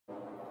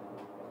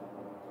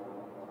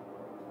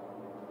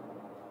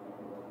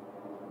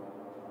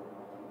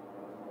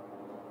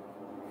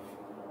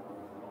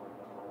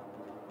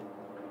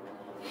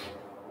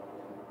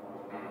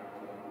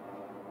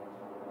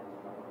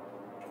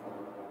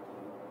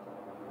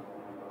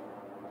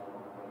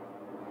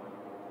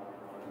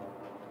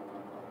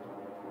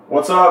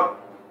What's up?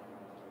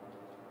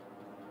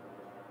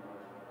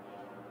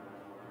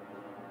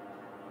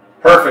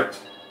 Perfect.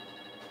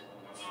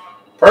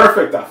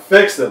 Perfect. I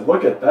fixed it.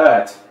 Look at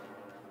that.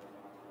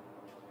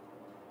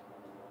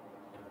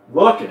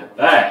 Look at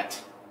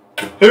that.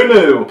 Who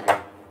knew?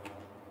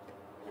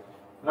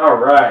 All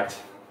right.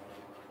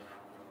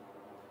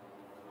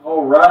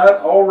 All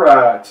right. All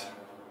right.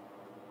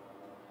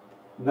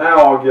 Now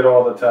I'll get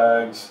all the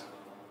tags.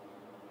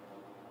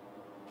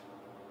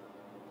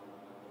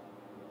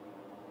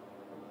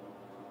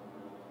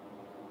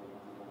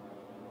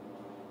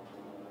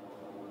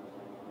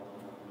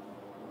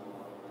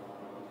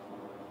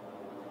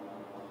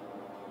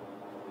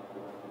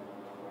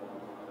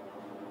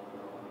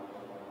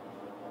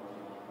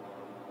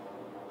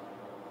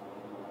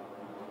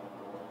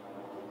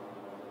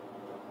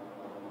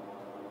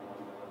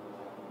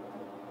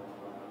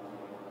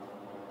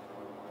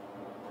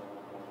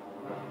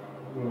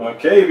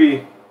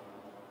 McCavey.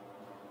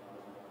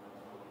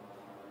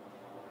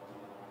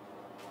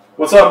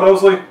 What's up,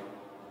 Mosley?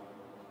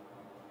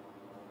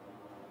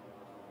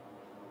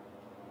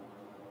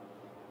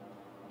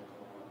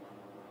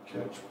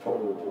 Catch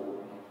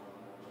pole.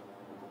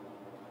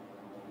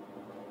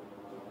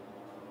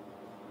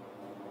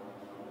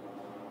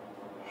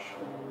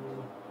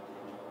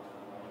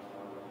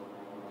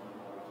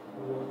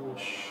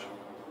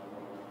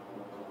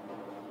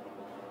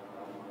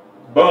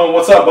 Boom.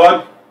 What's up,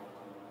 bud?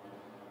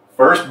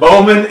 First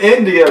Bowman,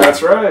 India.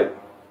 That's right.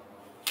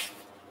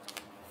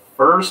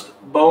 First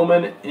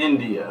Bowman,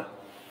 India.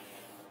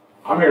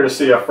 I'm here to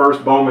see a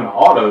first Bowman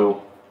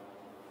auto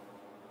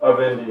of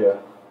India.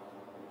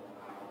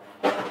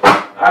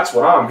 That's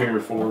what I'm here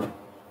for.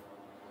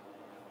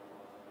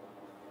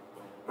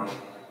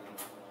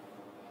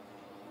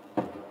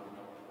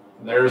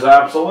 There's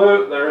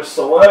absolute. There's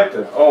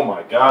selected. Oh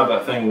my God,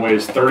 that thing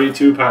weighs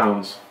 32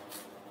 pounds.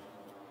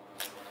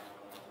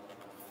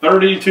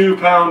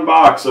 32-pound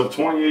box of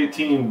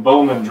 2018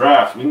 Bowman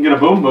draft. We can get a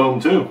boom boom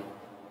too.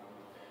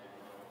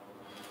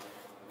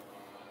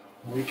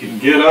 We can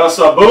get us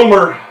a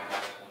boomer.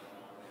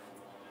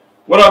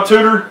 What up,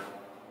 Tudor?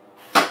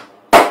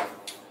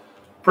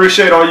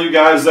 Appreciate all you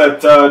guys that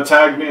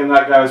tagged me in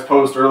that guy's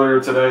post earlier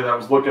today that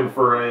was looking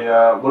for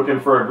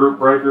a group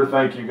breaker.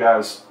 Thank you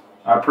guys.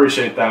 I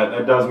appreciate that.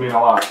 That does mean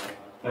a lot.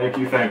 Thank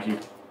you, thank you.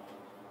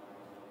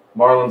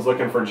 Marlon's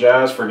looking for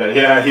Jazz for guy.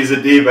 Yeah, he's a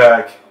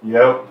D-back.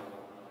 Yep.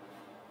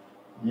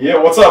 Yeah,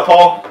 what's up,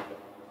 Paul?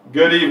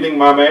 Good evening,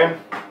 my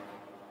man.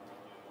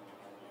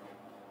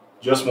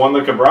 Just won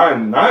the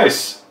Cabrian.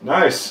 Nice,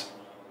 nice.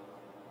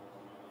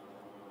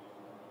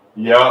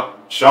 Yeah,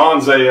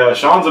 Sean's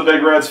a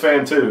big Reds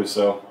fan too,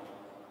 so.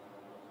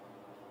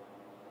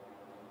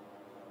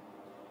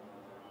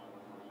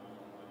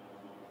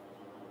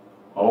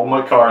 Oh,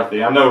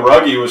 McCarthy. I know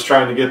Ruggie was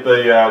trying to get the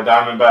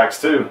Diamondbacks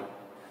too.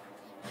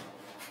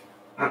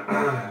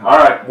 All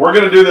right, we're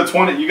gonna do the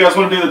 20. You guys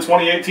want to do the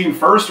 2018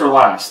 first or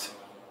last?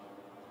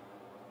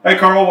 Hey,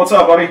 Carl, what's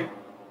up, buddy?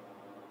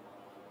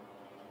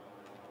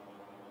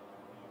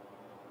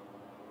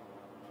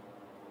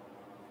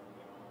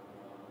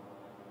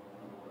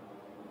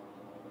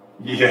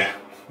 Yeah.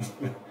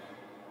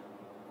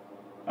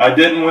 I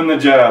didn't win the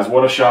Jazz.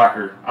 What a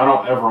shocker. I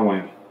don't ever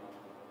win.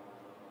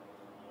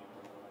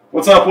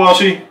 What's up,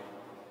 Welshie?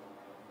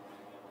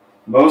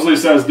 Mosley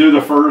says do the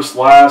first,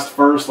 last,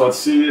 first. Let's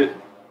see it.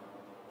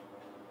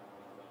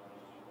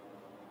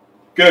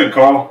 Good,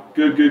 Carl.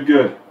 Good, good,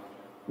 good.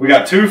 We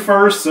got 2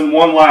 firsts and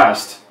 1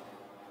 last.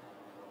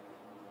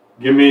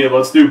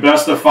 Let's do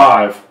best of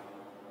 5.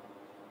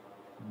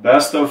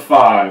 Best of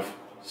 5.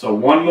 So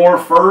 1 more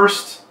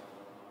first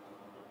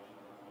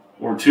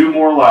or 2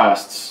 more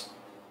lasts.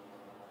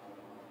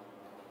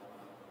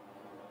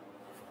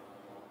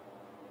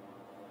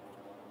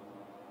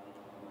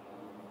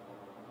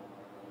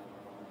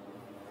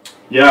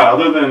 Yeah,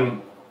 other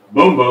than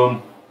Boom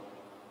Boom.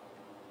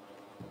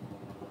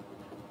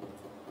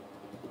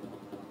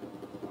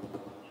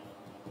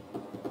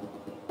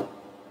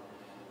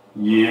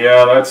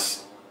 Yeah,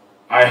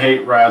 I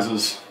hate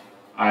Razes.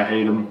 I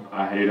hate them.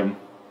 I hate them.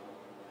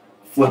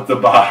 Flip the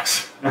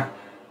box. All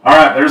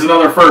right, there's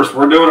another first.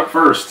 We're doing it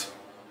first.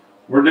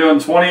 We're doing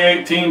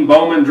 2018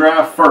 Bowman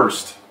draft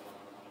first.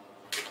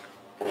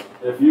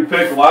 If you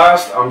pick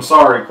last, I'm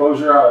sorry. Close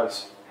your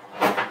eyes.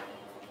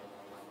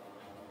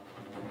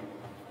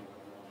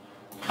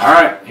 All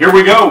right, here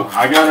we go.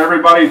 I got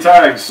everybody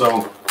tagged,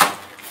 so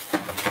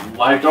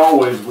like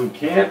always, we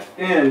can't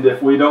end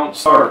if we don't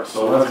start.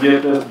 So let's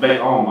get this bait.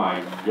 Oh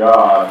my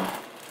God.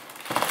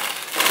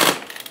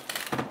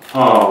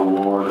 Oh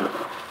Lord.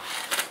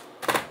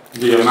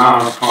 The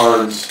amount of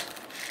cards.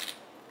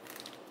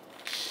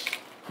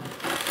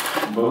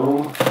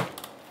 Boom.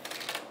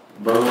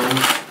 Boom.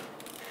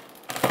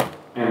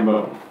 And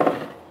boom.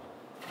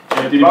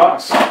 Empty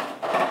box.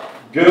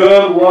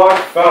 Good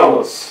luck,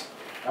 fellas.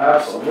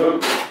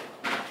 Absolutely.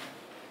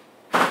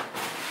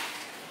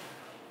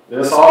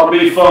 This ought to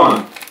be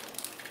fun.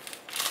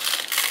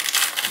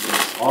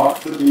 This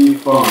ought to be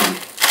fun.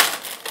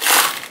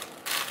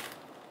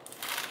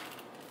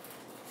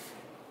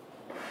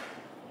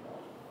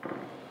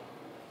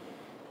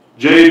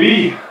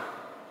 JB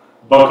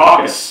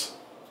Bukakis.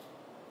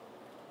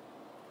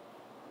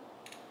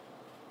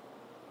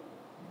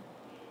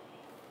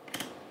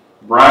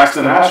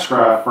 Braxton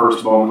Ashcraft,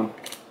 first Bowman.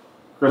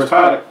 Chris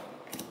Paddock.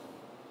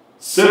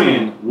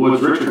 Simeon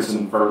Woods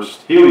Richardson,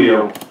 first.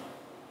 Helio.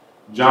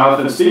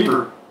 Jonathan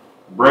Stever.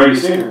 Brady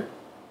Singer.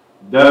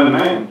 Devin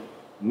Mann.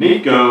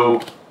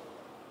 Nico.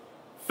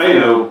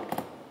 Fado.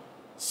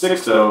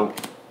 Sixto.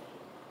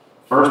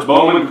 First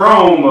Bowman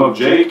Chrome of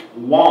Jake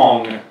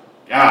Long.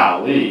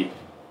 Golly.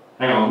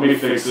 Hang on, let me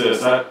fix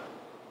this. Let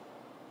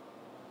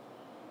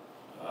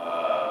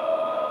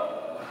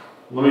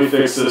me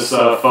fix this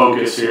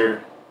focus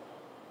here.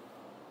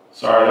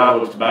 Sorry, that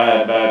looks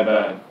bad, bad,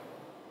 bad.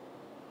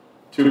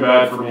 Too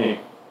bad for me.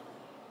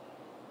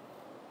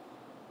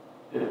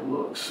 It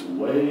looks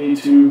way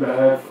too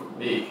bad for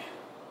me.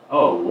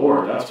 Oh,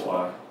 Lord, that's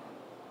why.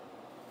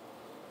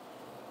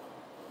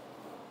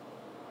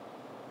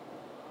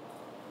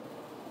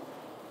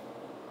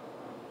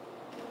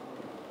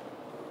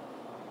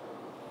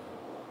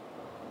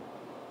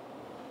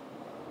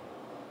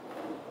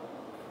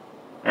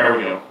 There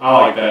we go. I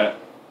like that.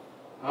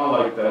 I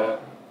like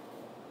that.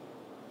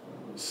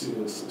 Let me see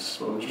this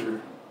exposure.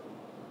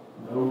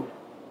 Nope.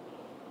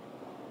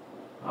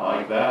 I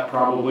like that.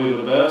 Probably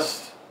the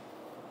best.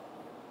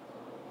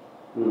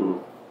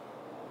 Ooh.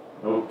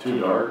 Nope, too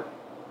dark.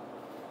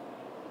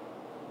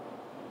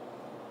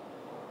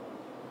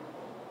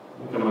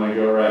 I think I'm going to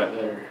go right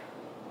there.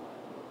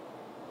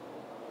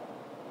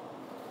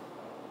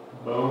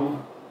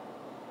 Boom.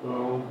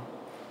 Boom.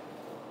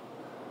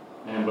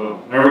 And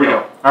boom. There we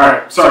go. All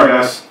right. Sorry,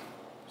 guys.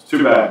 It's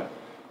too bad.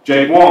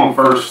 Jake Wong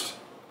first.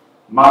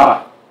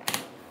 Mata.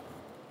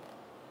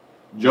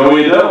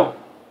 Joey Dell.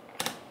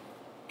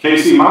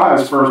 Casey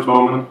Mize first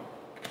Bowman.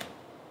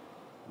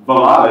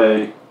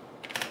 Valade.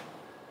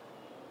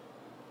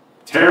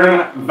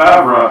 Taryn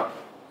Vavra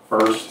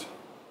first.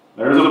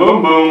 There's a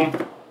boom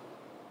boom.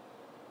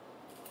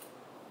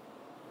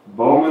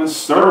 Bowman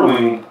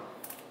Sterling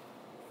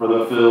for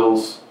the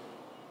Phils.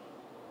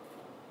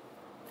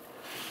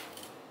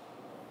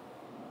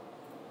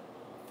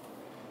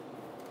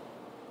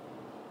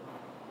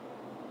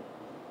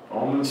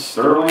 Bowman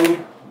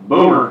Sterling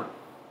Boomer.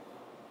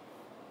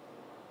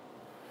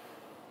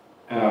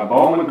 And a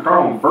Bowman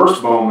Chrome,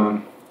 first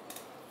Bowman.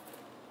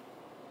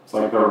 It's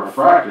like the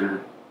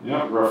refractor.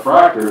 Yep,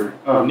 refractor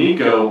of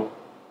Nico.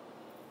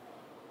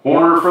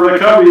 Horner for the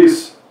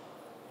Cubbies.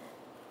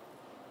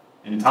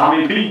 And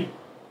Tommy P.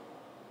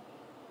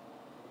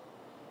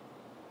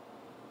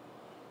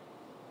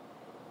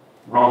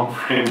 Wrong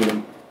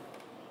Brandon.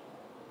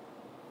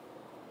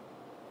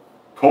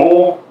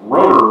 Cole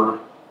Roeder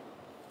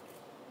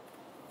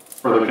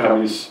for the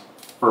Cubbies,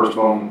 first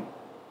Bowman.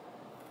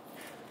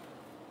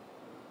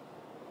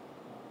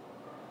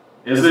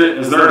 Is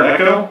there an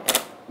echo?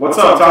 What's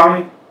up,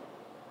 Tommy?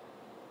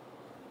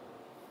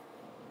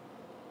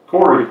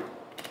 Corey.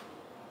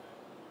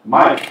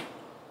 Mike.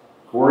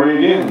 Corey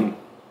again.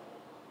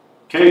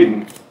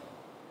 Caden.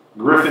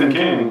 Griffin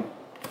King.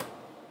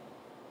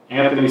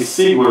 Anthony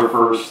Siegler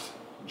first.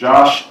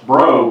 Josh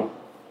Bro.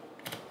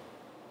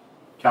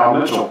 Cal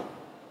Mitchell.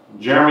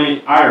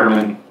 Jeremy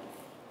Ironman.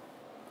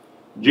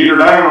 Jeter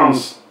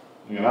Downs.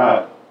 Look at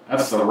that.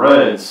 That's the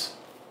Reds.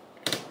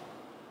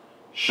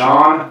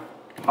 Sean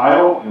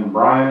Pyle and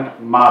Brian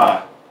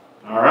Mata.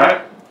 All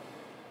right.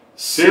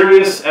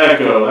 Sirius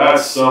Echo.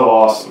 That's so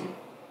awesome.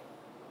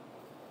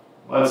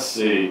 Let's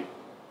see.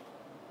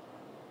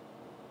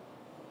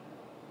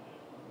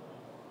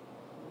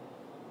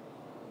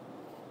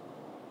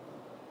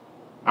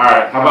 All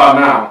right. How about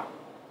now?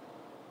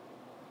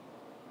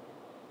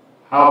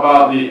 How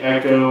about the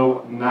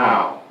echo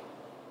now?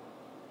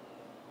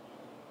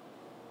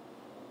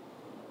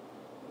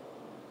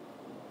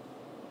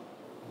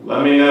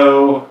 Let me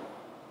know.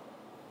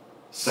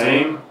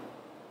 Same.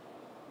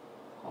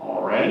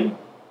 Already.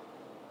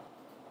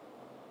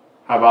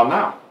 How about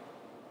now?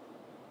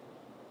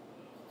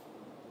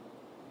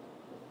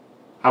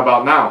 How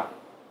about now?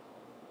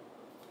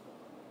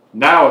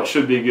 Now it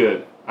should be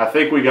good. I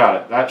think we got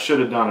it. That should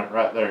have done it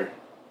right there.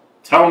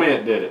 Tell me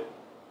it did it.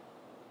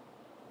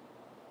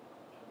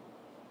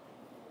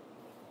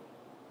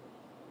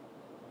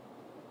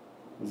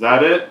 Is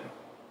that it?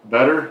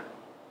 Better?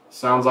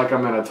 Sounds like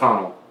I'm in a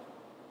tunnel.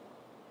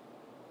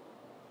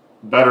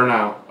 Better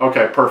now.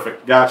 Okay,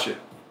 perfect. Gotcha.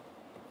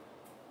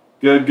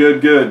 Good,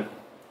 good, good.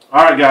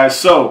 All right, guys.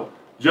 So,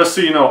 just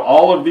so you know,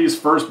 all of these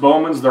first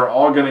Bowmans, they're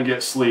all going to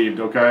get sleeved,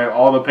 okay?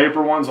 All the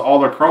paper ones, all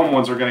the chrome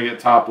ones are going to get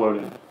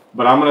top-loaded.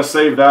 But I'm going to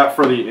save that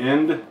for the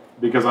end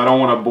because I don't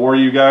want to bore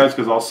you guys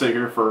because I'll sit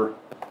here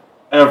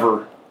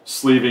forever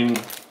sleeving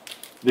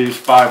these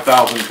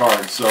 5,000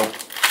 cards. So,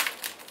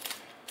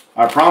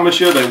 I promise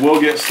you they will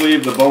get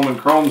sleeved. The Bowman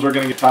Chromes are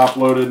going to get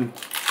top-loaded.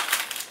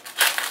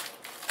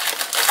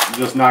 I'm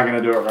just not going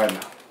to do it right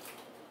now.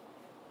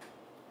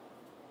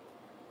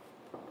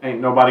 Ain't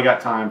nobody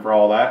got time for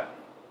all that.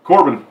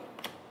 Corbin.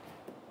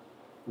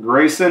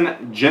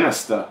 Grayson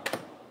Genesta.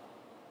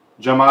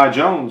 Jahmai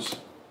Jones.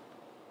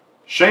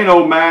 Shane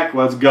O'Mac,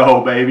 let's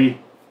go,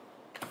 baby.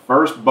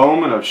 First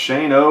Bowman of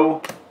Shane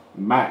O.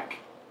 Mack.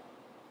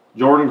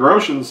 Jordan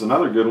Groshans,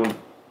 another good one.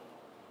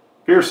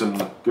 Pearson,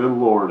 good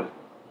Lord.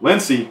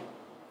 Lindsey,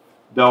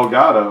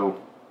 Delgado,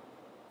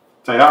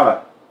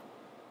 Tejada,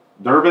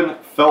 Durbin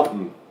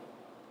Felton,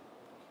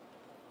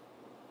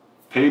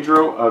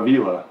 Pedro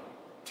Avila,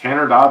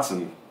 Tanner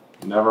Dodson,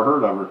 never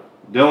heard of her.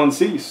 Dylan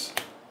Cease,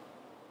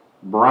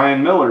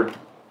 Brian Miller,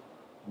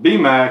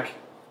 B-Mac,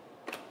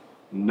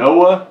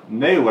 Noah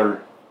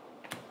Naylor,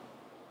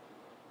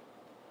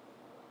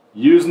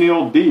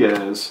 Yusniel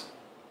Diaz,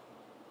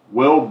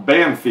 Will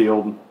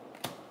Banfield.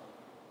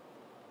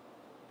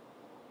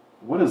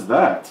 What is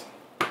that?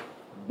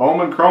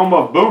 Bowman Chrome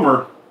of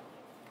Boomer.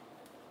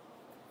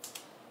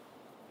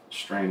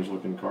 Strange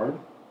looking card.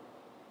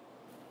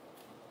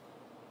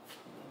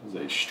 It's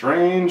a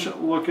strange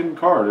looking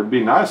card. It'd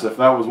be nice if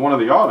that was one of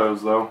the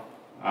autos, though.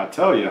 I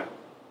tell you.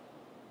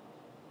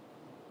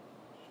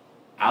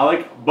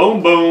 Alec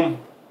Boom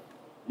Boom.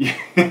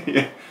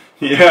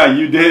 Yeah,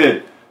 you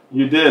did.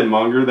 You did,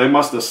 Munger. They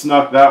must have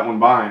snuck that one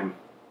by him.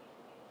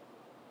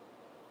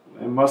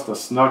 They must have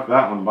snuck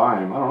that one by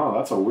him. I don't know.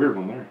 That's a weird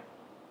one there.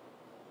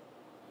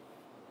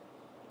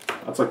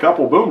 That's a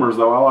couple boomers,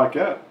 though. I like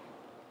that.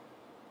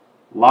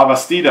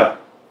 Lavastida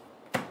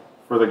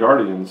for the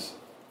Guardians.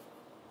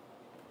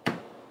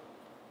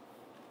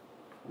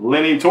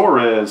 Lenny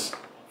Torres,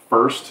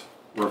 first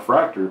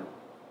refractor.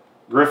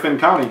 Griffin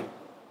Connie.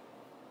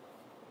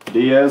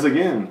 Diaz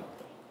again.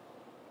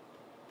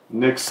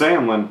 Nick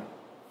Sandlin.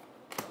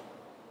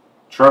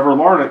 Trevor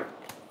Larnach,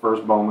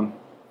 first Bowman.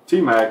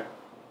 T-Mac.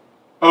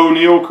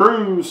 O'Neal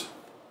Cruz.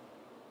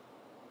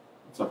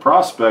 It's a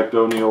prospect,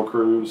 O'Neal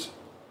Cruz.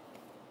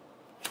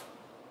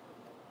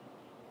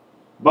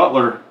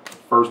 Butler,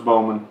 first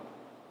Bowman.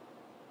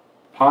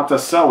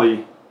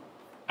 Ponticelli,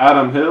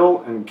 Adam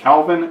Hill, and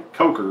Calvin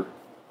Coker,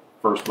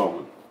 first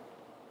Bowman.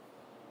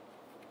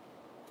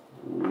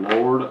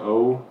 Lord,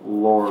 oh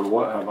Lord,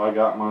 what have I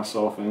got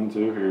myself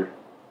into here?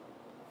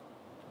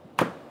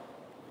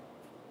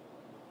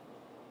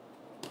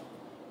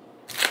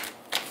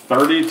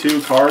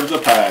 $32 cards a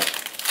pack.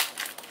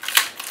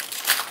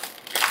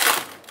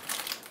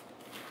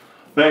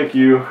 Thank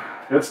you.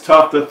 It's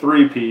tough to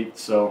three-peat,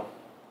 so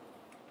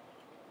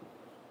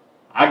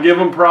I give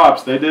them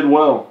props. They did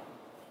well.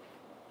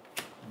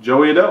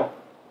 Joey Adele.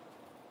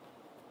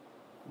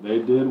 They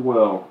did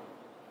well.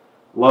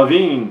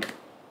 Lavine.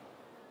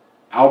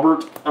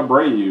 Albert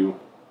Abreu.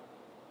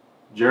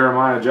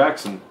 Jeremiah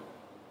Jackson.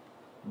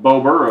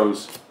 Bo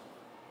Burrows.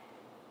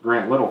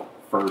 Grant Little,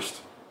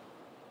 first.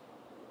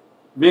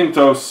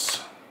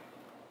 Vientos.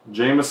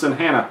 Jamison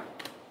Hanna.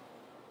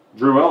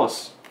 Drew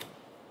Ellis.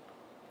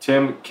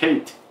 Tim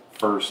Cate,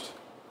 first.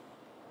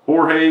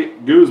 Jorge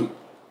Guzman.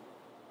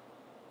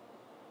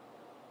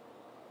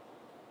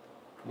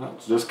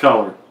 That's just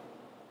color.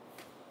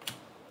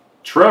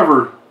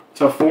 Trevor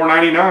to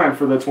 $4.99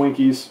 for the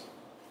Twinkies.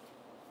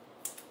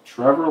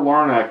 Trevor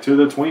Larnach to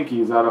the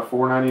Twinkies out of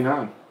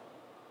 $4.99.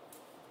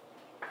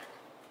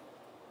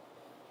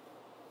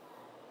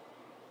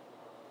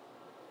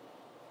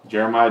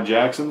 Jeremiah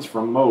Jackson's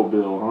from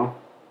Mobile, huh?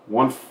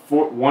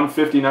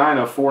 159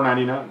 of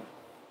 $4.99.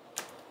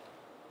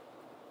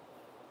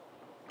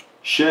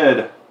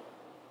 Shed.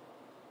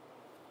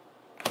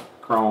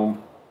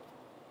 Chrome.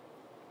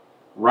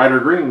 Ryder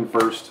Green,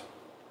 first.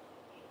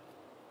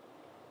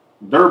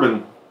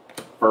 Durbin,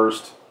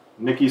 first.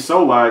 Nicky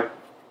Solak.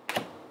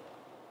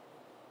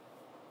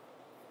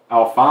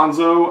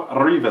 Alfonso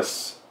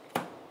Rivas.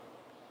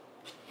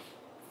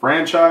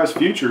 Franchise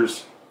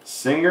Futures.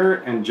 Singer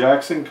and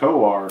Jackson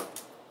Kowar.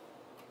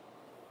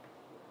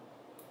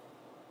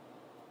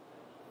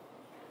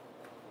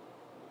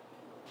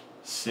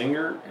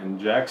 Singer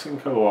and Jackson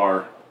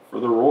Kowar for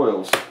the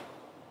Royals.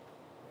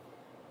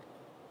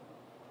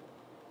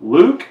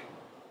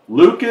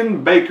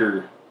 Lucan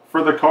Baker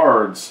for the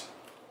Cards.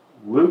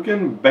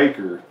 Lucan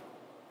Baker.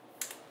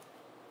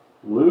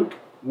 Luke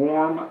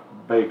Warm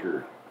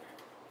Baker.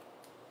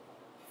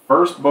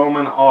 First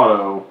Bowman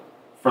auto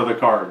for the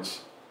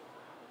Cards.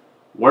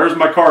 Where's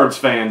my Cards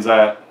fans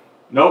at?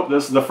 Nope,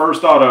 this is the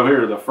first auto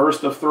here. The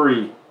first of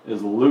three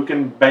is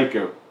Lucan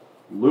Baker.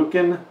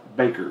 Lucan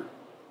Baker.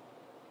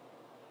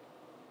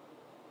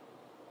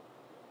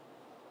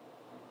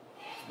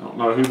 I don't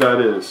know who that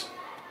is.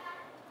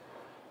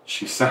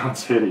 She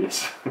sounds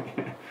hideous.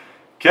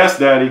 Kess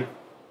Daddy,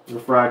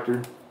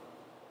 refractor.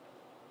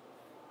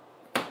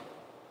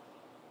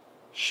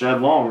 Shed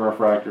Long,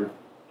 refractor.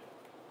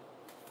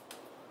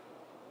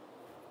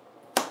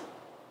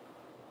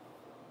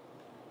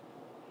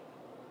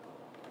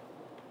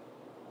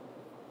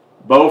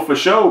 Bo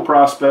Fichot,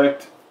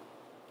 prospect.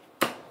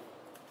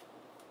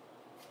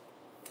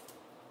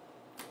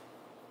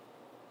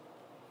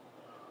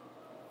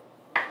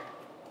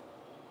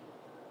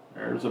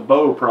 There's a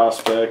Bo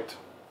prospect.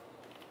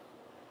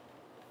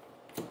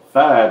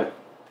 Thad,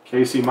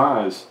 Casey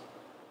Mize.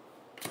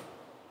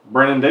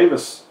 Brennan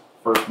Davis,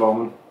 first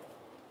Bowman.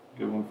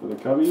 Good one for the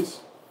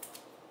Cubbies.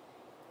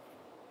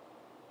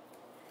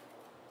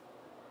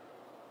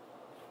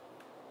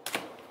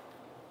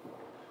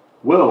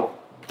 Will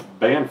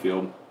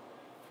Banfield.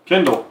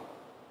 Kendall.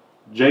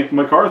 Jake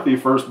McCarthy,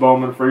 first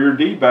Bowman for your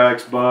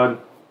D-backs, bud.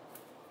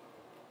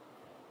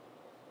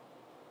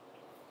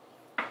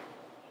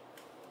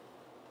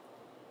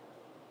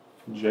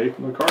 Jake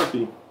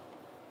McCarthy.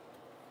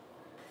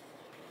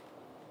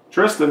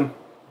 Tristan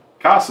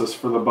Casas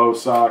for the Bo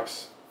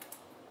Sox.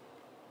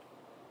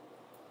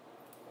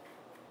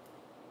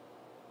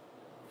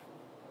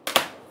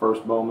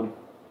 First Bowman.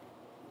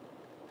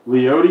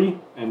 Leote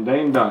and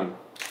Dane Dunning.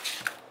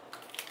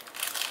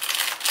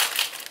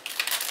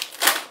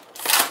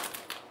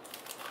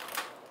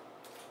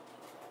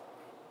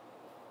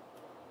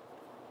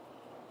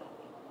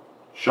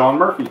 Sean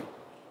Murphy.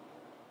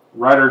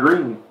 Ryder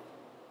Green.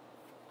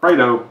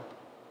 Prado.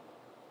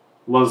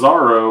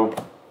 Lazaro.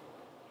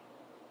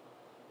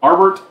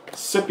 Albert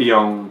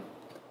Scipione.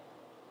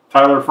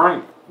 Tyler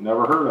Frank.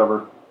 Never heard of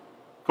her.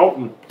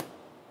 Colton.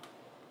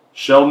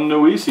 Sheldon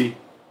Neuse.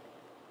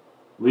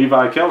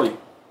 Levi Kelly.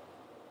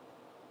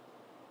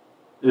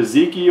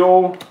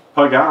 Ezekiel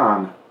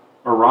Pagan.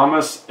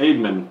 Aramis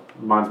Aidman.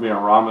 Reminds me of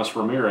Aramis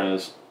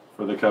Ramirez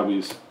for the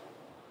Cubbies.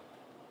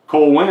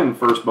 Cole Winn,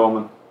 first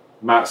Bowman.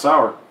 Matt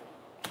Sauer.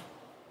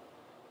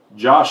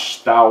 Josh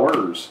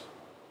Stowers.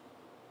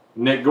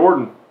 Nick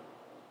Gordon.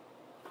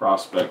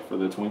 Prospect for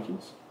the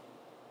Twinkies.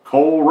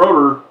 Cole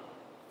Roeder.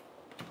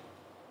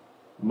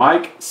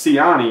 Mike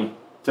Ciani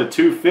to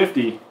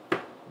 250.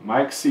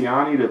 Mike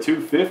Ciani to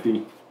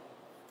 250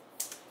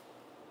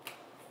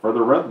 for the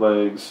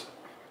Redlegs.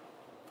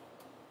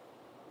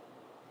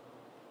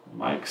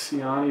 Mike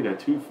Ciani to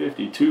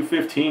 250.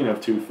 215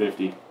 of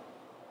 250.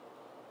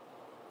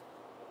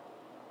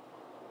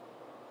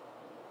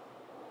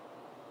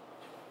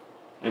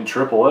 In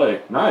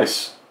AAA.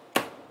 Nice.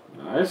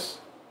 Nice.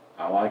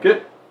 I like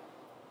it.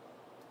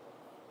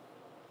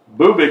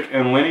 Bubic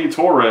and Lenny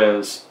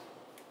Torres.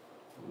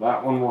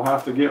 That one will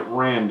have to get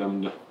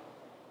randomed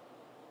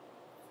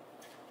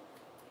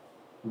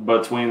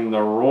between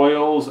the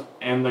Royals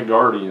and the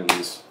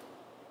Guardians.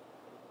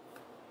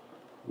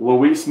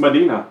 Luis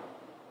Medina.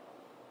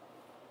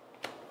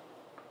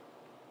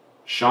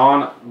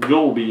 Sean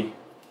Gulby.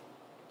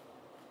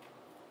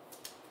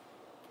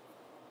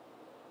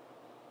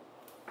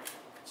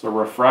 It's a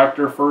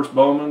refractor first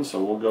Bowman,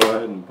 so we'll go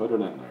ahead and put it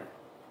in there.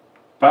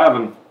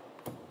 Pavin.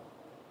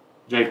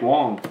 Jake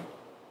Wong.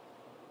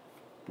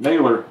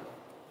 Naylor.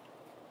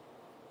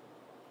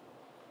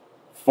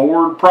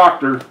 Ford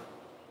Proctor.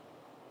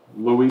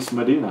 Luis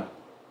Medina.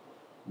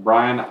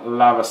 Brian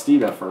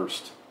Lavastida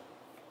first.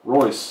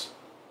 Royce.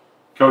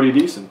 Cody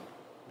Deason.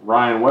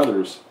 Ryan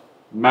Weathers.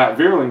 Matt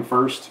Vierling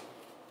first.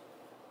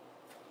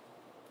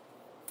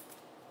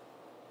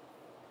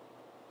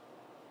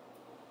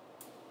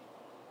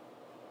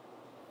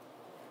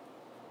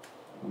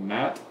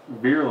 Matt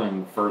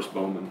Vierling, first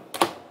Bowman.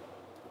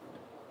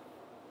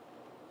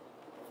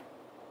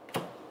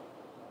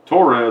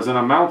 Torres and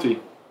a Mountie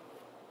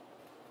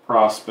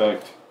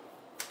prospect.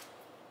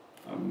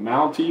 A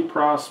Mountie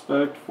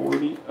prospect for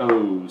the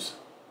O's.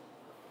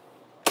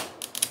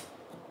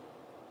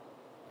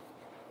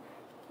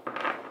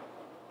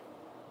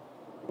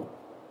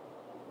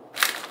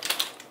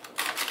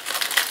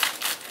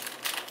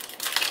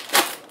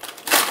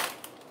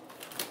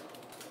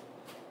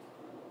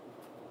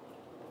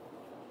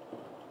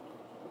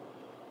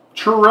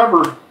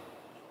 Trevor.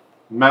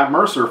 Matt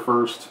Mercer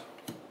first.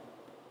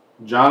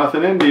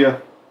 Jonathan India.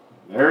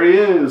 There he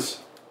is.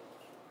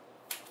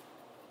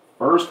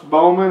 First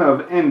Bowman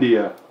of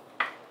India.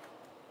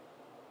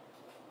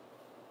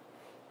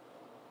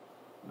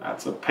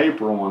 That's a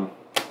paper one.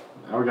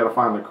 Now we got to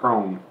find the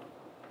chrome.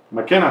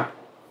 McKenna.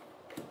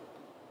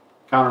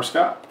 Connor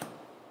Scott.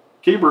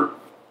 Keibert.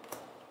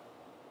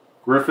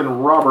 Griffin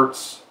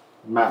Roberts.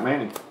 Matt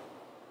Manning.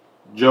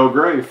 Joe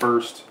Gray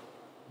first.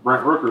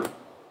 Brent Rooker.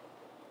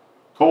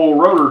 Cole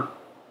Roeder.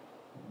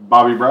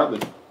 Bobby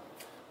Bradley.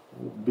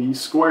 B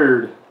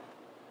squared.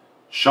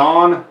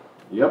 Sean.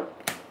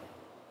 Yep.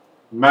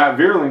 Matt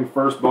Vierling,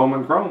 first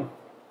Bowman Chrome.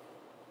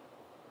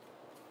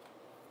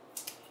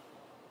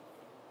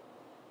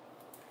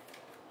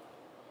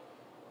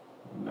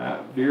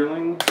 Matt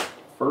Vierling,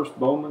 first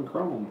Bowman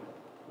Chrome.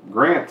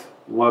 Grant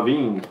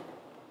Levine.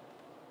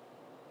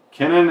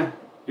 Kenan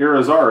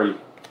Irizarry.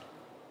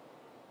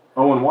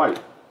 Owen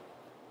White.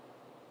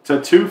 To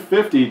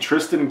 250,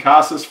 Tristan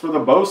Casas for the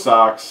Bo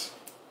Sox.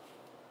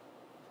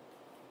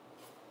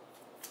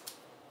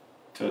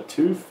 To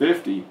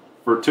 250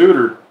 for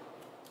Tudor.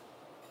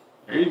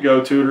 There you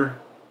go, Tudor.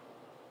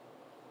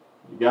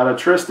 You got a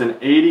Tristan,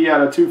 80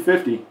 out of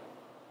 250.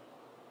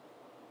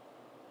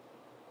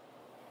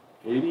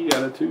 80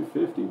 out of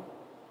 250.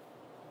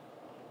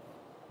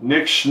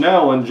 Nick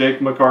Schnell and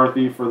Jake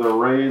McCarthy for the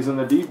Rays and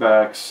the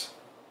D-backs.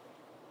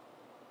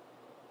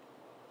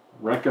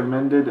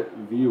 Recommended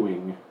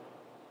viewing.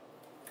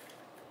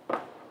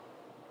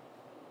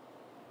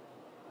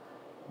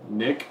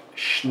 Nick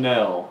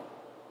Schnell.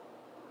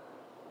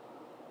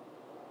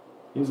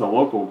 He's a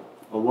local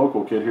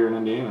kid here in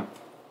Indiana.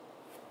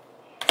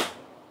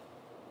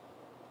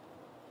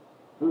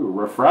 Ooh,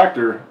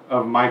 refractor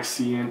of Mike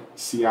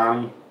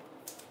Ciani.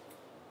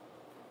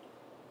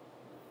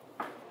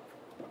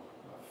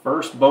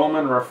 First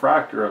Bowman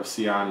refractor of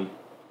Siani.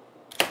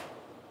 And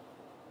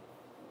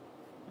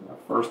the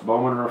first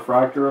Bowman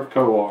refractor of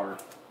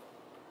Kowar.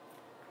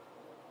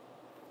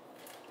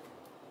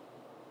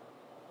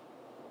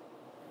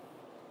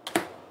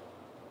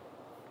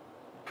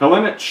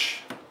 Kalinic.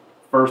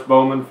 First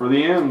Bowman for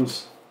the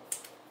M's.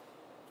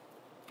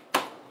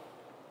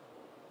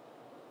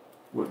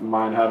 Wouldn't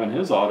mind having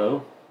his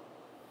auto.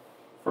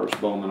 First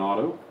Bowman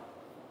auto.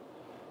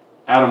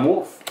 Adam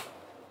Wolf.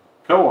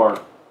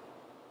 Kowar.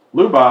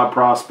 Lubob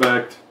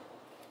prospect.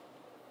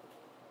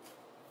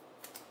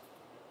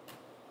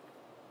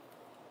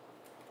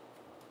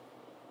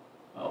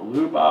 A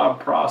Lubob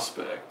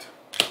prospect.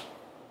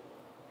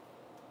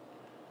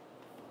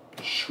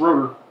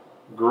 Schroeder.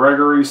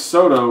 Gregory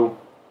Soto.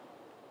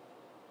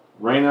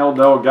 Raynel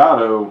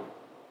Delgado.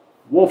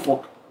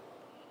 Woolfolk.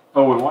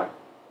 Owen White.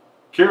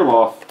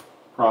 Kirilloff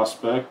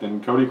prospect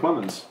and Cody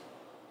Clemens.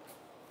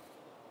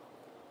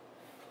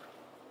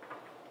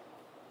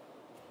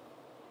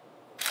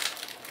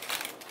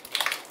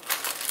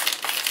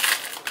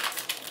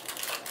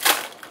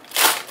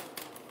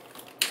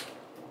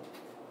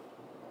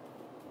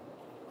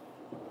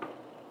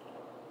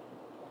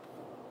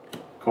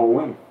 Cole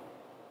Wing.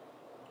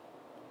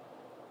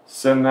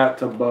 Send that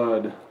to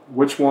Bud.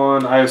 Which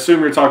one? I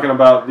assume you're talking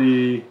about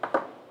the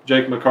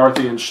Jake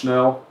McCarthy and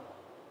Schnell.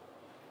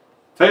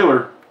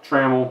 Taylor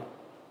Trammell.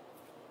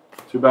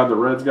 Too bad the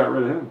Reds got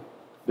rid of him.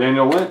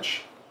 Daniel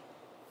Lynch.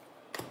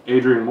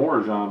 Adrian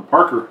Morejon.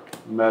 Parker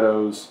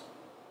Meadows.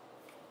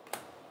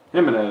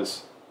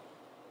 Jimenez.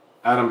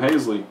 Adam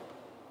Hazley.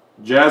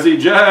 Jazzy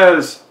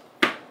Jazz.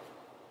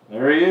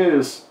 There he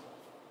is.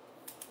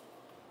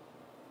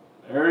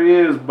 There he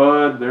is,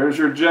 Bud. There's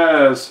your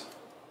Jazz.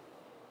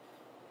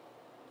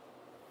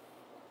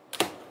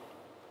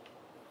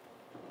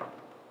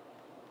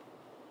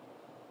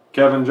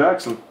 Kevin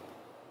Jackson.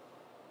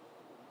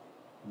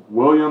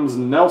 Williams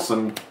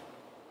Nelson.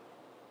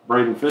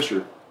 Braden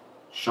Fisher.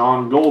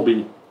 Sean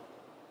Golby.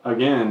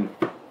 Again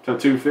to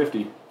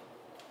 250.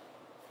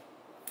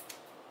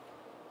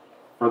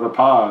 For the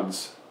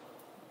Pods.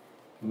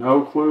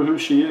 No clue who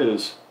she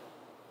is.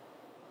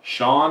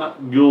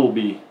 Sean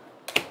Golby.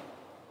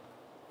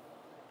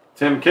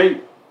 Tim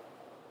Cate.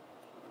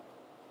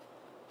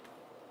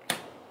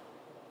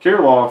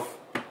 Kirilloff.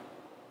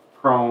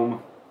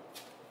 Chrome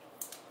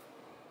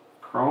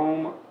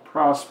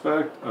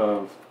prospect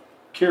of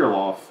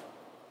Kirilloff.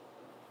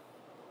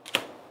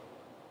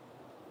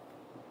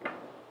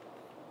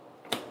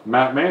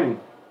 Matt Manning.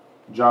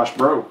 Josh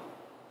Bro.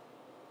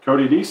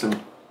 Cody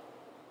Deason.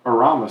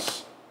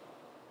 Aramis.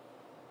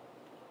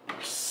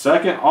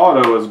 Second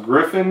auto is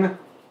Griffin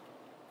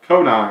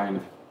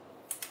Conine.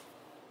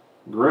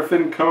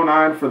 Griffin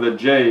Conine for the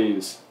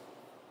Jays.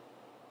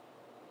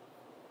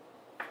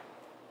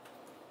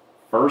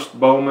 First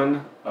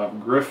Bowman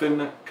of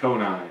Griffin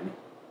Conine.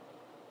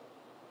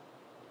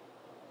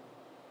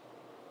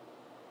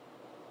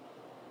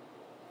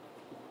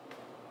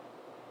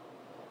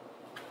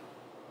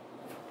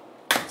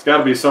 It's got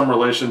to be some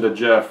relation to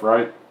Jeff,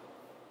 right?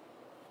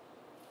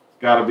 It's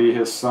got to be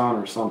his son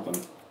or something.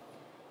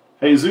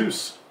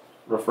 Jesus,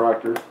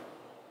 refractor.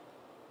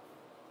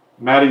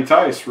 Matty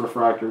Tice,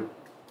 refractor.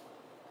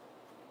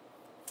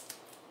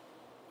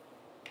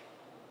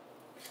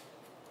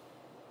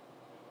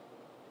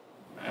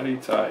 Matty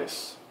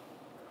Tice.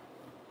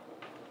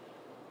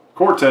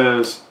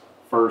 Cortez,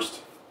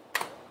 first.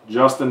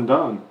 Justin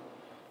Dunn.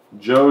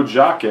 Joe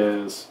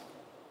Jaquez.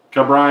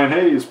 Cabrian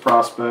Hayes,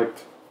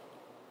 prospect.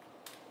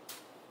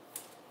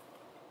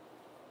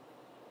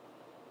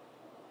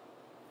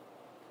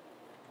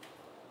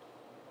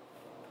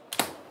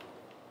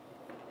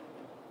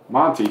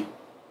 Monty.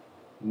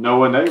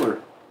 Noah Naylor.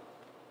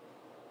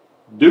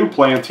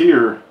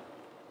 Duplantier.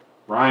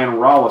 Ryan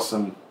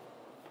Rollison.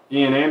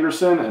 Ian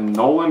Anderson and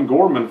Nolan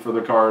Gorman for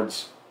the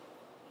Cards.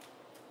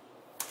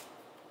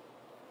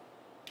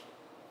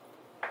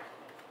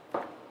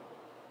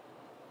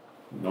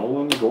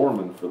 Nolan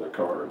Gorman for the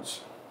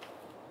Cards.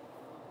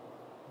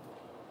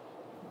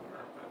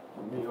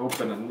 Let me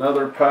open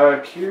another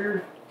pack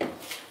here.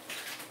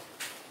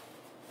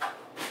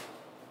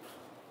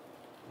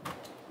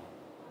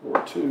 Or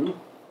two.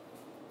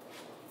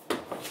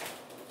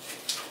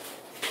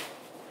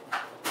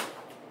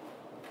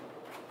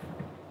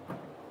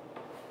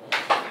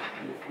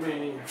 Give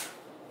me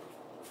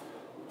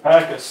a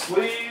pack of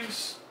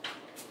sleeves.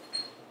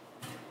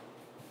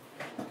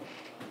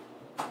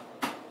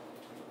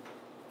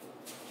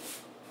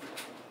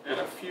 And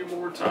a few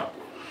more top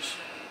loaders.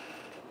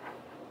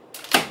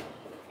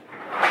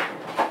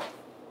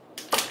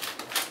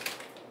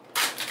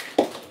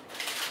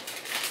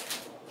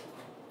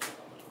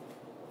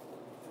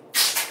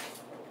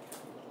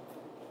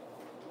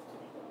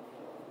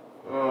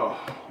 Oh,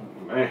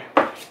 man.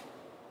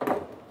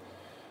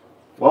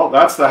 Well,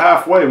 that's the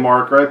halfway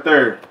mark right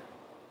there.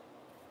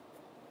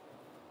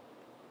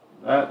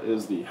 That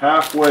is the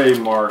halfway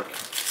mark.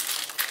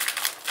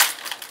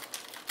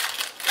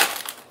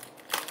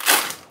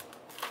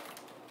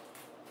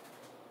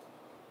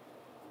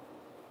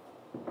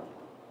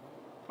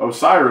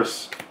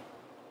 Osiris,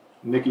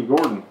 Nicky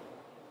Gordon.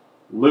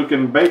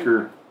 Lucan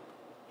Baker,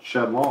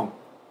 Shed Long.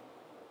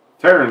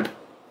 Taryn,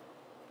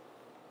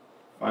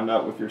 find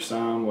out with your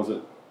sound, was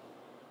it?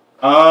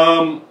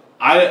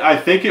 I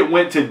think it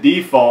went to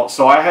default,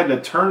 so I had to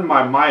turn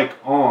my mic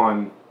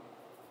on.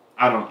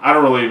 I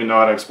don't really even know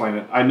how to explain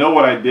it. I know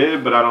what I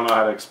did, but I don't know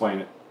how to explain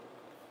it.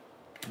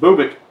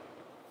 Bubik,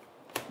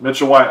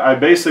 Mitchell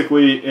White.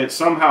 It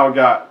somehow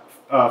got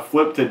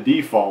flipped to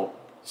default,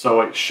 so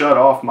it shut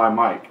off my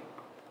mic.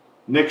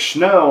 Nick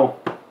Schnell,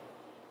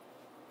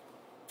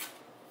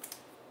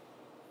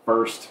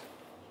 first.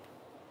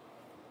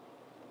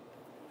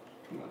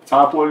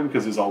 Top loading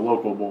because he's a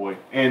local boy,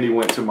 and he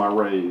went to my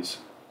Rays.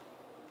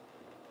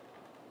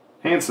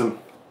 Hanson,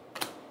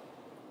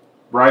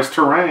 Bryce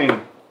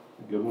Terang,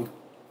 good one.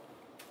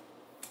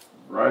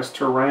 Bryce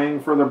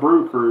Terang for the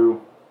Brew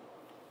Crew.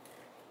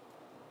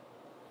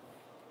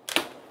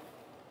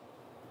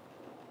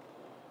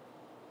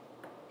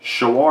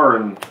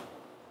 Shawarin,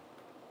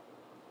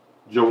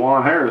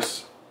 Jawan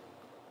Harris,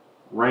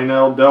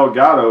 Raynel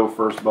Delgado,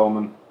 first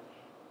Bowman.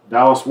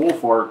 Dallas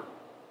Wolfart,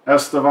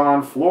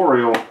 Estevan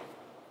Florial.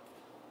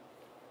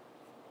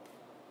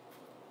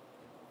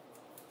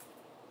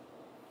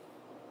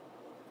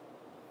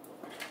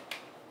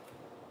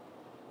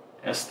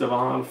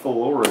 Estevan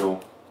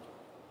Florial.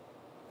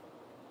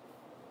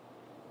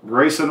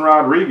 Grayson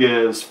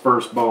Rodriguez,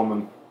 first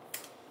Bowman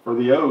for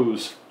the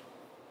O's.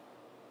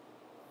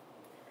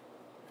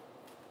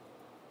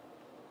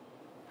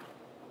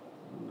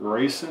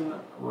 Grayson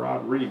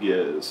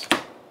Rodriguez.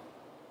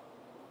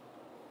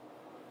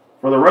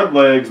 For the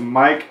Redlegs,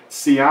 Mike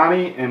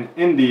Ciani and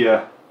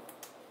India.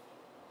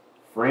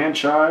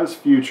 Franchise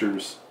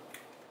Futures.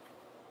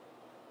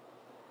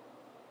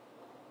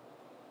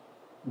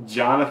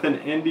 Jonathan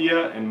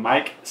India and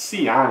Mike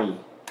Ciani.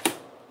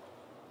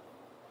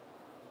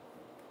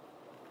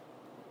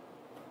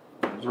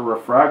 There's a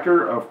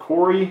refractor of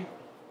Corey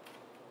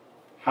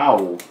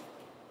Howell.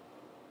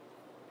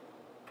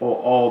 Pull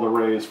all the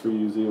Rays for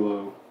you,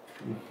 Zelo.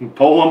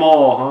 Pull them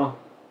all, huh?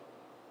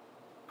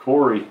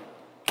 Corey.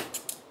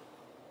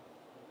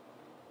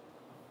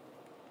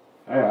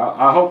 Hey,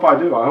 I hope I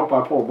do. I hope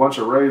I pull a bunch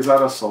of Rays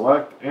out of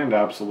Select and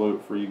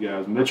Absolute for you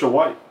guys. Mitchell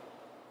White.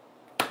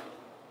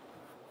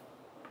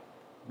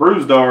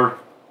 Bruisdar.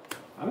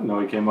 I didn't know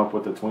he came up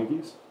with the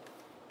Twinkies.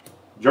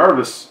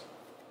 Jarvis.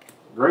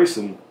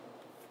 Grayson.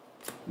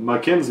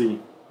 McKenzie.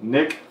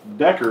 Nick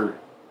Decker.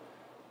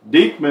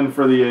 Diekman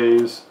for the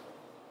A's.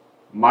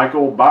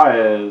 Michael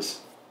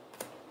Baez.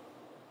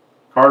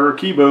 Carter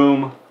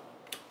Keyboom.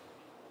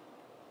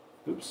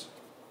 Oops.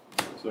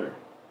 What's there?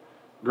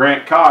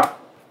 Grant Koch.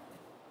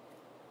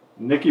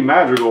 Nicky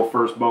Madrigal,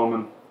 first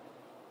Bowman.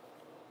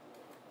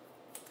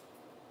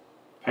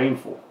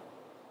 Painful.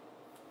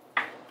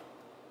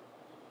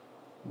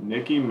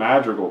 Nicky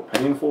Madrigal,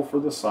 painful for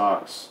the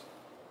Sox.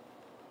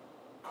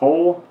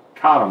 Cole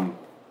Cottom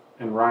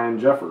and Ryan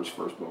Jeffers,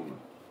 first Bowman.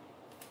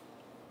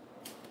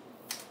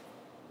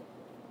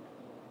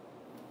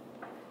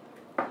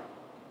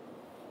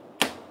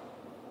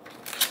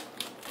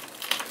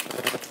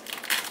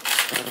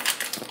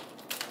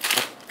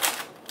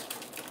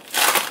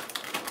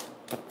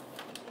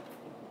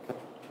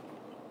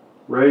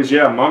 Rays,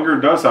 yeah, Munger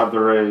does have the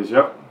Rays,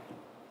 yep.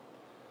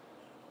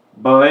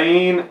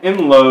 Blaine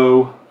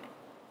Inlow.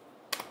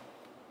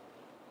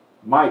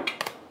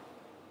 Mike.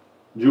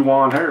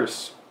 Juwan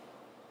Harris.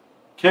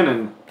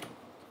 Kennan.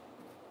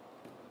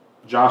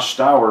 Josh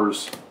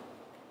Stowers.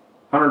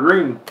 Hunter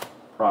Green,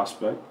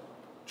 prospect.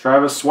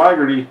 Travis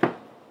Swaggerty.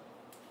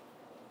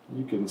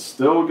 You can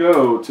still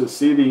go to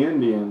see the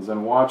Indians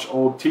and watch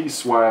old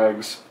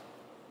T-Swags.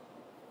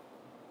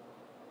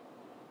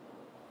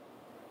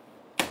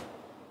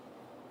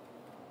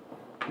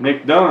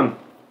 Nick Dunn.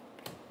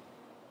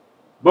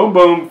 Boom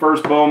Boom,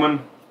 first Bowman.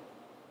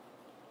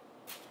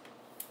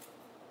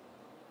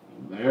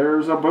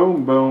 There's a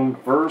Boom Boom,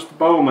 first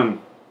Bowman.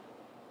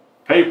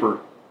 Paper.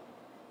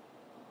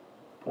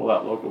 Pull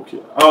that local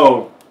kid.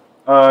 Oh,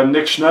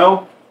 Nick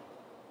Schnell.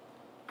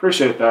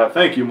 Appreciate that.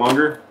 Thank you,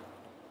 Munger.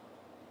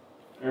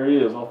 There he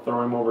is. I'll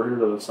throw him over here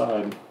to the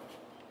side.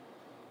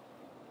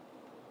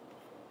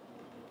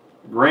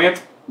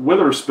 Grant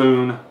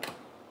Witherspoon.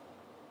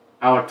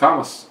 Alec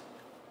Thomas.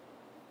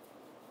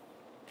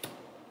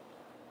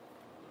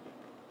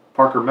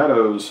 Parker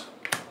Meadows.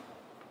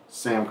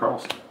 Sam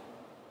Carlson.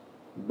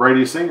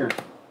 Brady Singer.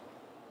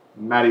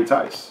 Matty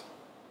Tice.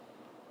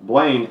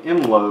 Blaine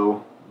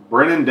Inlow.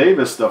 Brennan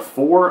Davis to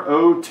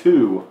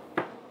 402.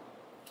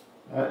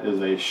 That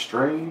is a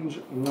strange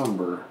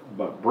number.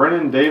 But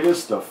Brennan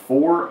Davis to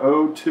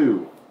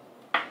 402.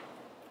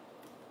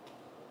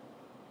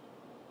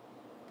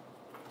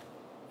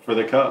 For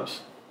the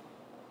Cubs.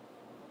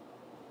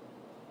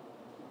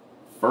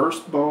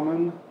 First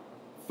Bowman.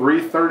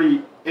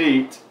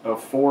 338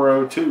 of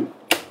 402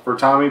 for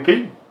Tommy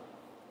P.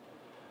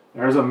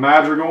 There's a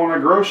Madrigal and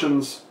a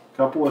Groshans.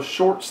 Couple of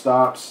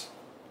shortstops.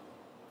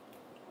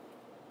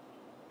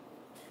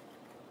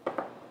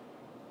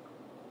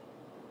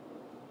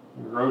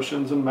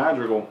 Groshans and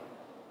Madrigal.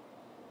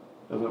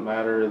 Doesn't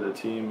matter the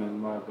team in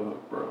my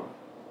book, bro.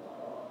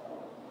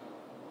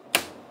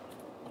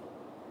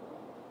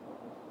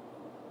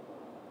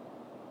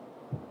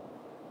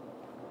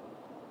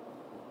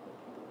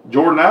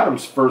 Jordan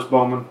Adams, first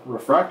Bowman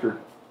refractor.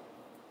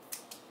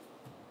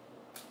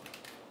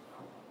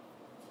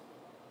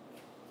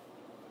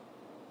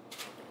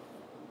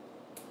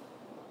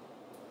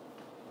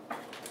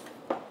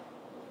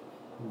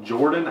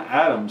 Jordan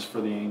Adams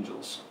for the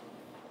Angels.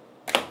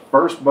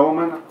 First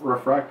Bowman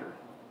refractor.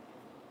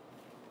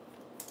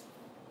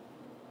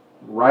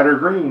 Ryder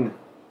Green,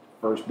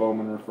 first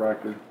Bowman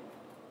refractor.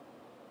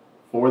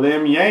 For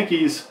them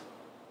Yankees.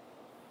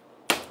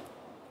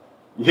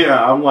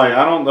 Yeah, I'm like,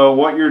 I don't know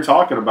what you're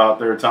talking about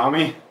there,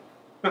 Tommy.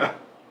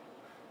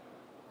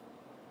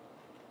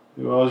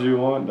 Who else you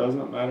want?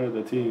 Doesn't matter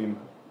the team.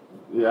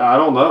 Yeah, I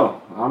don't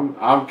know.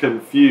 I'm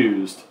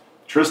confused.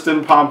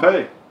 Tristan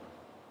Pompey.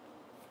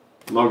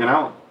 Logan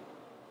Allen.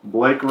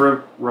 Blake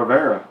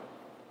Rivera.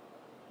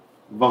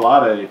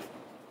 Vlade.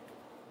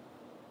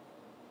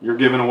 You're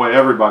giving away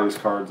everybody's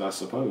cards, I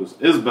suppose.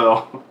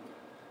 Isbell.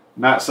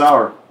 Matt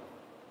Sauer.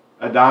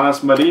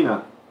 Adonis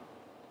Medina.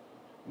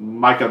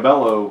 Micah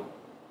Bello.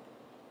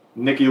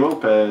 Nicky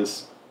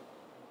Lopez.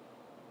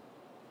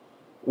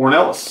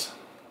 Ornelas.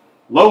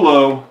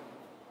 Lolo.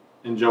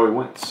 And Joey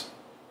Wentz.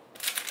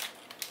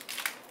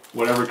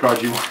 Whatever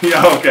card you want.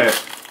 Yeah, okay.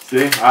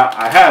 See,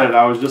 I had it.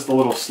 I was just a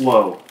little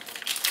slow.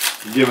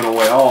 Giving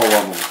away all of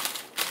them.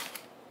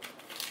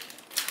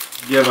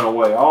 Giving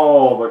away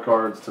all the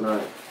cards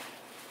tonight.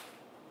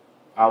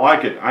 I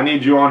like it. I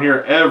need you on here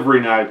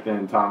every night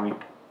then, Tommy.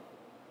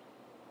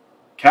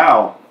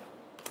 Cal.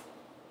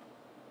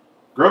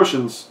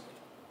 Groshans.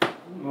 I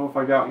don't know if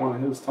I got one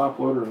of his top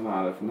loader or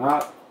not. If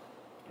not,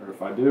 or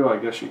if I do, I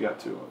guess you got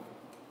two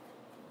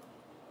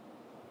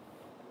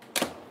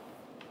of them.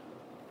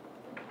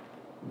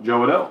 Joe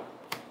Adell.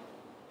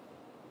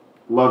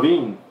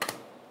 Levine.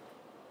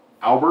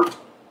 Albert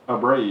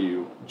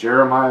Abreu.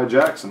 Jeremiah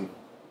Jackson.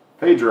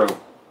 Pedro.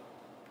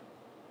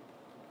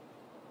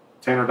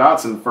 Tanner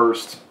Dotson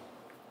first.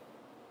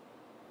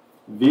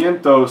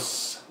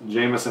 Vientos.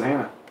 Jamison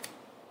Hanna.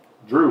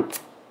 Drew.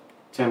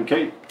 Tim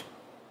Cape.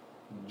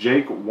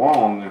 Jake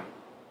Wong.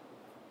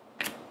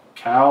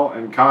 Cal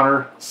and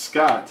Connor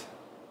Scott.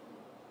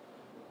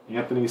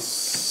 Anthony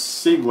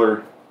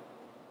Siegler.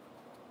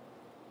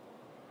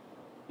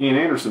 Ian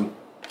Anderson.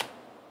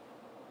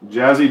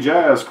 Jazzy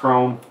Jazz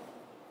Chrome.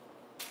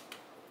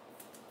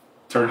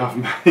 Turn it off.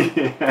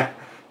 Yeah.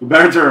 You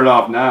better turn it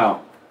off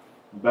now.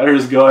 Better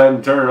just go ahead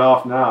and turn it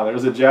off now.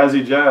 There's a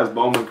Jazzy Jazz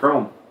Bowman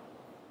Chrome.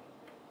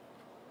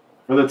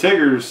 For the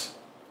Tigers,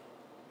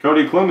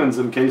 Cody Clemens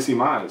and Casey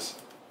Mize.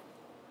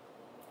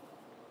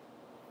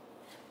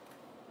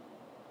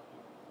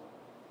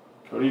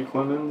 Cody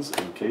Clemens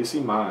and Casey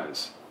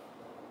Mize.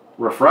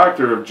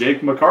 Refractor of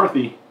Jake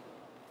McCarthy,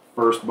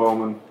 first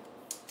Bowman.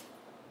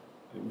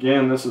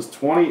 Again, this is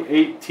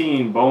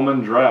 2018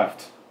 Bowman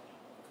Draft.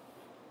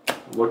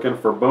 Looking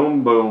for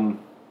boom boom.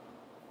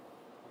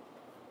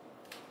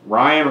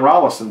 Ryan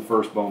Rollison,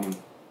 first Bowman.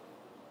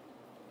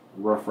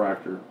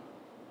 Refractor.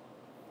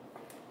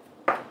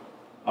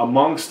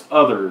 Amongst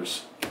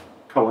others,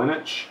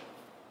 Kalinich.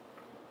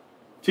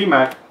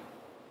 T-Mac.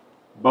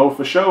 Bo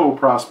Fichot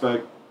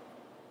prospect.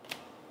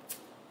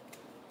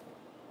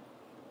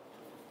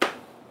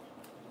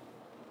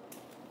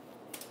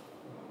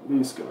 At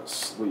least gonna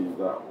sleeve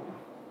that one.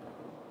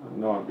 I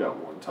know I've got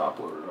one top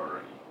loaded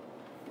already.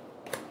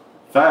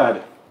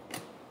 Thad.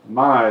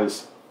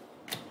 Mize.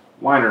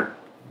 Weiner.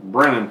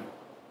 Brennan.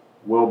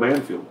 Will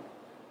Banfield.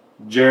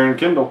 Jaron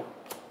Kendall.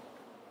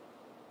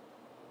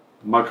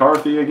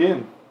 McCarthy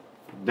again.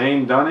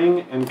 Dane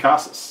Dunning and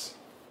Casas.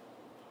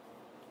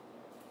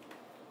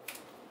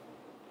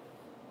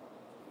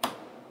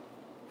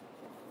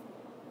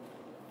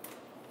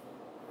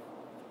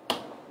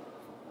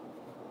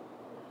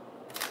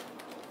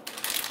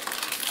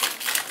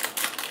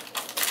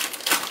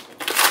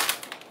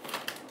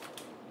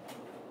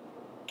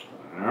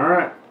 All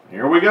right,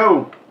 here we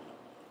go.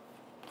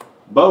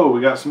 Bo,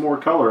 we got some more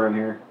color in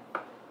here.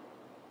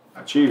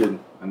 I cheated.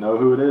 I know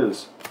who it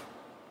is.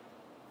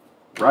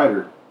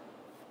 Ryder.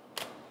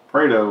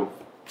 Prado.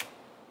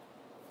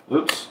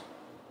 Oops.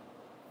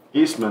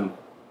 Eastman.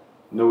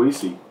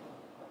 Noisi.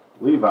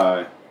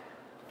 Levi.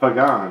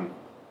 Pagan.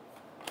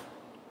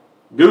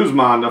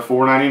 Guzman to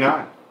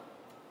 $4.99.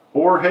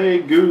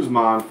 Jorge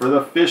Guzman for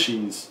the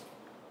Fishies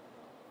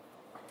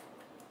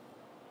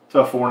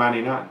to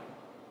 $4.99.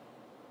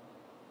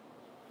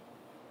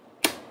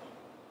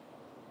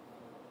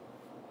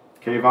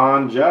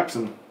 Kayvon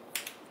Jackson.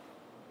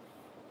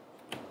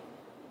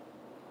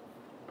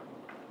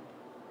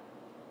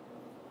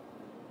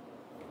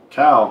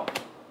 Cal.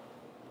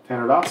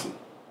 Tanner Dotson.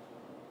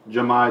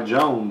 Jahmai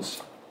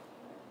Jones.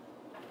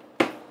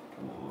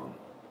 Come on.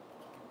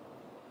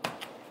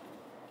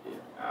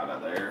 Get out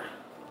of there.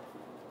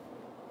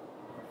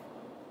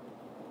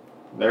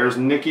 There's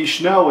Nicky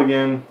Schnell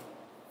again.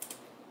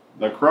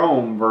 The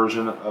chrome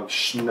version of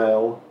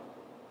Schnell.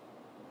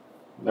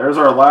 There's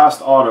our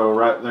last auto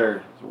right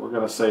there. So we're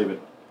going to save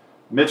it.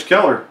 Mitch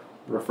Keller,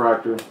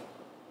 refractor.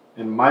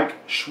 And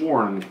Mike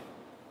Schwarn,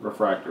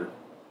 refractor.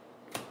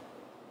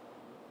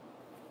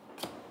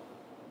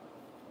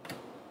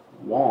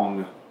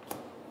 Wong.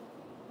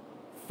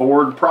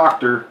 Ford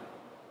Proctor.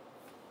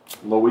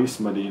 Luis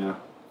Medina.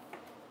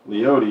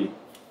 Leote.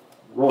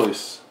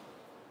 Royce.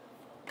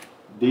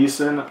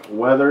 Deason,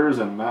 Weathers,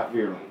 and Matt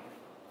Vierling.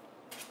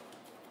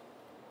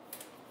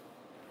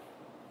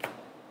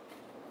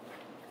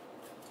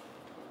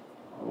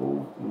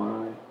 Oh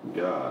my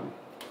God.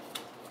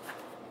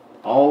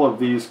 All of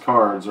these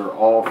cards are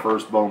all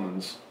first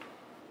Bowmans.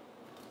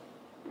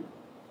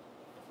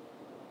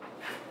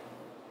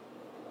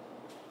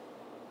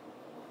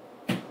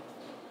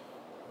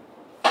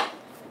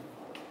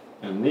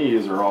 And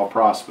these are all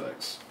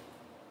prospects.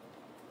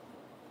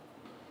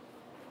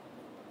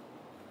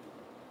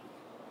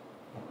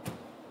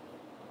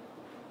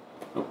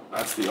 Oh,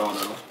 that's the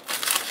auto.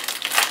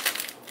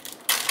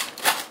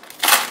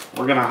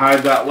 We're going to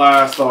hide that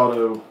last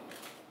auto.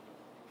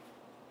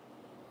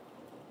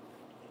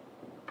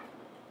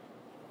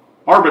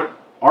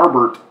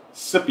 Arbert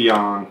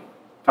Scipion,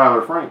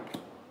 Tyler Frank,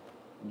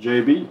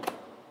 JB,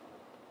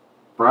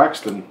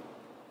 Braxton,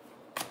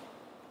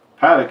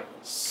 Paddock,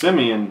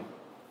 Simeon,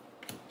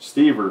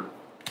 Stever,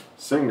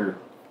 Singer,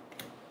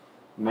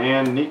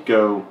 Man,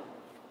 Nico,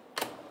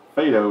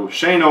 Fado,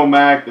 Shane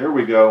O'Mac, there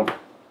we go.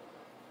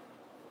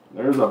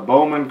 There's a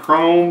Bowman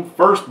Chrome,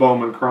 first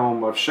Bowman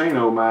Chrome of Shane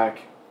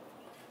O'Mac.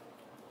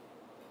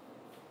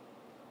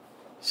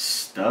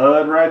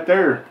 Stud right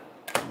there.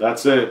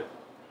 That's it.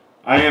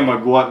 I am a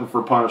glutton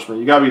for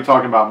punishment. You got to be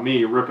talking about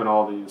me ripping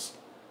all these.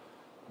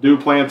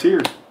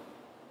 Duplantier.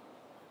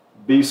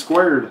 B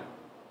squared.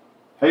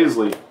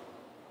 Hazley.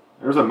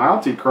 There's a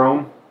Mountie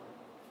Chrome.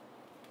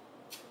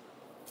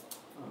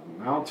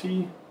 A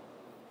Mountie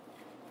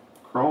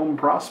Chrome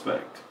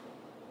Prospect.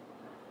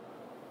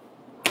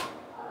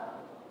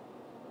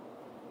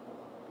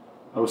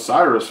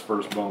 Osiris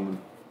first Bowman.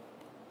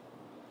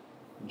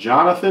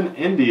 Jonathan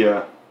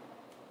India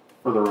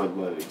for the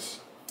Redlegs.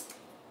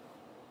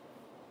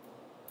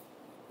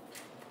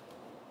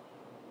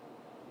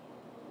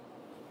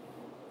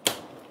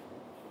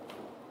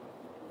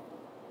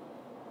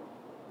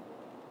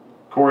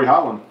 Corey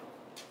Holland.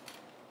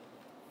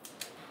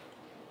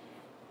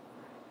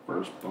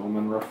 First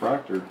Bowman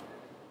refractor.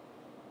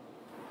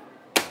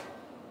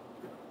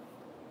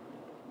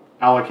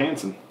 Alec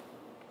Hansen.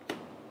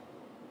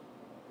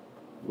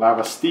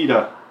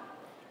 Lavastida.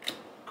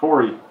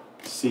 Corey.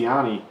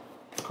 Ciani.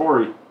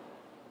 Corey.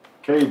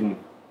 Caden.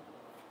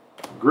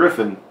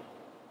 Griffin.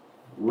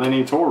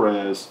 Lenny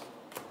Torres.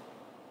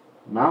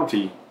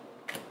 Mountie.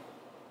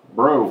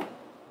 Bro.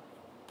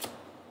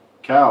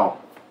 Cal.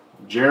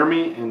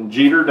 Jeremy and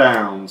Jeter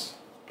Downs.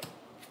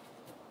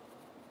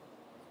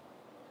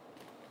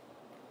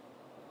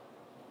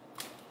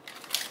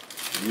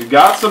 You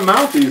got some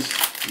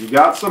Mounties. You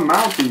got some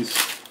Mounties.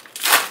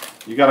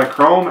 You got a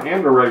Chrome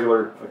and a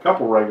regular, a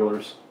couple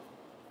regulars.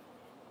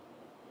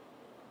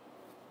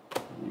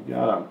 You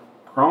got a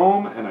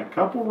Chrome and a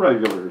couple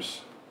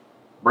regulars.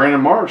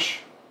 Brandon Marsh,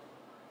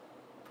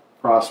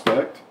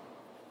 prospect.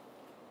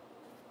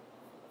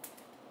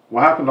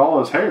 What happened to all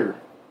his hair?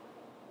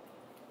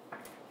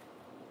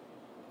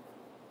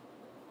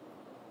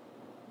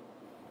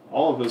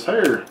 All of his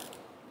hair, it's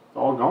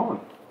all gone.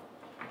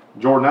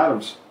 Jordan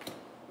Adams.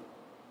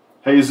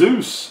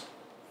 Jesus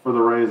for the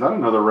Rays. I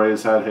didn't know the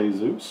Rays had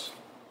Jesus.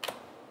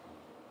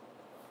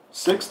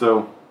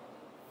 Sixto.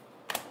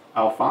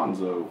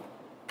 Alfonso.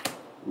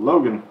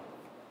 Logan.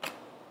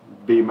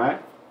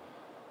 B-Mac.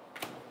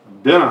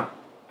 Denna.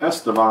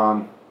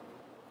 Estevan.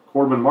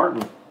 Corbin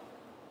Martin.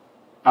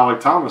 Alec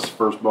Thomas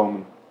first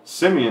Bowman.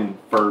 Simeon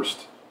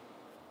first.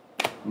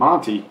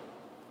 Monty.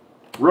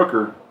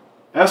 Rooker.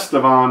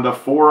 Estevan to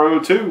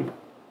 402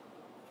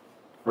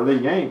 for the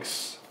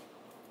Yanks.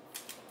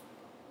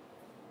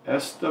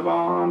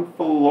 Estevan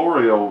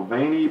Florio,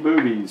 Veiny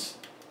Boobies.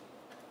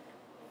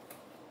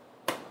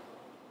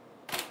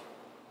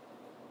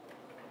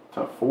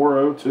 To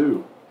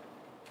 402.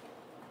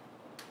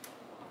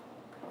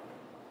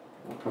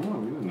 Well, come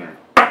on, get in there.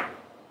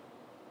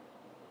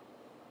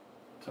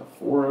 To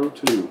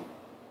 402.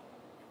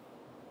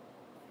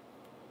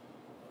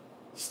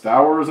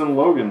 Stowers and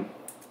Logan.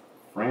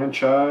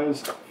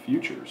 Franchise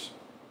Futures.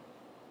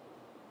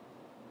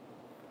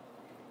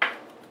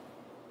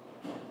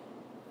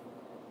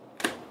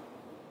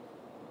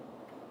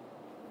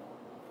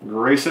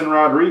 Grayson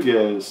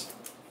Rodriguez,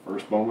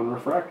 first Bowman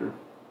refractor.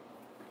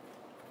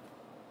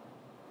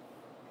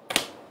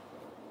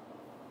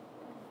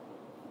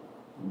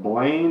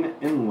 Blaine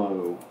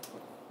Enlow.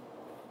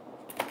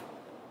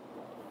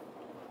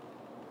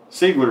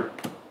 Siegler.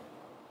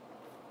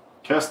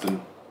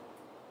 Keston.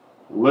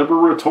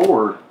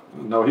 Liberator.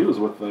 No, he was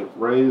with the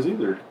Rays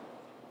either.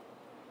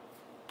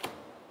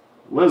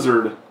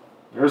 Lizard.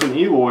 There's an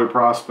Eloy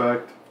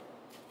prospect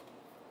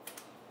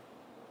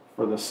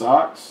for the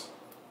Sox.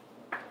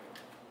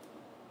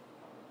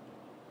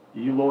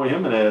 Eloy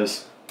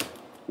Jimenez.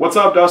 What's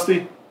up,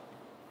 Dusty?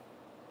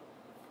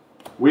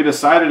 We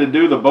decided to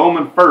do the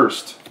Bowman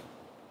first.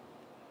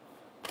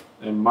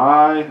 And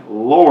my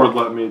Lord,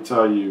 let me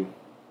tell you,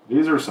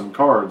 these are some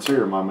cards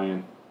here, my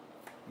man.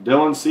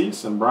 Dylan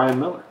Cease and Brian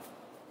Miller.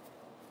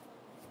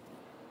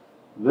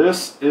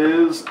 This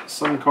is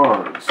some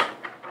cards.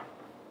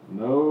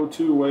 No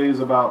two ways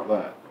about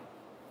that.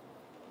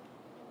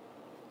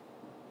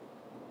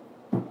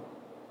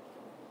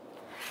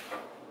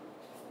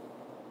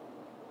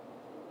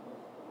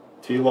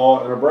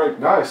 T-Law and a break.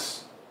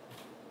 Nice.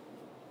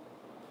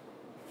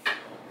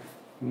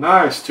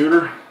 Nice,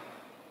 Tudor.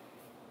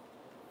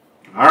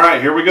 All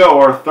right, here we go.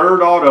 Our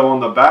third auto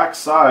on the back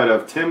side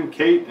of Tim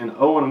Cate and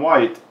Owen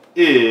White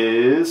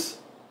is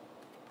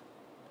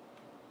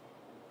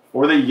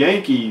for the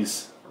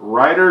Yankees,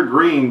 Ryder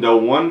Green to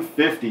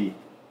 150.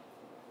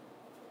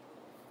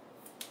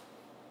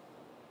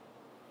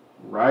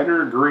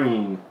 Ryder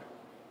Green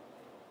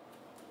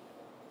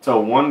to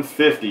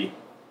 150.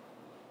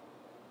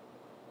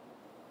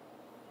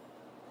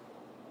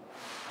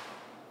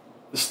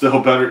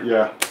 Still better,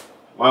 yeah.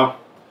 Well,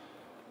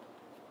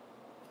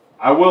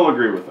 I will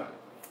agree with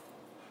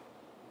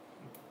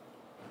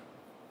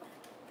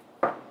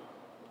that.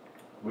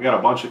 We got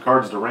a bunch of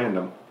cards to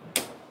random.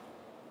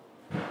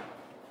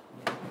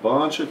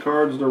 Bunch of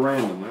cards to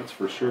random, that's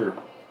for sure.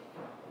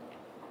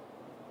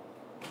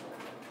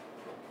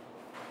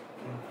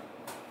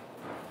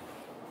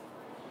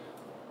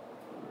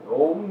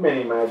 Old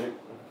Mini Magic.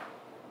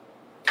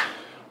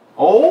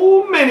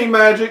 Old Mini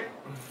Magic.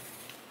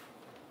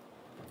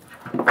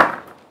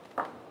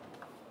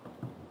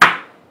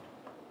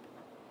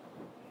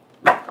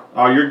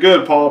 Oh, you're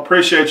good, Paul.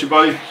 Appreciate you,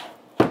 buddy.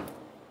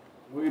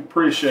 We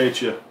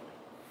appreciate you.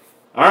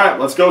 All right,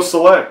 let's go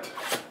select.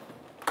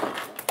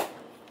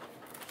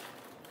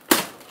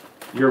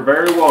 You're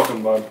very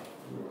welcome, bud.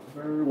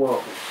 You're very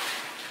welcome.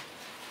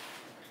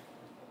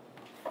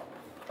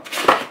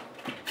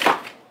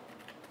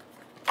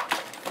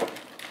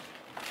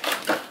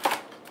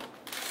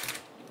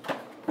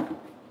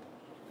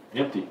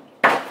 Empty.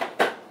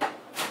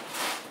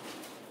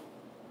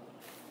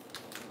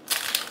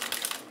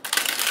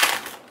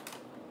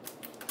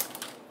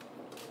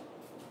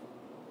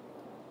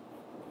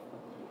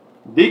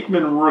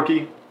 Diekman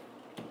rookie,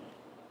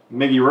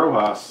 Miggy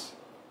Rojas,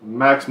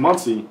 Max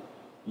Muncy,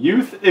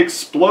 Youth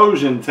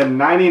Explosion to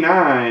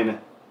 99,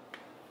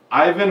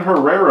 Ivan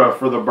Herrera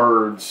for the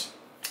Birds.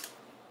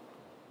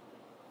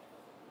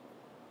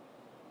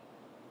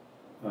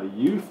 A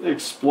Youth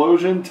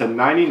Explosion to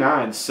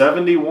 99,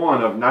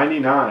 71 of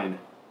 99.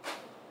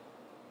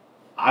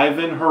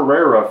 Ivan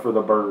Herrera for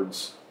the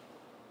Birds.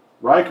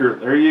 Riker,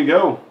 there you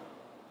go.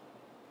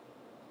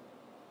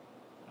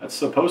 That's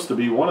supposed to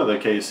be one of the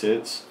case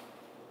hits.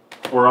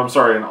 Or, I'm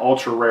sorry, an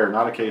ultra rare.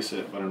 Not a case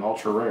hit, but an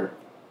ultra rare.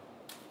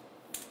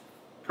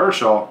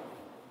 Kershaw.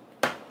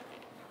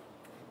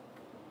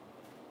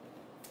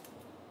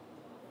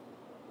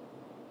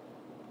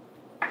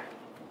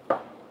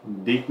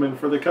 Diekman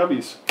for the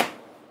Cubbies.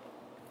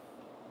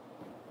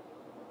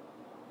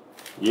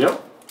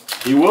 Yep.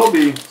 He will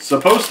be.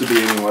 Supposed to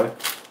be, anyway.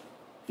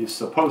 He's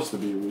supposed to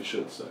be, we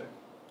should say.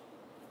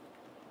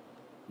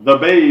 The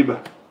Babe.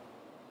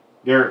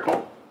 Garrett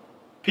Cole.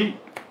 Pete.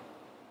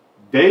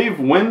 Dave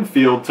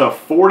Winfield to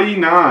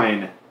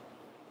 49.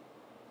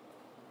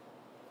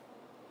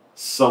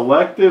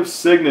 Selective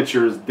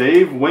signatures.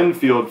 Dave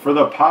Winfield for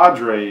the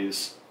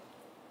Padres.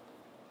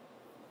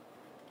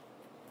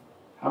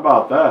 How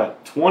about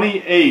that?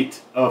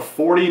 28 of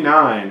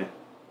 49.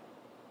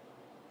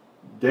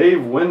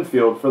 Dave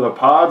Winfield for the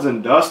Pods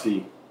and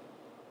Dusty.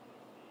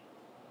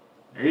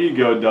 There you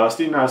go,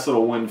 Dusty. Nice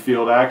little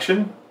Winfield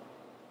action.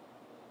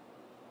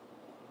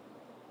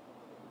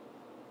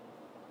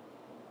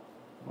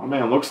 My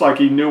man looks like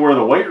he knew where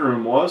the weight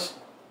room was.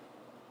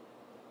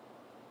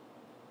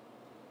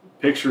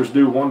 Pictures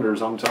do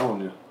wonders, I'm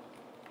telling you.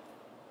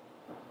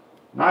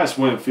 Nice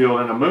Winfield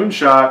and a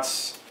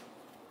moonshots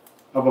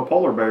of a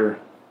polar bear.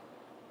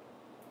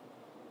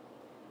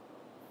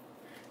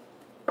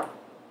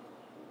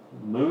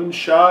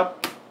 Moonshot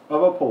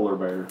of a polar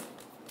bear.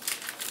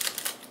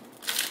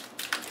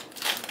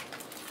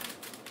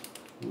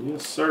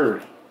 Yes,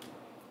 sir.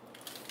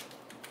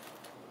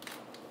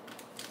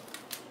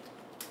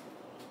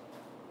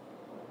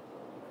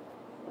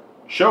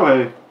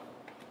 Shohei,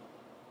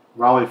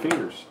 Raleigh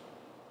Fingers,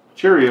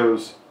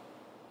 Cheerios,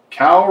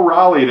 Cal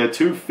Raleigh to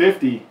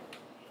 250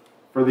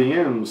 for the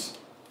M's.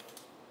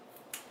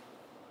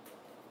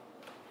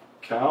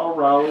 Cal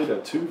Raleigh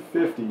to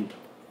 250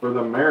 for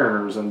the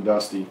Mariners and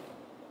Dusty.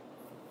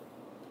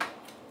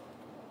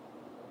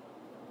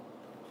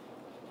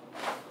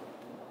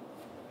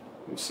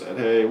 Who said,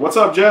 hey, what's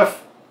up,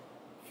 Jeff?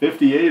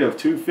 58 of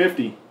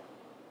 250.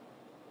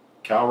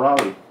 Cal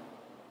Raleigh.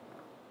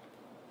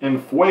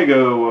 And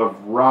Fuego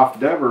of Ralph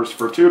Devers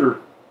for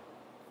Tudor.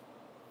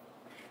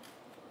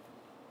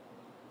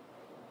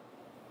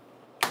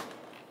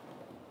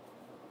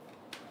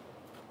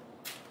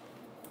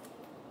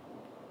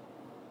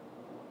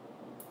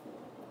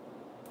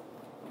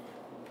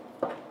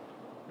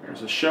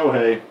 There's a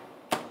Shohei.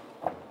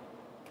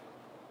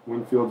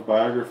 Winfield's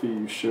biography,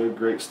 you should.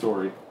 Great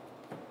story.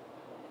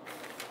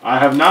 I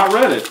have not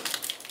read it.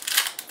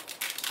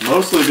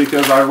 Mostly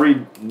because I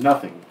read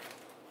nothing.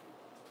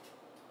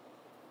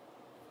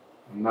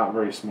 I'm not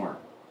very smart.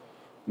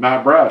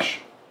 Matt Brash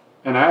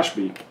and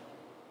Ashby.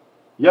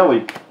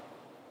 Yelly.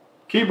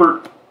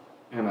 Keibert.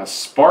 And a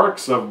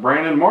Sparks of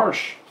Brandon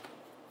Marsh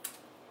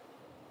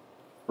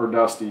for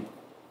Dusty.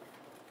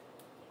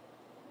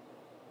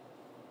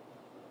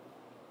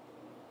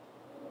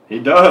 He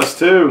does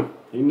too.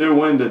 He knew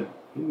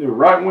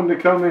right when to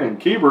come in.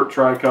 Keibert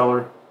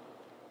tricolor.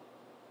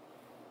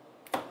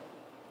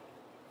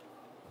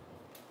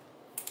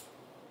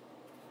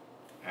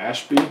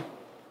 Ashby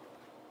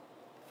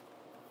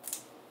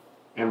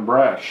and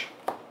Brash.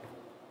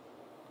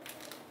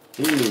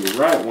 He knew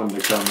right when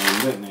to come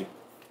in, didn't he?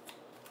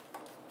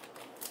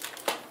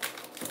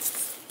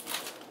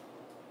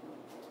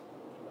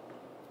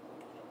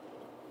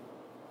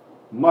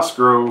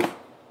 Musgrove,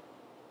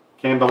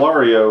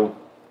 Candelario,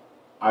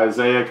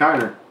 Isaiah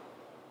Kiner,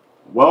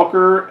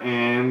 Welker,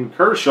 and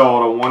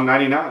Kershaw to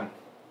 199.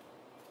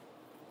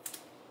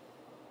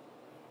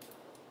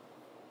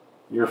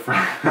 Your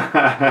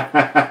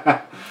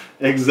friend.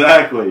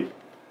 Exactly.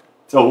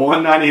 To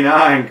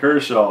 199,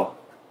 Kershaw.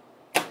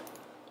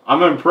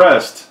 I'm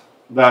impressed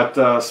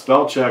that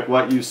spell check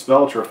let you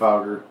spell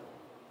Trafalgar.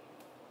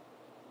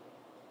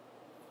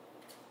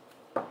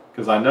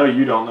 Because I know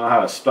you don't know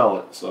how to spell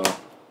it, so.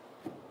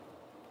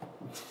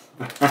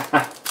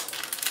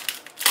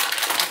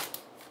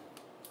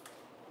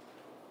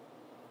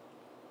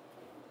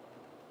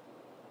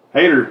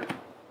 Hader,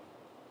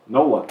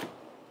 Nola,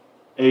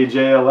 AJ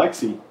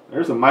Alexi.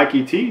 There's a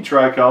Mikey T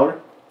tricolor.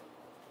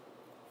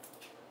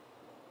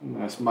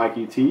 Nice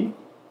Mikey T.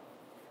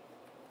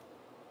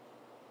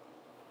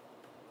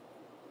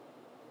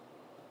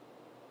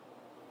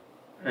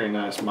 Very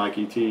nice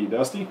Mikey T.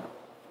 Dusty.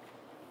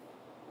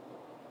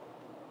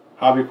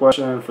 Hobby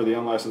question for the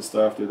unlicensed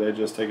stuff. Do they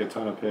just take a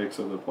ton of pics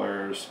of the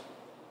players?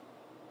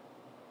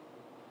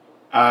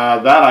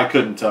 That I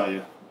couldn't tell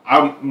you.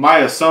 My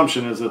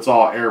assumption is it's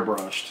all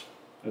airbrushed.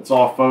 It's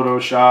all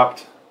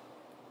photoshopped.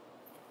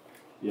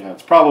 Yeah,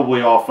 it's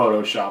probably all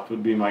photoshopped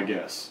would be my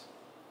guess.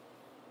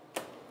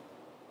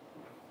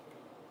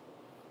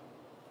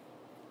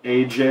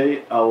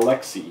 AJ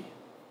Alexi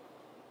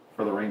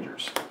for the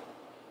Rangers.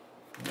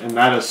 And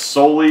that is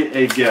solely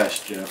a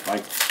guess, Jeff.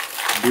 I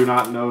do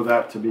not know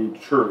that to be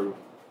true.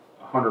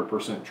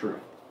 100% true.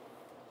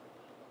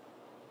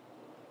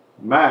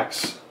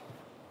 Max.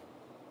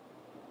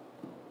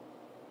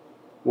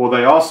 Well,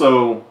 they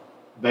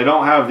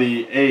don't have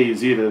the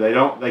A's either.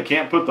 They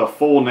can't put the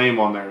full name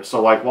on there.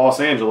 So like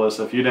Los Angeles,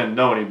 if you didn't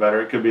know any better,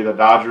 it could be the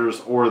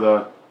Dodgers or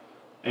the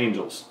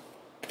Angels.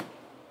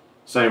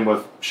 Same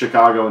with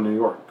Chicago and New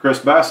York. Chris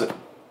Bassett,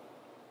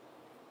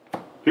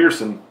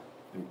 Pearson,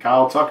 and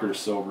Kyle Tucker's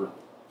silver.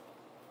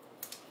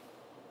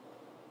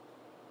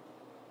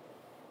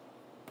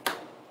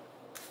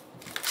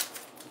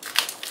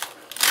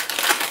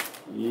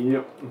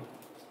 Yep.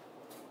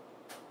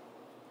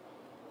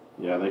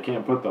 Yeah, they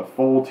can't put the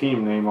full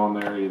team name on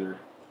there either.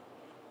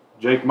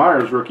 Jake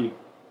Myers, rookie.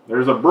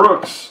 There's a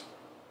Brooks,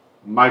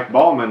 Mike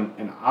Bowman,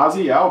 and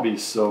Ozzie Albies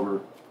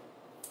silver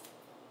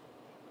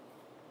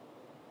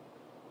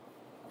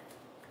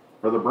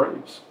for the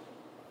Braves.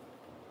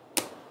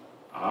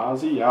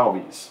 Ozzie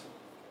Albies.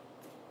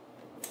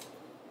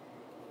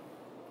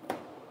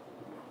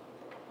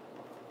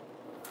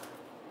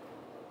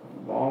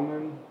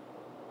 Bowman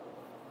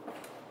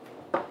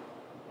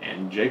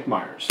and Jake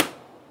Myers.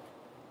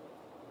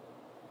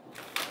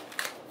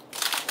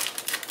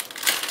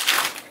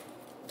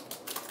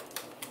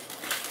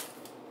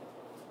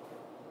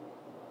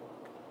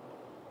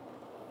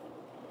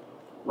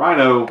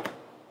 Rhino,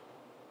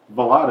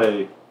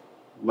 Velade,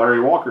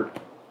 Larry Walker,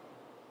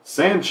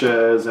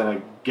 Sanchez, and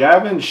a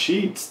Gavin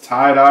Sheets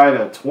tie-dye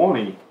to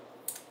 20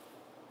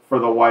 for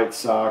the White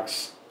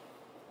Sox.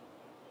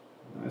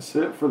 Nice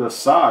hit for the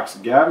Sox.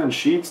 Gavin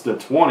Sheets to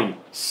 20.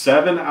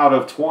 7 out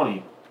of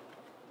 20.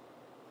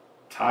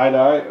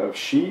 Tie-dye of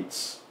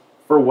Sheets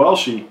for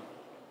Welshie.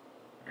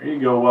 There you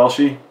go,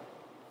 Welshie.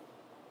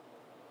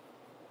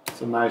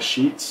 Some nice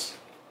Sheets.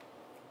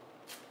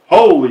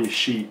 Holy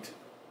sheet.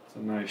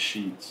 Some nice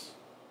Sheets.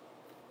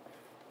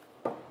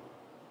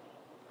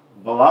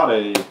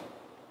 Velade.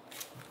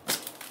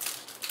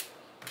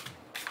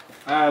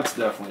 That's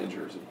definitely a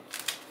jersey.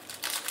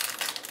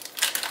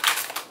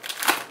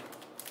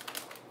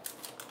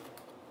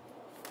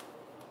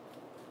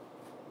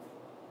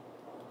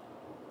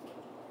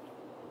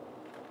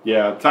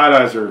 Yeah,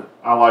 tie-dyes are,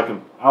 I like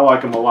them. I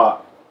like them a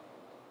lot.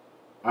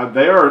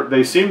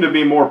 They seem to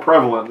be more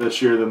prevalent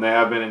this year than they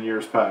have been in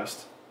years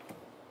past.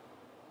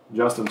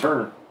 Justin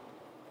Turner.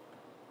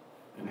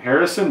 And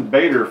Harrison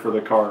Bader for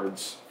the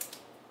Cards.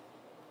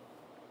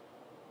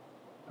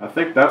 I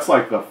think that's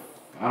like the,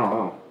 I don't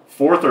know,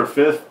 4th or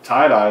 5th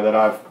tie-dye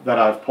that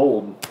I've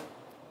pulled.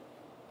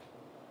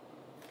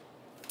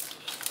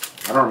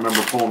 I don't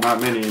remember pulling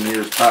that many in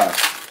years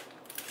past.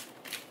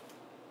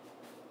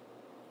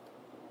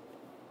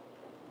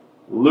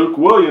 Luke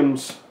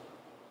Williams,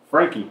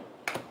 Frankie,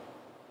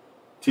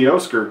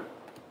 Teoscar,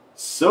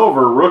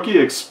 silver rookie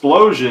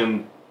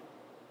explosion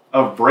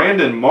of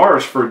Brandon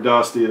Marsh for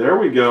Dusty. There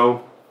we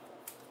go.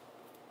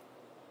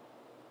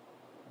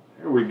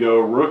 There we go.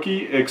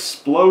 Rookie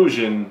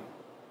explosion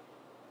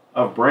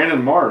of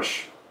Brandon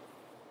Marsh.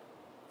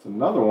 It's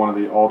another one of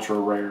the ultra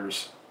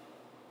rares.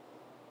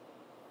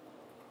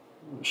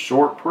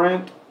 Short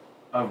print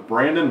of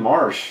Brandon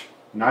Marsh.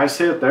 Nice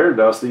hit there,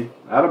 Dusty.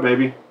 Atta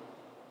baby.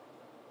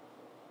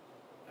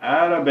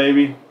 Atta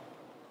baby.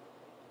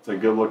 It's a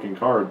good looking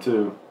card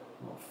too.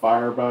 A little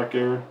fire back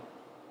there.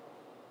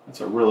 That's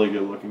a really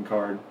good looking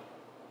card.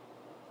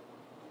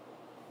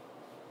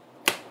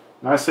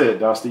 Nice hit,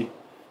 Dusty.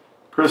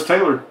 Chris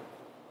Taylor.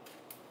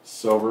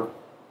 Silver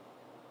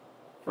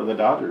for the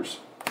Dodgers.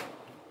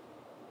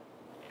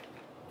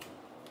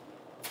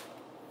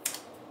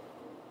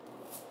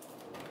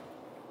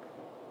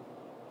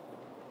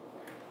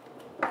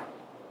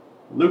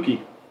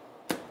 Lukey.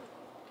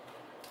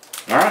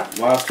 All right,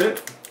 last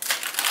hit.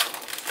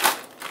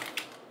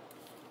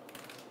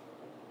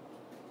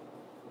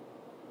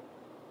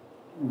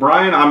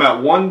 Brian, I'm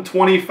at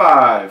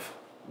 125.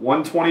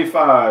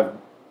 125.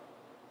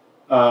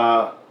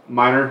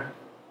 Minor.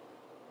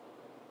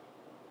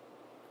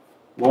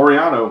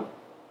 Laureano.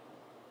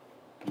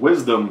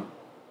 Wisdom.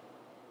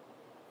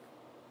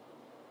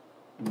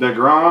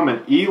 DeGrom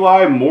and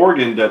Eli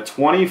Morgan to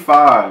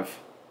 25.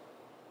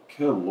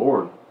 Good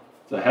Lord.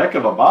 It's a heck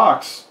of a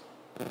box.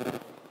 It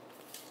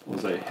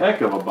was a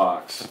heck of a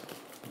box.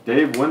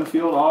 Dave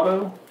Winfield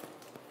auto.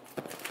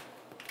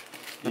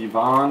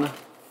 Ivan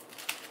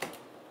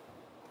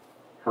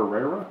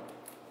Herrera.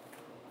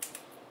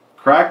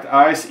 Cracked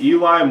ice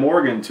Eli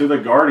Morgan to the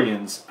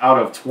Guardians out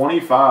of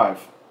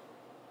 25.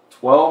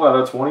 12 out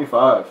of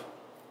 25.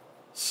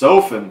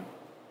 Sofin.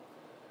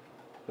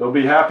 He'll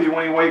be happy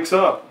when he wakes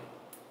up.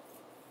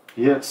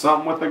 He hit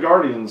something with the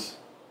Guardians.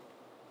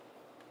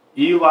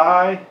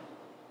 Eli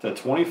to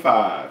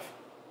 25.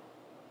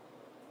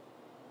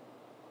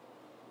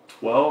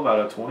 12 out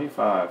of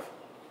 25.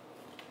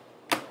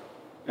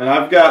 And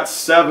I've got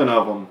 7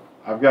 of them.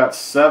 I've got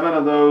 7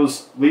 of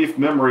those Leaf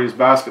Memories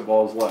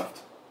basketballs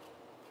left.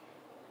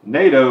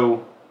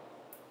 NATO.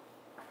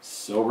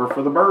 Silver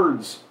for the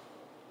Birds.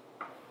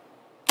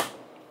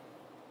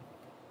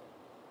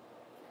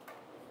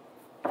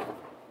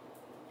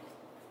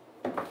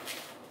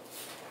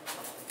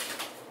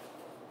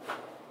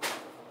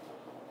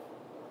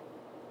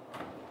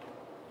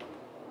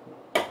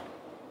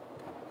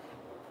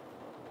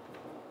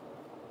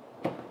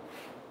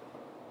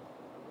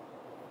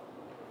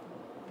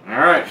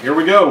 Here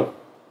we go.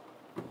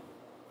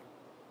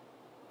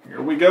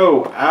 Here we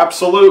go.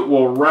 Absolute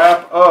will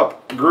wrap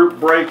up group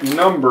break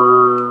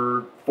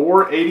number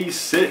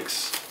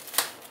 486.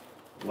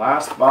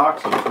 Last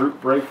box of group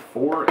break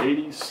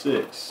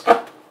 486.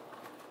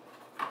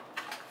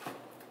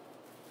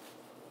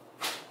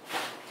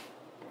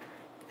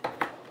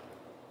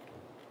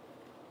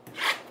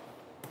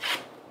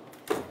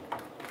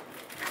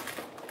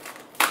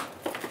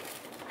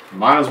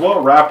 Might as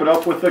well wrap it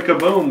up with the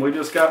Kaboom. We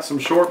just got some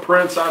short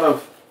prints out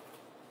of...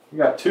 We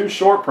got 2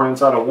 short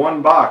prints out of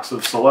 1 box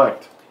of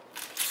Select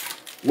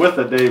with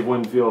a Dave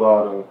Winfield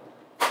auto.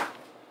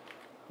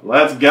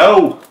 Let's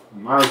go.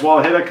 Might as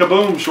well hit a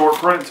Kaboom short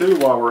print too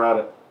while we're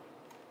at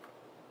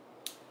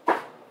it.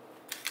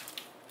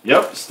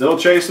 Yep, still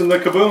chasing the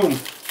Kaboom.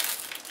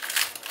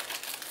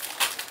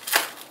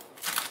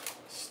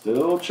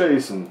 Still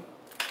chasing.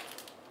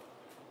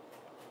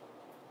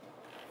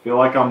 Feel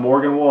like I'm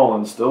Morgan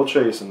Wallen, still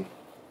chasing.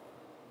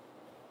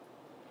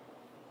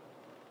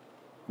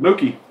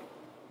 Mookie.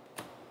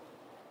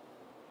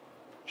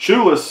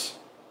 Shoeless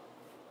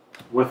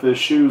with his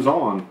shoes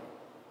on.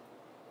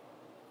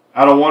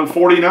 Out of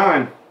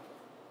 149.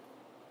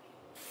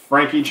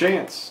 Frankie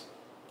Chance.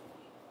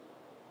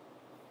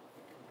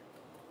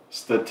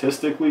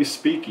 Statistically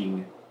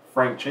speaking,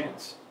 Frank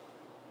Chance.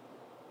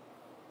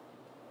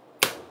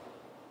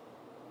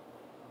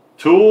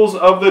 Tools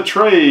of the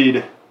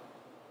trade.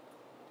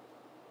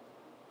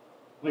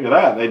 Look at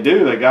that. They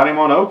do. They got him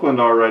on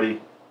Oakland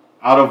already.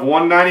 Out of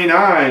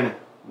 199.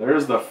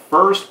 There's the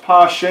first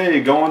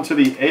Pache going to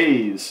the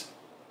A's.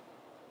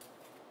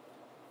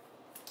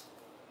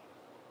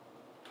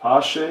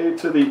 Pache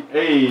to the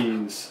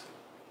A's.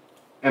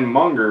 And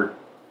Munger.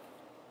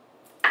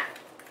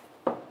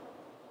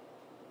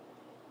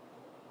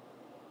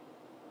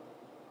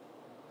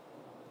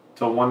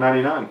 To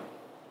 199.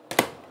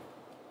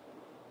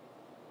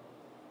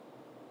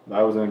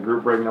 That was in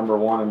group break number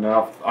 1, and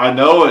now I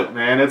know it,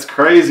 man. It's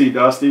crazy,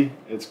 Dusty.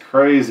 It's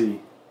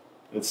crazy.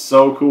 It's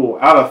so cool.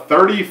 Out of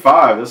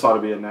 35, this ought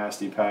to be a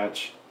nasty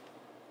patch.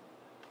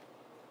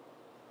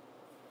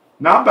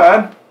 Not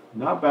bad.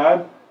 Not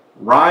bad.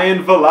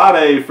 Ryan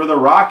Vilade for the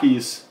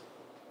Rockies.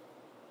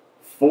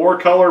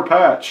 4-color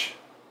patch.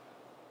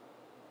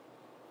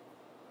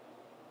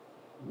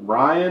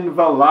 Ryan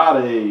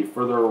Vilade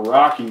for the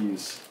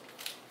Rockies.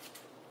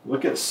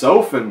 Look at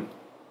Sofin.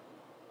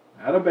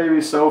 Atta baby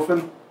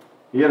Sofin.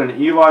 He had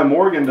an Eli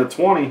Morgan to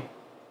 20.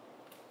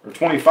 Or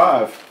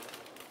 25.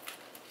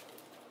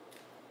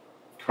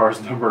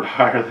 Car's numbered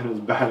higher than his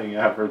batting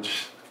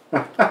average.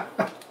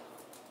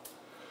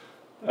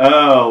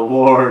 Oh,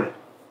 Lord.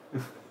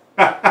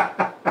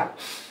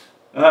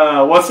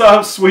 What's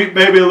up, sweet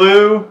baby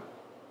Lou?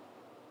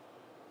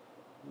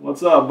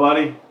 What's up,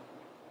 buddy?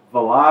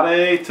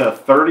 Vlade to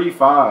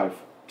 35.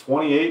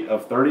 28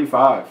 of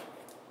 35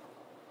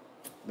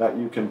 that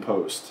you can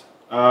post.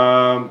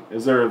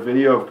 Is there a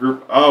video of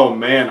group? Oh,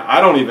 man, I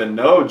don't even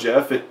know,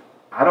 Jeff.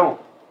 I don't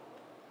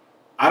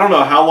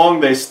know how long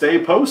they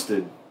stay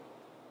posted.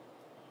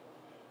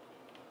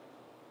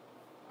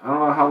 I don't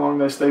know how long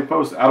they stay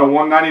posted. Out of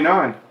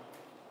 199.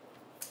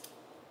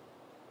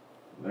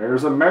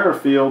 There's a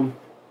Merrifield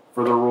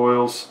for the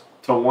Royals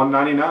to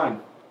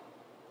 199.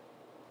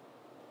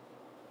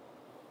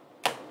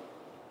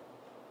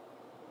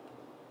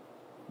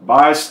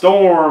 By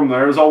storm,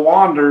 there's a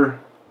Wander.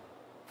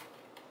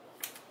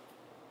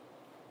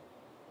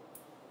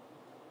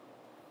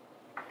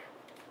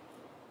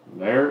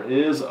 There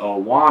is a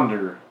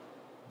Wander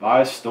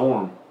by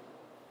storm.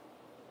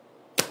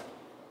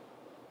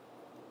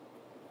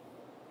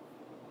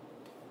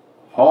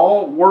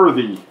 Hall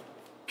Worthy,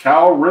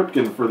 Cal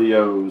Ripken for the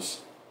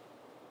O's.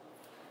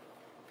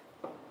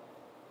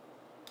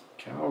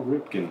 Cal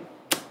Ripken.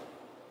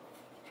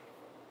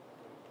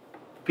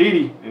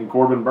 Petey and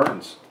Corbin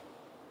Burns.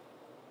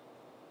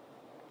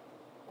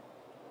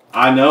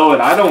 I know it.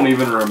 I don't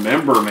even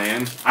remember,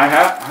 man.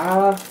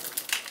 I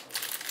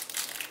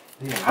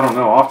don't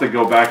know. I'll have to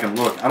go back and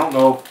look. I don't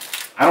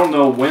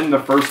know when the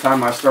first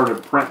time I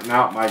started printing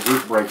out my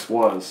group breaks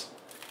was.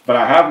 But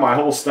I have my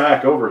whole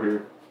stack over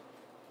here.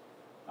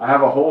 I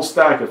have a whole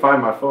stack. If I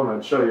had my phone,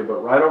 I'd show you.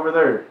 But right over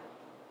there,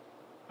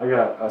 I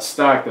got a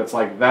stack that's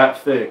like that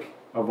thick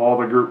of all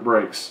the group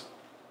breaks.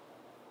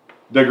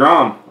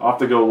 DeGrom. I'll have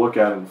to go look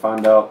at it and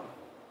find out.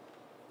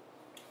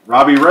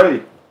 Robbie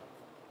Ray.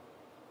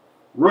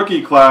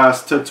 Rookie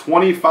class to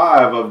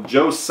 25 of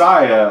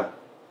Josiah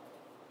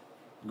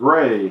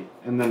Gray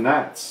in the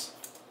Nats.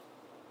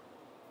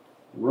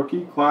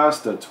 Rookie class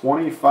to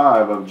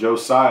 25 of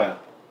Josiah.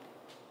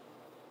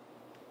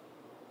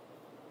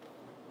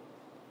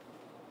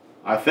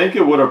 I think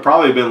it would have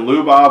probably been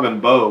Lou Bob and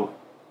Bo.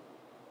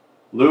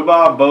 Lou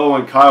Bob, Bo,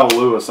 and Kyle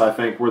Lewis, I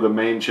think, were the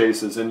main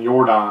chases, and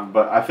Jordan.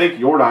 But I think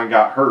Jordan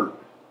got hurt.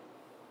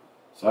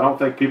 So I don't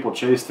think people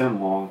chased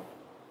him long.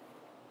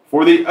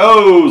 For the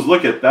O's,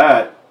 look at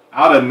that.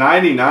 Out of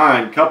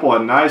 99, couple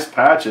of nice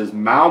patches.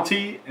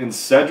 Mountie and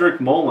Cedric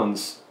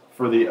Mullins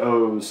for the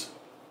O's.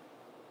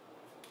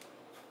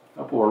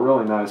 Couple of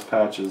really nice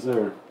patches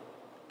there.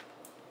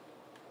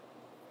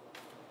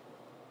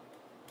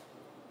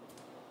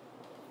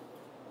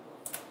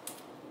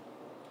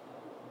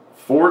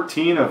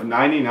 $14 of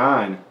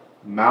 99,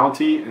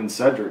 Mountie and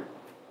Cedric.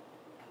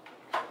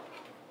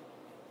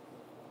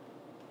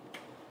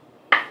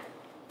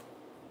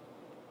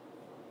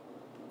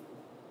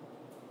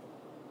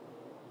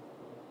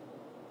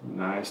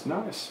 Nice,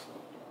 nice.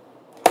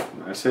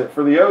 Nice hit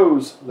for the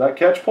O's. Is that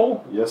catch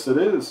pull? Yes, it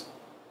is.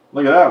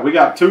 Look at that. We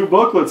got 2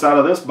 booklets out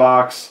of this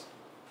box.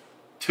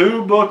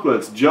 2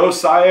 booklets.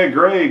 Josiah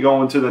Gray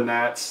going to the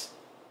Nats.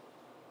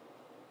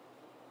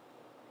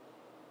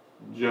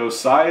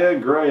 Josiah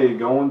Gray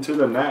going to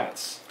the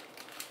Nats.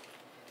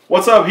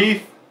 What's up,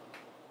 Heath?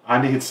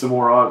 I need some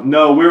more.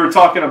 No, we were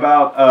talking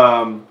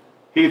about,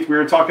 Heath, we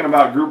were talking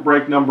about group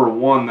break number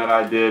 1 that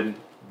I did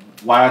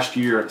last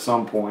year at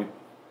some point.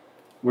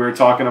 We were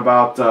talking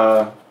about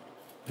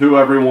who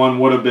everyone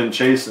would have been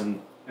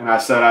chasing. And I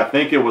said, I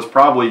think it was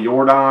probably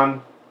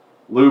Jordan,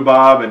 Lou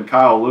Bob, and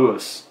Kyle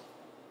Lewis.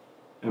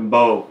 And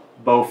Bo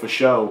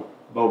Fichot,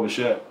 Bo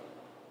Bichette.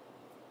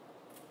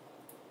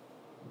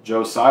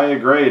 Josiah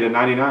Gray to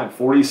 99,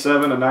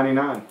 47 of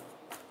 99.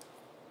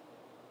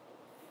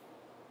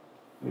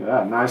 Look at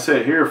that, nice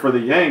hit here for the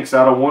Yanks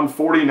out of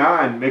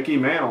 149, Mickey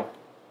Mantle.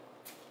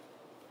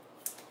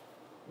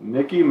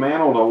 Mickey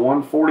Mantle to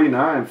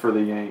 149 for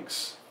the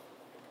Yanks.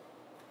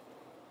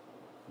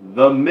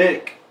 The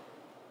Mick.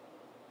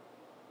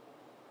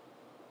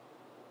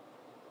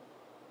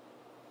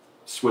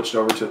 Switched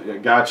over to, yeah,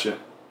 gotcha.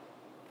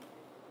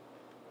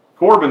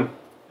 Corbin,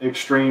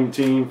 extreme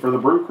team for the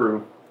Brew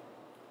Crew.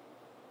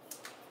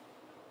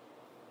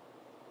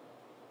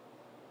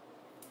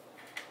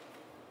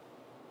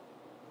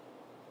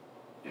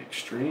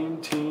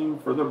 Extreme team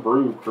for the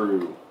Brew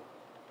Crew.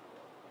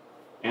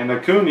 And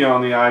Acuna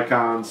on the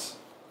icons.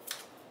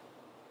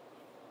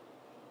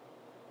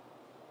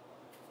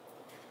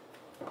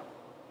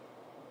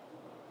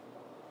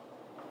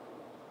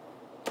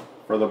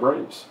 For the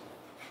Braves.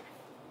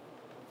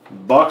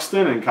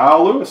 Buxton and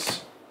Kyle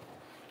Lewis.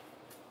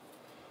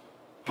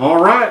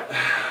 All right.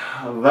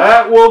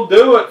 That will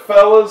do it,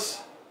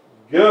 fellas.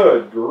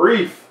 Good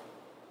grief.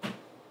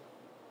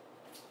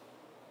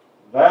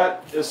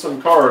 That is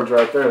some cards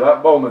right there.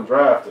 That Bowman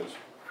draft is.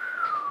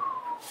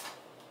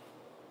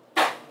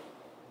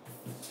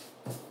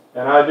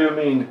 And I do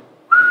mean.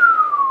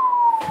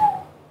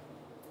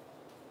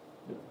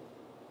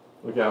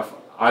 Look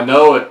out. I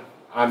know it.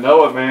 I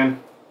know it,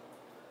 man.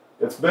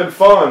 It's been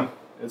fun.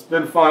 It's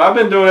been fun. I've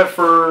been doing it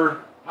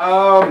for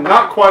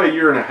not quite a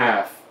year and a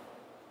half.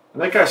 I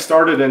think I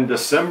started in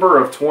December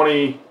of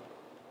 20.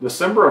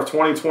 December of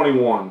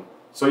 2021.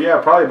 So yeah,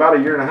 probably about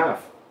a year and a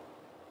half.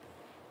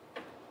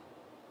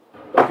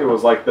 I think it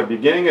was like the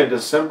beginning of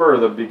December or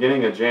the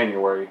beginning of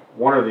January.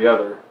 One or the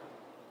other.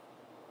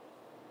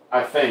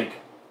 I think.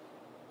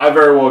 I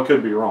very well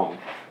could be wrong.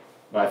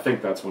 But I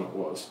think that's when it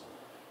was.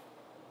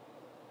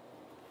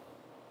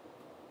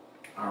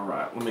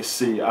 Alright, let me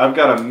see. I've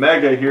got a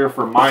mega here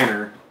for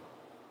minor.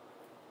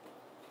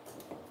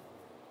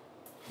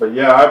 But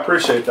yeah, I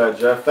appreciate that,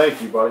 Jeff.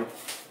 Thank you, buddy.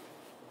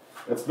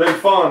 It's been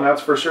fun,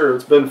 that's for sure.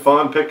 It's been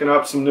fun picking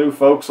up some new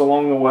folks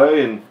along the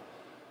way and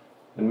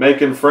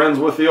making friends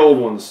with the old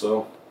ones,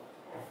 so.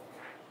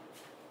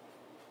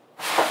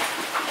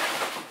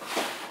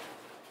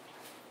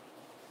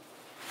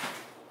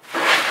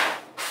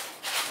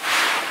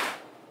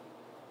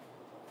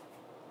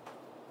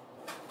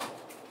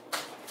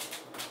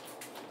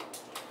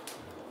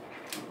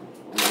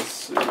 Let's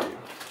see.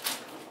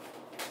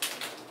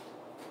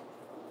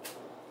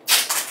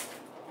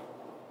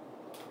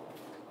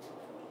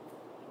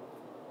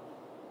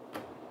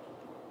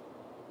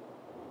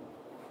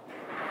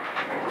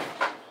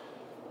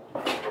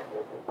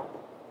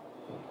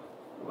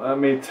 Let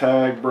me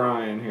tag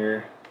Brian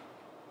here.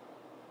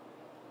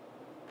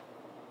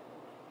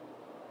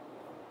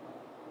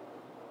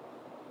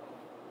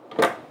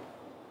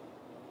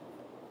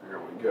 There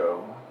we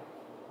go.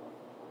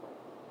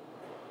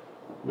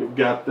 We've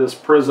got this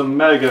Prism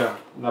Mega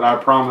that I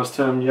promised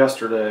him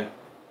yesterday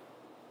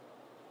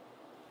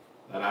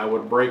that I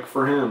would break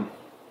for him.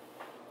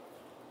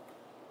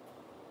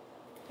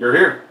 You're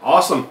here.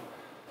 Awesome.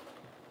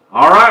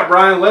 All right,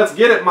 Brian, let's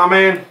get it, my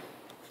man.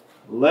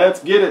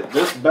 Let's get it.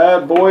 This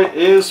bad boy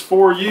is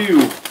for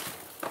you.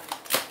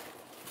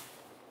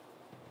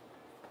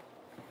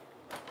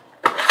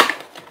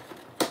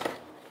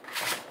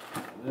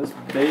 This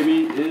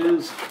baby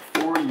is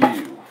for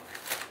you.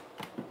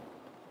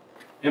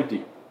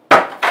 Empty.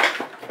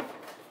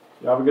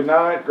 You have a good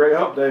night. Great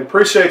hump day.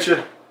 Appreciate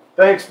you.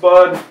 Thanks,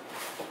 bud.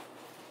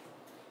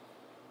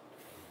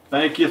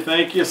 Thank you,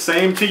 thank you.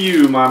 Same to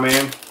you, my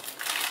man.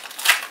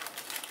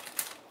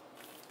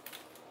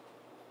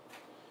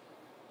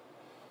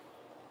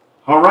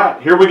 All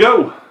right, here we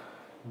go.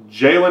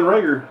 Jalen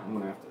Reagor. I'm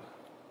going to have to.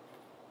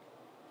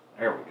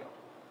 There we go.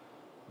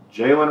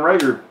 Jalen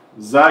Reagor.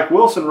 Zach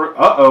Wilson.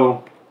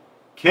 Uh-oh.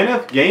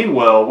 Kenneth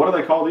Gainwell. What do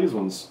they call these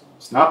ones?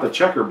 It's not the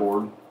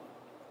checkerboard.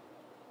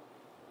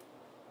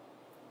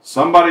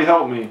 Somebody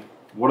help me.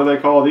 What do they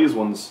call these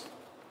ones?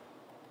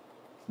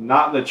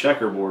 Not the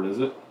checkerboard, is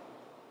it?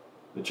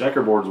 The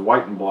checkerboard's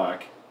white and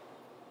black.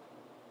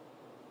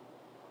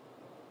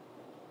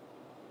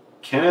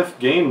 Kenneth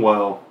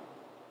Gainwell.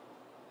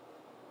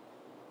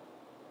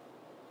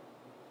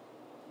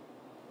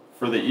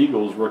 For the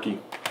Eagles rookie.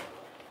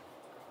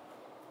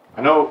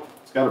 I know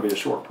it's got to be a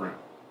short print.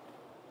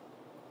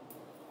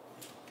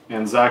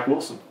 And Zach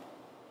Wilson.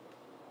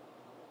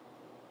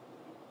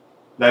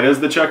 That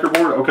is the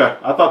checkerboard? Okay.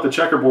 I thought the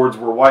checkerboards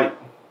were white.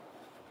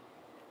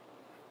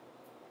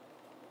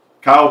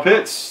 Kyle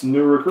Pitts,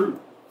 new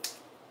recruit.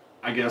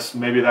 I guess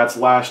maybe that's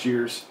last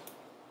year's.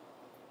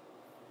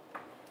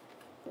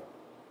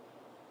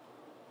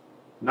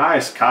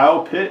 Nice.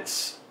 Kyle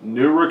Pitts,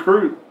 new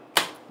recruit.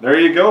 There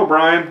you go,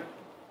 Brian.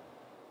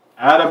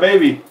 Atta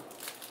baby.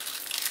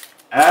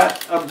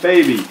 Atta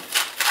baby.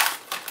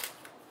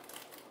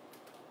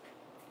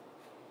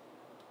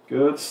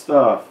 Good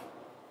stuff.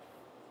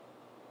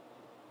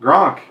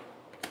 Gronk.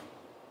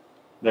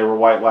 They were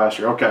white last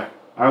year. Okay.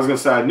 I was going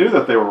to say, I knew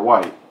that they were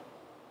white.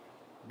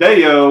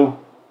 Deo.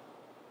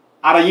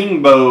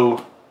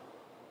 Adeyingbo.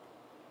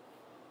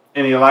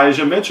 And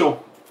Elijah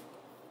Mitchell.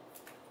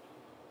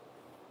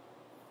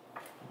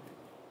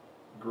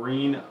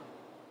 Green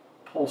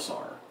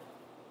Pulsar.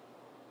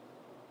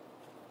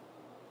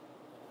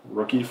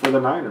 Rookie for the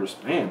Niners.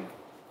 Man.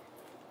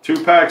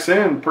 2 packs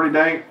in. Pretty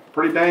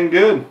dang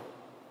good.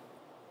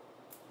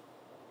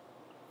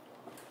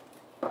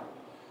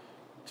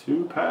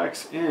 2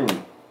 packs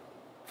in.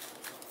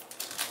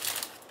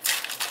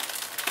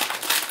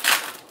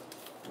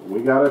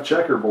 We got a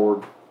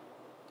checkerboard.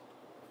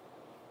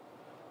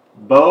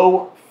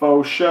 Bo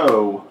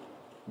Fauchot.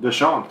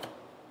 Deshaun.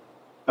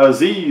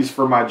 Aziz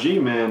for my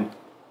G-men.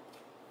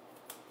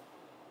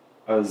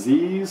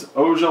 Aziz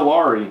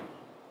Ojulari.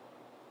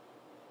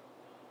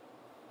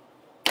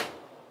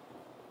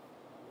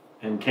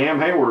 And Cam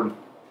Hayward.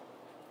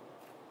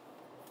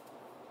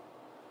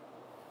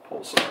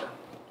 Pulsar.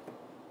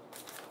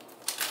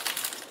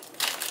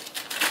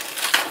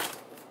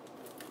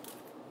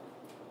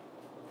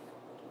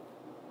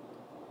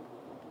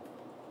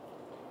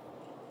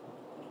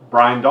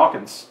 Brian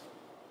Dawkins.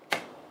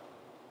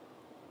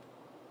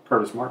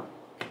 Curtis Martin.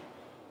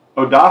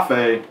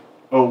 Odafe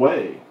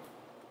Owe.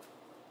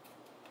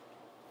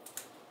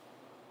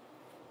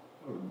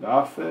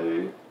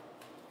 Odafe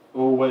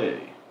Owe.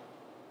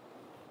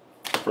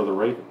 For the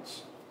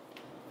Ravens.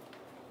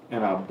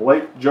 And a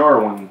Blake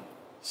Jarwin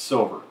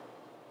silver.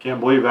 Can't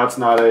believe that's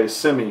not a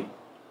Simi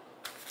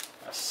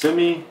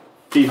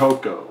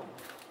Fihoko.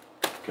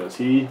 Because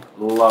he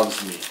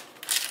loves me.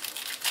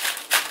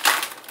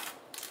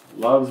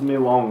 Loves me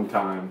long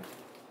time.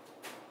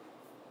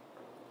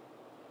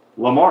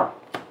 Lamar.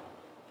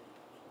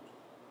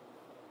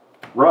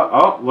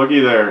 Oh, looky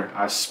there.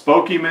 I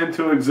spoke him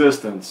into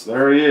existence.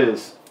 There he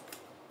is.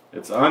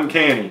 It's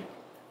uncanny.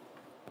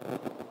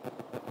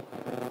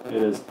 It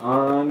is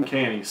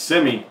uncanny.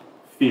 Simi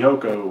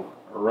Fihoko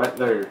right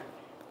there.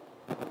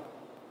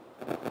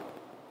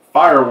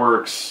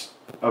 Fireworks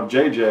of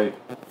JJ.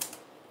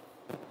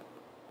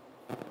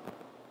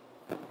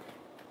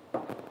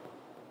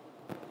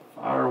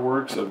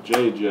 Fireworks of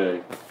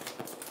JJ.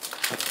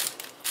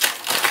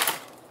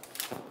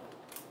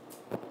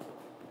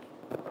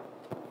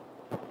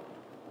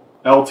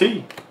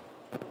 LT.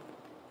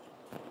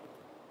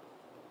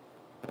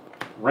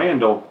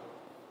 Randall.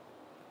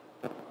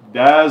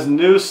 Daz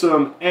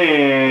Newsome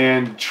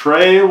and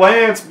Trey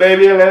Lance,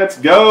 baby. Let's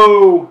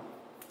go.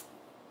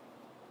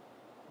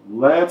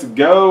 Let's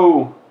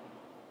go.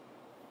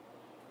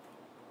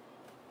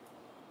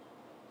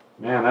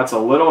 Man, that's a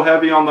little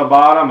heavy on the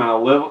bottom and a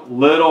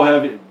little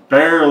heavy,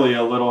 barely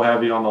a little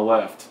heavy on the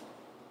left.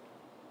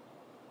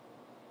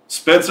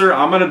 Spencer,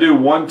 I'm going to do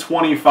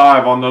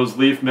 125 on those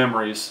Leaf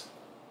memories.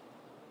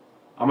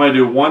 I'm going to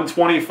do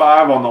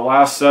 125 on the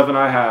last 7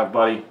 I have,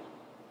 buddy.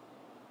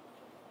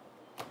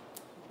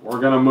 We're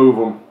going to move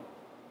them.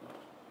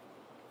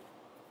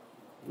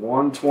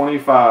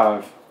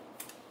 125.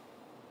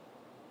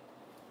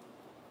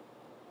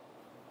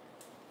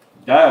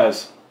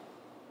 Daz.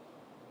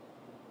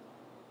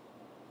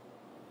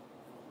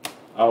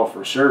 Oh,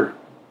 for sure.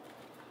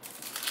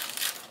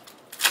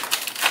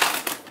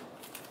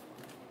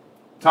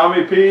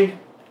 Tommy P,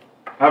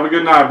 have a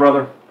good night,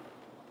 brother.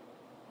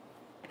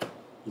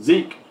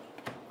 Zeke,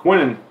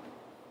 Quinnen,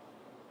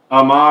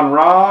 Amon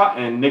Ra,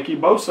 and Nicky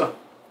Bosa.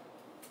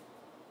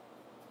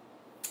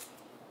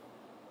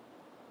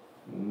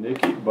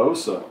 Nicky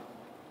Bosa.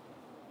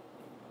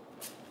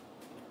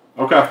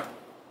 Okay.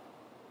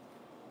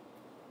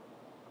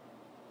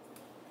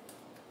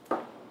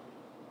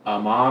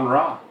 Amon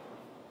Ra.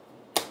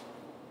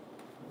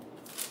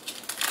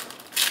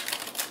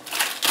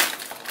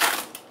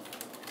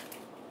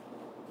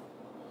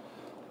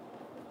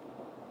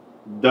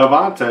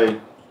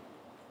 Devontae.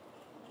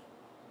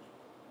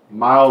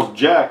 Miles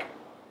Jack.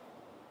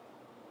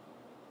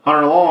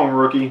 Hunter Long,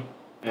 rookie.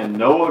 And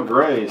Noah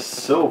Gray,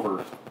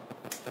 silver,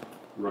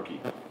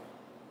 rookie.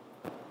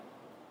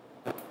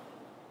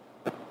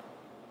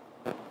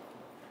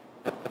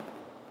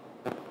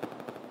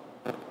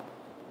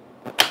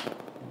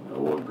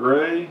 Noah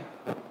Gray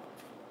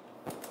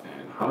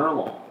and Hunter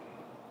Long.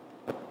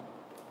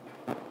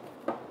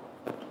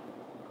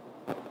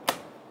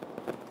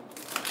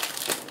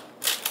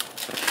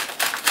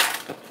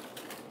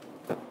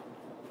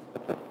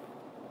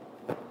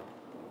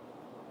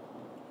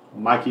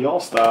 Mikey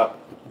Allstott,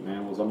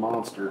 man, was a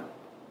monster.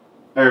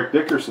 Eric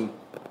Dickerson.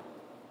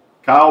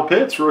 Kyle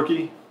Pitts,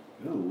 rookie.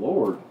 Good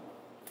Lord.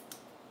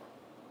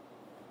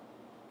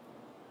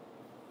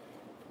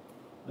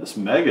 This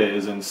mega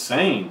is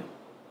insane.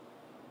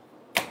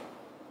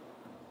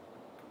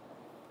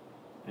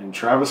 And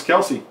Travis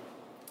Kelce.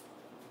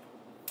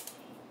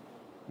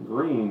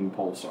 Green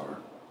Pulsar.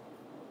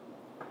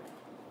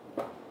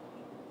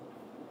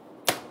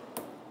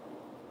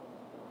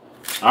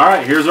 All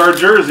right, here's our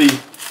jersey.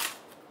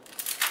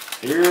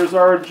 Here's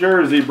our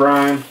jersey,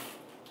 Brian.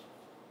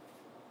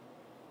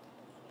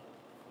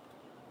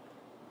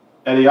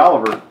 Eddie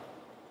Oliver.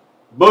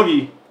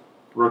 Boogie,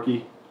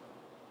 rookie.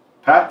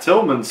 Pat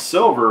Tillman,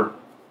 silver.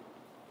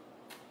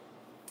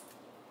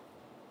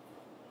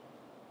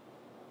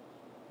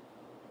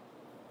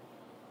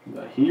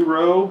 The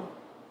hero,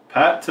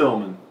 Pat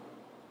Tillman.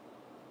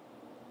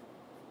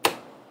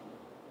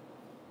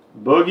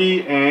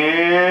 Boogie,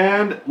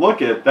 and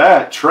look at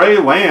that. Trey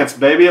Lance,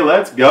 baby.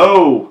 Let's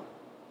go.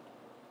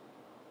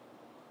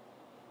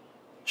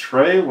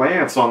 Trey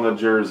Lance on the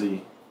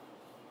jersey.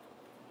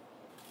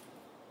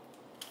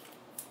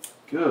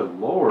 Good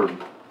Lord.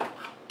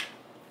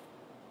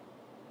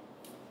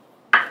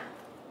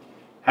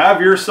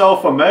 Have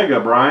yourself a mega,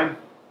 Brian.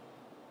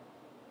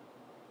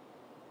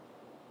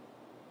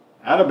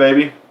 Atta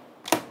baby.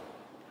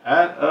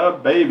 Atta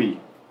baby.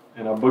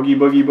 And a boogie,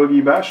 boogie,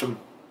 boogie Basham.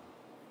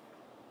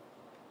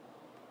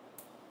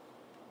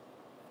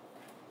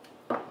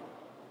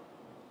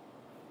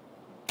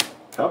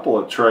 Couple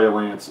of Trey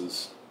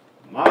Lances.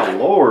 My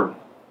Lord.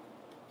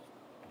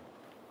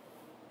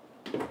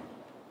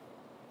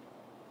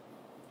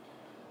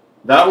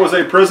 That was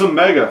a Prism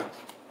Mega.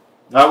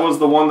 That was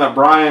the one that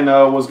Brian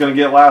was going to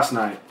get last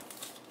night.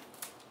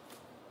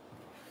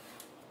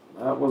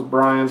 That was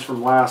Brian's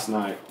from last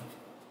night.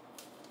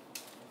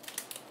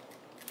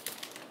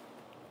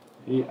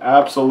 He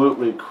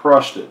absolutely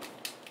crushed it.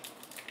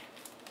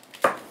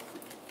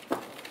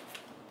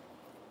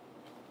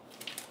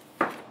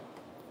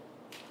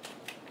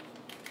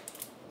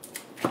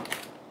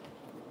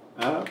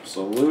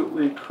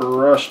 Absolutely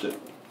crushed it.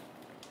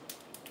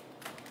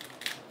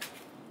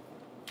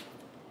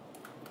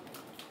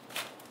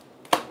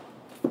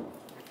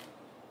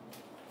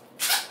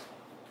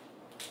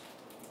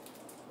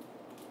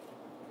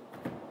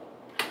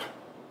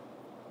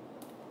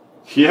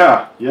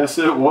 Yeah, yes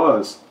it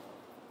was.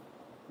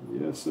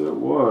 Yes it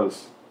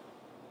was.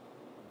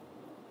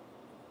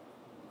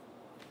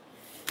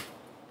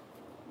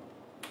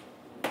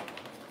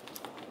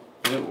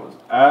 It was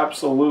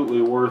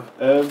absolutely worth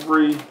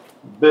every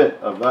bit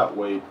of that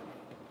weight.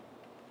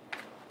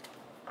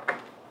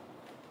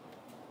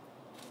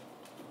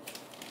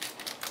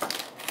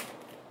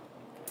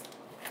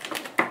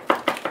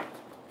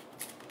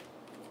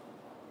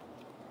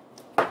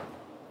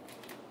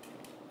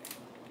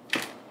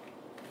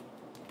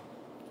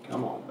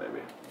 Come on,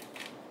 baby.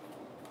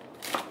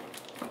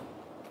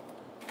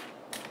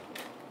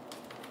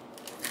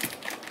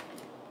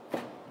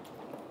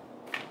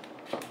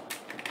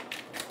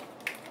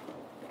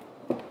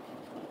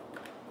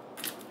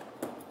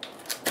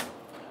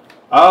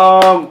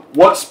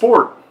 What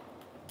sport?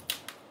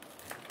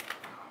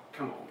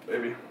 Come on,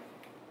 baby.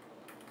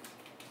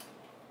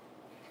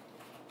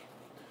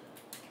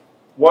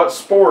 What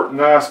sport,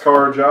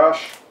 NASCAR,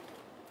 Josh?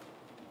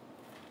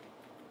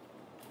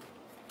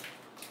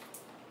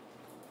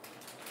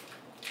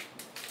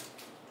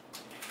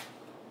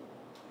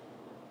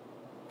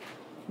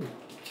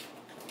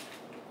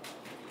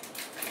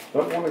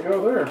 Doesn't want to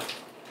go there,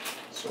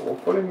 so we'll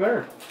put him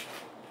there.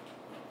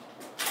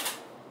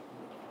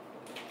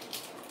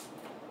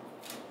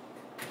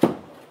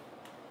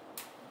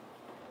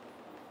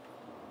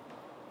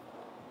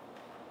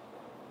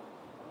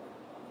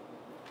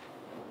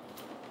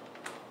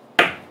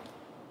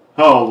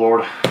 Oh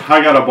Lord,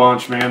 I got a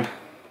bunch, man.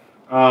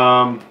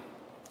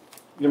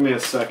 Give me a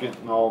second,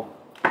 and I'll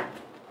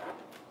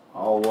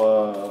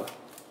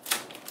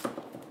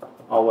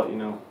let you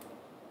know.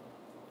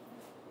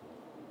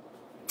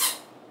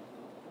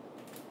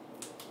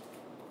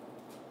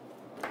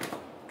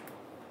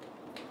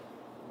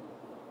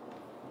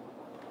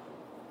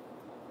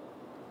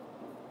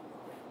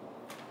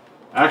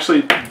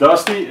 Actually,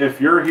 Dusty, if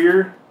you're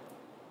here,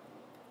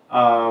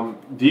 do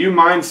you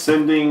mind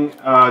sending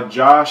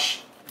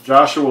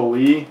Joshua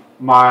Lee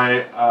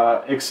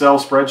my Excel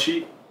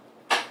spreadsheet?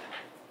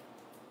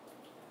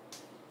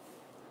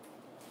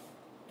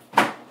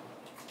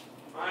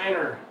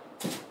 Minor.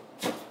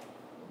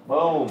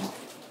 Boom.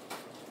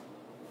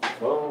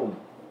 Boom.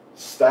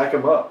 Stack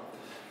them up.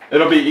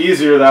 It'll be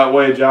easier that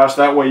way, Josh.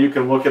 That way you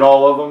can look at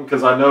all of them,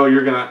 because I know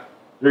you're gonna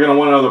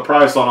want to know the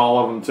price on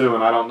all of them too,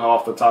 and I don't know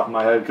off the top of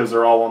my head because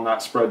they're all on that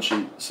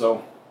spreadsheet.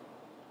 So,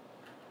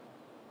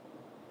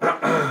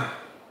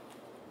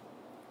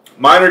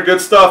 Minor, good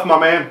stuff, my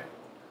man.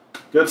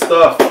 Good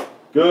stuff.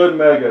 Good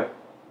mega.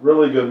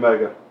 Really good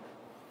mega.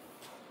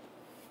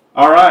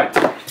 All right.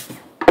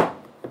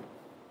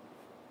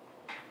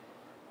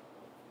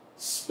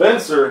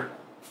 Spencer.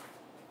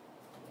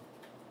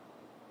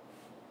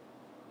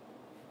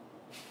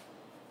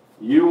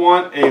 You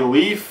want a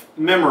Leaf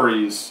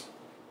Memories.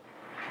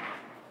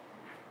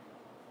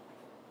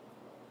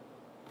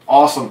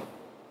 Awesome.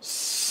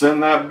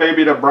 Send that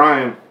baby to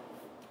Brian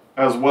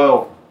as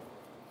well.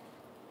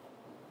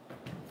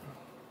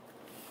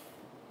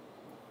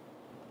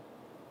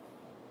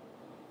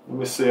 Let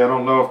me see. I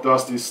don't know if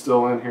Dusty's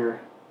still in here.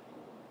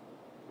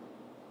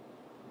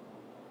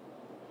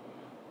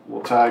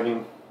 We'll tag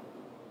him.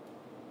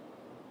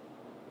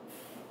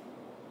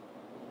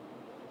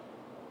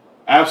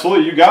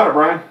 Absolutely. You got it,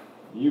 Brian.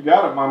 You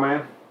got it, my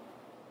man.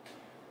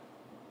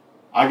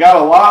 I got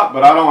a lot,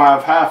 but I don't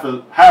have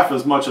half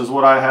as much as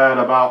what I had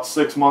about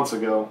 6 months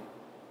ago.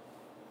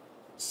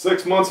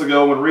 6 months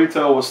ago, when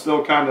retail was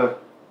still kind of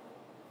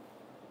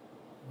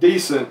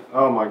decent,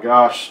 oh my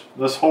gosh,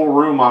 this whole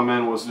room I'm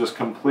in was just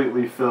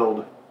completely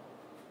filled.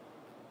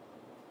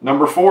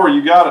 Number 4,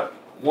 you got it.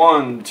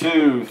 1,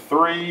 2,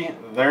 3.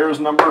 There's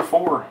number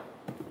 4.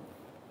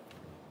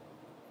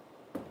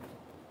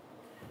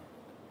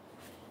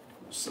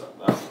 Set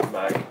that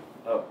back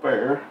up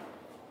there.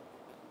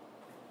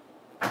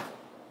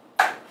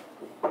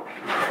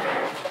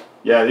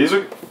 Yeah,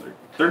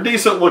 they're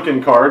decent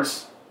looking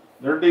cards.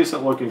 They're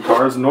decent looking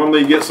cards. Normally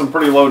you get some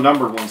pretty low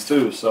numbered ones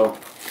too, so.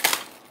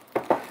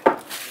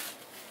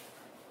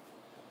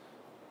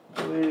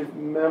 Leave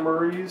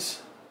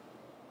Memories.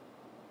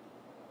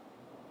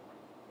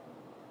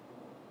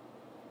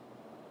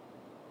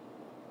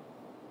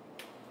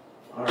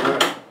 All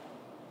right.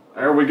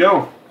 There we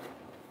go.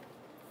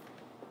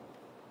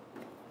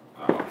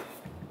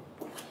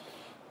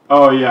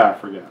 Oh yeah, I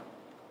forgot.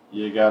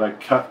 You gotta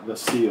cut the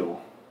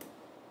seal.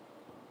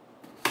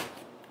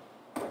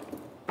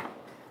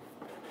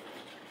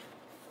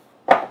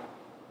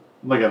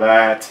 Look at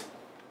that.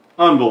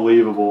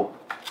 Unbelievable.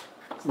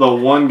 It's the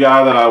one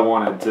guy that I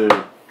wanted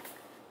to.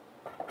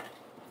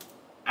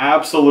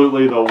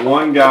 Absolutely the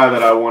one guy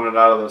that I wanted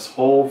out of this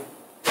whole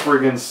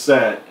friggin'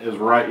 set is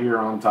right here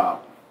on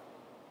top.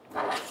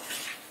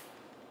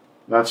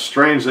 That's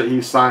strange that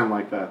he signed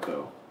like that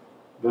though.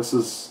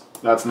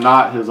 That's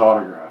not his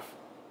autograph.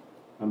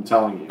 I'm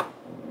telling you.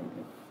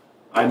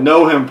 I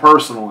know him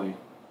personally.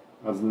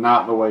 That's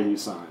not the way he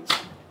signs.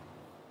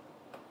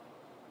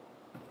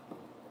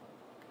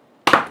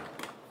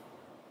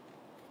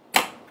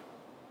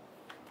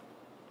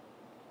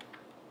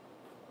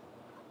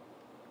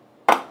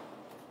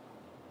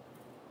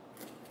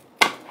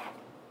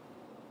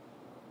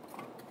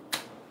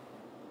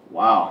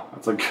 Wow,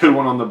 that's a good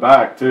one on the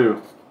back,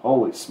 too.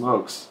 Holy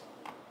smokes.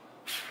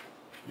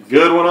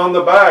 Good one on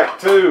the back,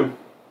 too.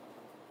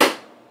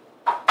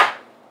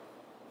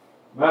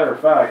 Matter of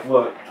fact,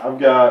 look, I've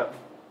got...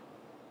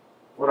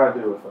 What'd I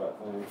do with that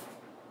thing?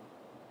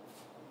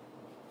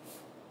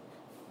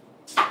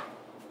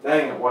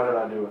 Dang it, what did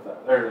I do with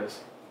that? There it is.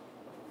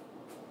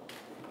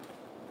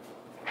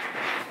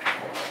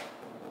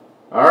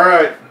 All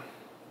right.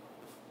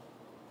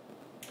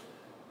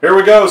 Here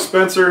we go,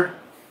 Spencer.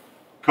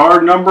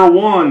 Card number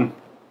 1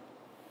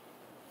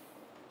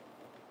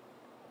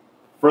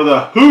 for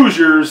the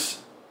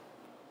Hoosiers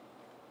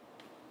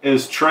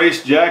is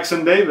Trace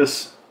Jackson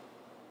Davis.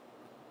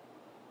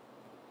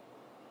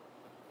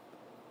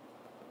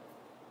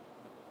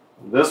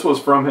 This was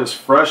from his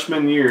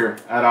freshman year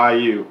at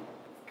IU,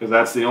 because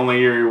that's the only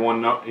year he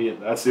won.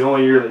 That's the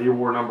only year that he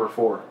wore number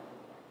 4.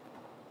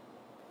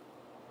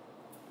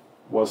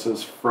 Was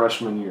his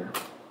freshman year.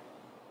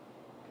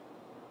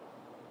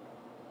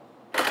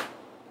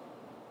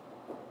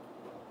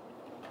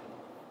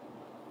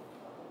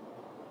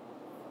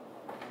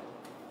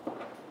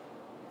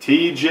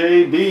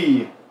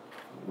 TJD.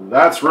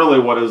 That's really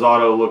what his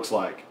auto looks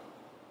like.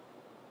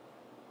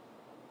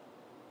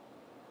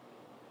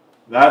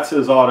 That's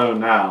his auto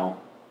now.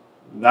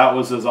 That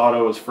was his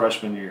auto his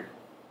freshman year.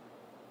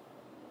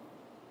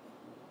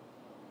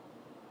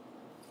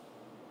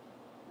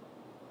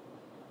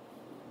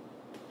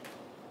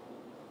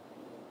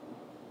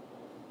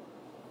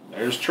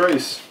 There's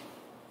Trace.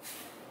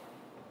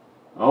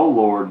 Oh,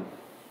 Lord.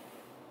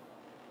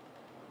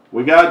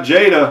 We got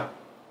Jada.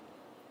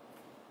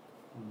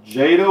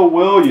 Jada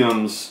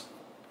Williams.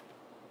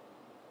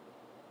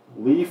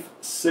 Leaf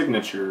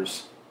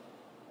signatures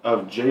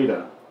of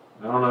Jada.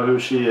 I don't know who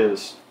she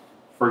is.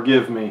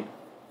 Forgive me.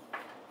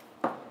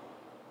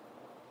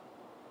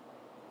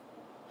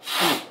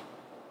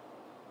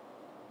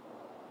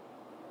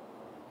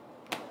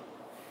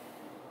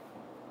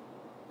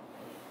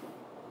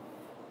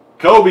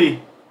 Kobe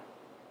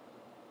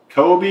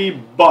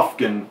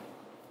Buffkin.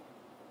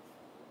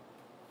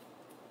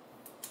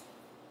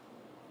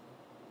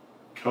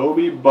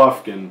 Kobe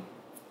Buffkin.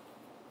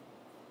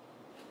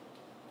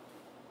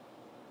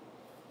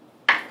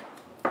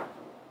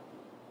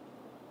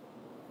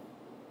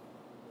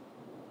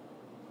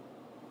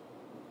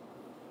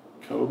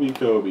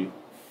 Kobe.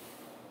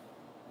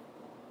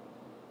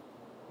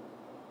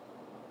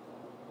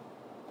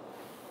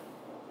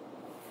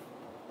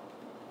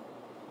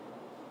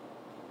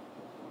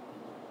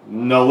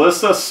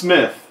 Nalissa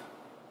Smith,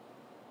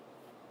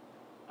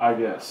 I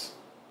guess.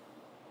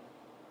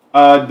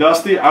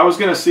 Dusty, I was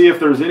going to see if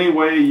there's any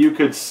way you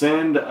could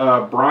send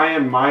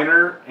Brian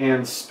Miner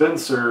and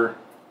Spencer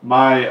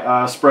my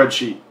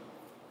spreadsheet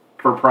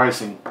for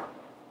pricing.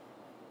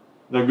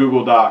 The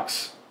Google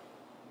Docs.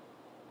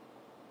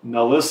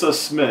 Nalissa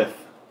Smith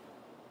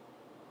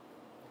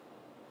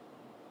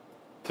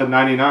to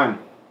 99.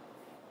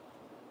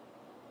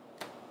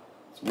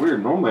 It's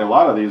weird. Normally a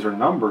lot of these are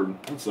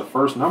numbered. That's the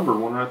first numbered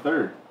one right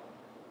there.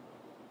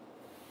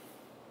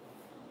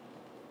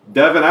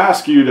 Devin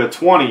Askew to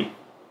 20.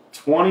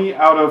 20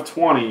 out of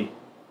 20.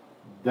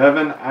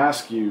 Devin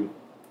Askew.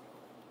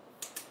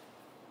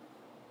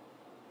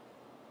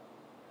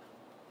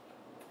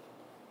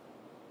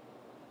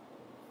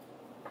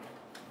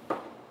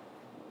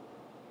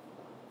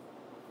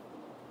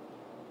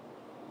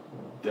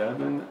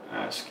 Devin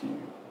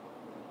Askew.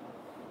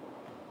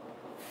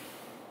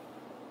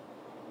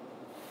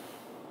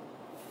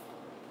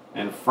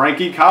 And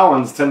Frankie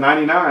Collins to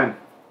 99.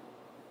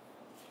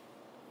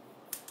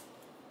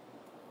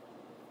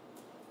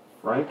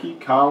 Frankie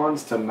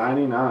Collins to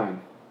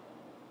 99.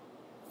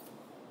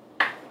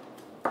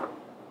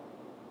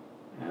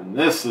 And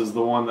this is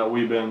the one that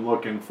we've been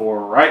looking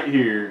for right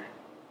here.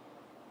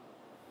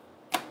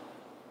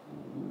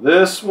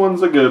 This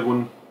one's a good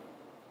one.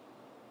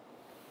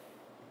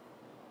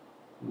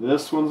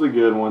 This one's a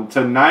good one.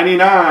 To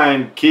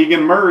 99,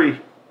 Keegan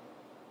Murray.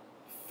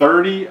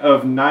 30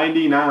 of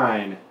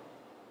 99.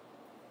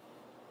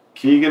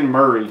 Keegan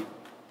Murray.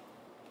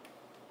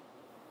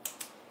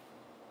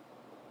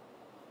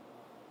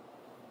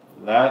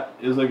 That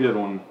is a good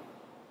one.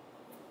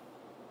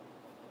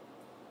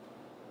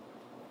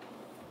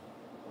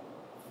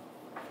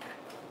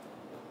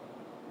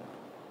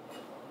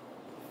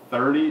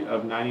 $30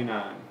 of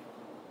 99.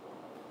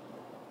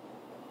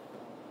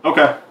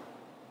 Okay.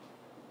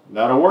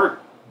 That'll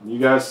work. You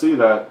guys see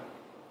that.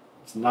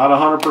 It's not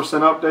 100%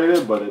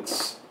 updated, but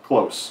it's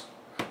close.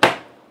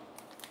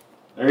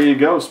 There you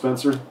go,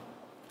 Spencer.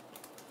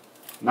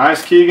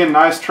 Nice Keegan,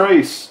 nice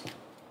Trace.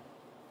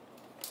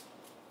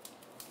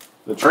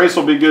 The Trace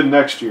will be good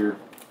next year.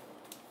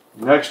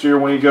 Next year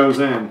when he goes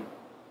in.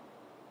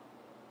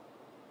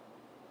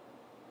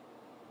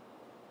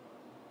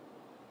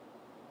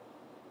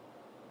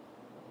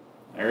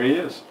 There he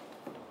is.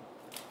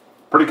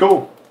 Pretty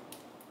cool.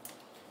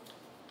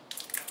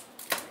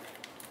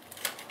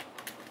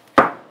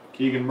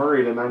 Keegan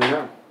Murray to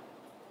 99.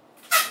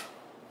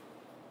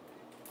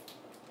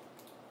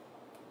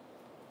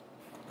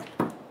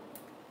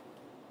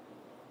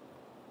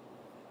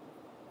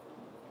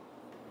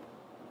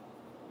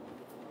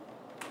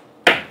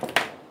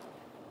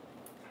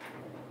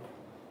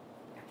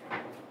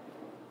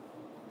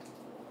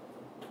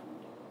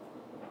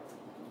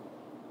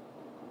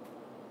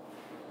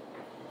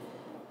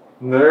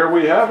 There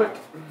we have it.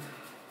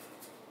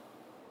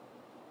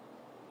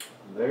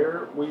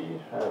 There we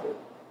have it.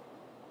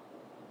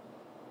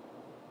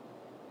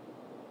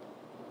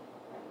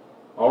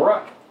 All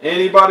right.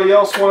 Anybody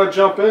else want to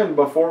jump in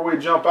before we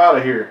jump out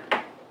of here?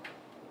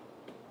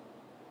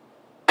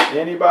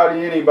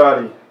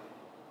 Anybody?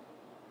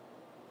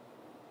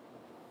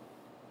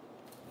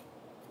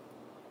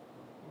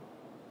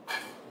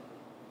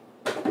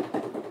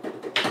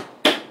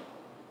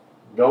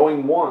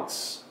 Going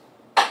once.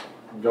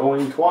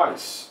 Going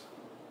twice.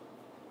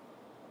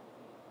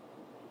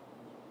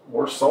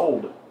 We're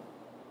sold.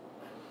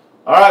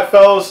 All right,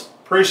 fellas.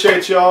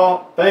 Appreciate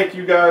y'all. Thank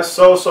you guys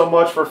so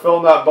much for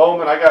filling that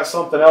Bowman. I got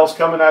something else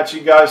coming at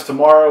you guys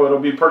tomorrow. It'll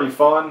be pretty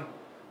fun.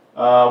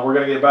 We're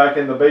gonna get back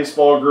in the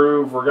baseball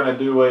groove. We're gonna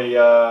do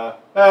a.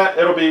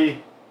 It'll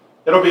be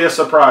a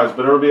surprise,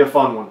 but it'll be a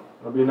fun one.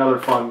 It'll be another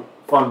fun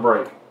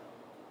break.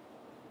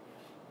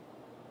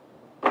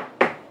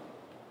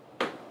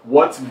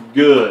 What's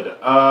good?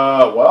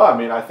 Well, I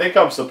mean, I think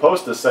I'm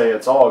supposed to say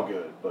it's all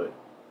good, but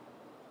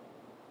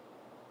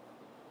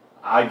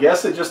I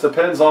guess it just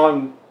depends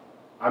on.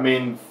 I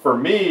mean, for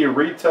me,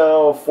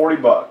 retail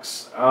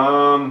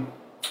 $40.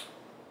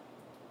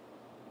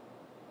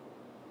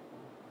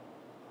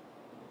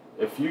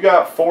 If you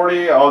got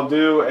 40,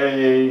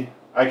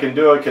 I can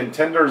do a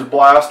Contenders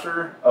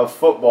Blaster of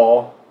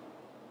football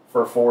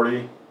for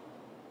 40.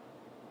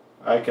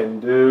 I can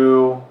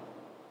do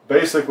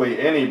basically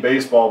any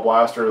baseball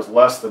blaster is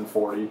less than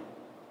 40.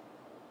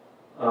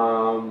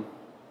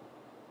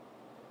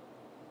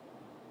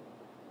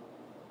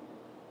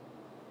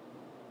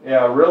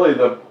 Yeah, really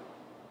the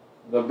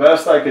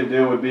best I could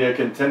do would be a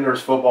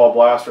Contenders football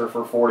blaster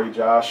for 40,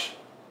 Josh.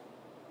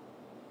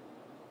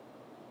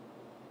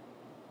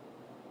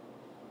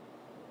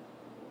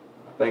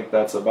 I think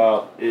that's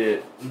about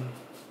it.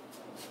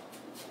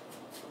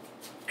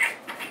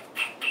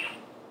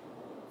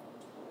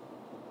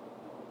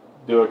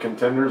 Do a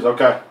Contenders?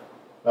 Okay.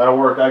 That'll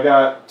work. I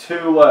got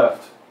 2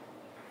 left.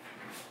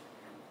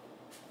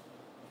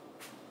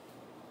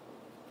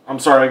 I'm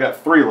sorry, I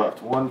got 3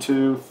 left. 1,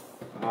 2,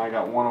 and I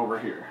got 1 over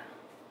here.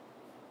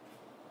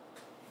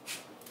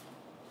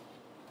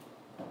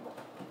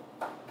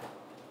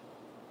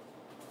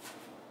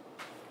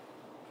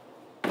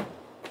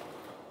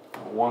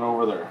 One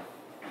over there.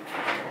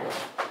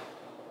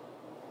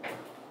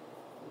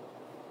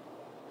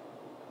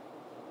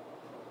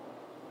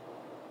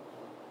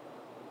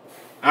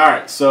 All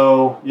right,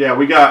 so yeah,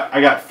 I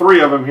got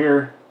 3 of them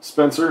here,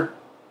 Spencer.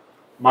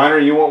 Miner,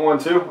 you want one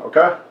too?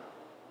 Okay.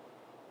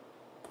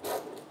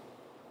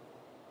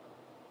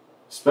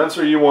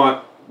 Spencer, you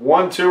want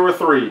 1, 2, or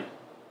 3?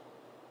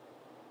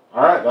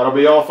 All right, that'll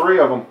be all 3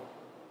 of them.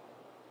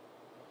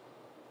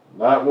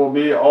 That will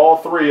be all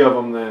 3 of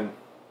them then.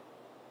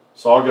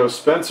 So I'll go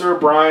Spencer,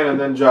 Brian, and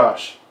then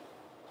Josh.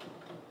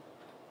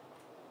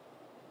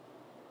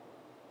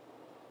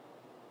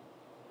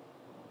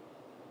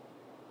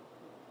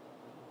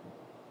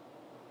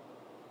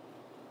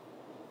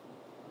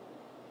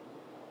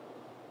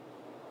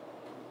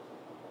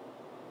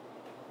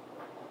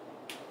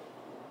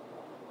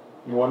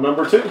 You want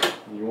number 2.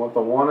 You want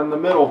the one in the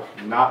middle.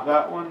 Not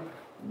that one,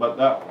 but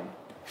that one.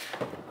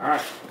 All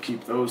right,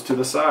 keep those to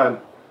the side.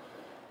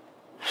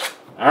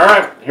 All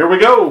right, here we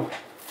go.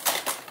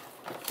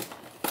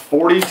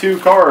 42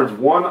 cards,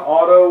 1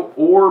 auto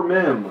or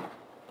mem.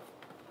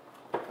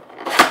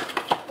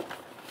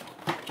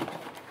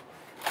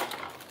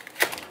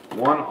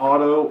 One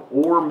auto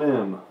or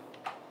mem.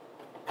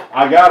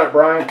 I got it,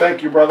 Brian.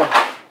 Thank you, brother.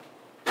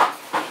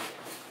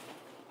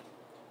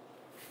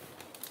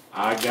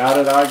 I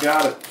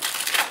got it.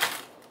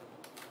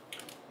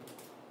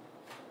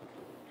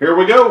 Here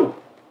we go.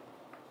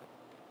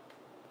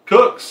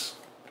 Cooks,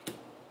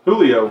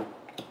 Julio,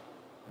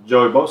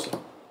 Joey Bosa,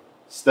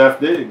 Steph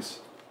Diggs,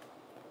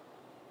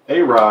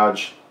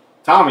 A-Raj,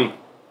 Tommy,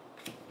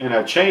 and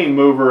a chain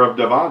mover of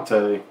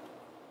Devontae.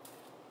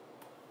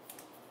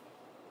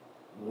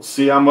 We'll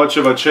see how much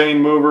of a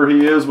chain mover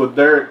he is with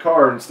Derek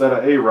Carr instead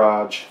of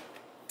A-Raj.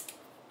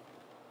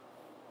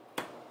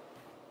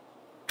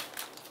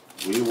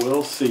 We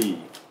will see.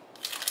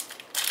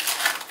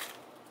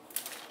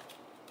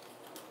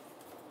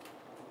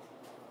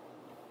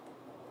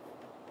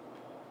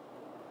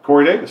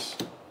 Corey Davis,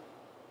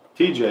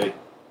 TJ,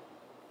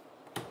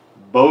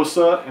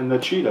 Bosa and the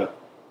Cheetah,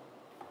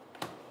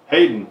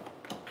 Hayden,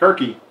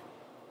 Kirky,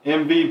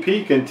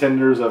 MVP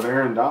contenders of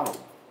Aaron Donald.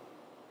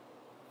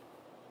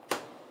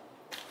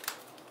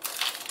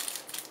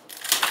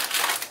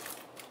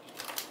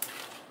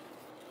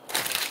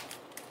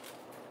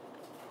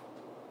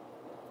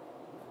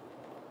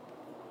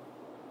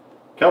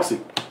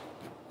 Kelsey,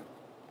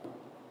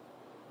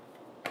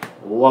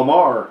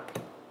 Lamar,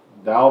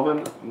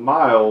 Dalvin,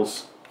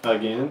 Miles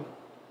again,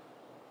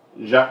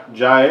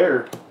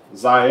 Jair,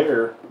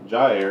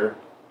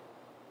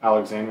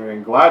 Alexander,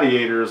 and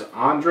Gladiators,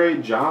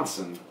 Andre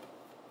Johnson.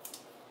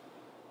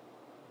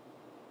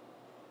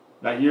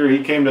 That year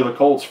he came to the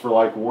Colts for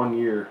like 1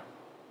 year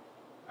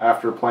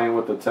after playing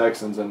with the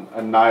Texans and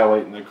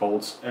annihilating the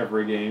Colts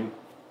every game.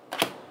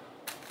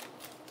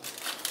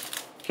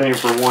 Came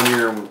for 1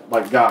 year and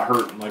like got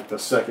hurt in like the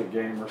second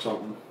game or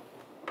something.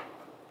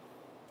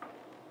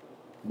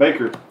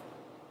 Baker,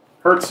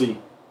 Hertzy,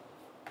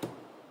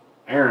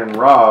 Aaron,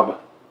 Rob,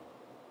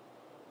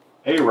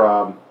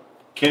 A-Rob,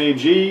 Kenny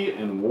G,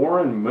 and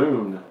Warren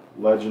Moon,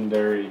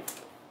 legendary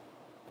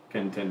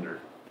contender.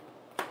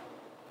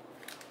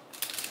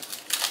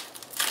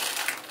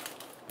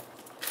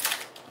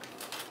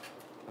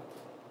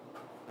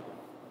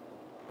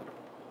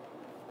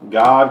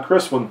 God,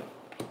 Chriswin,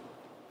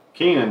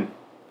 Keenan,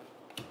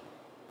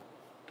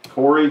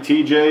 Corey,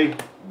 TJ,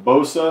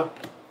 Bosa,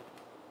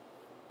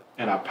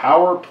 and a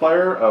power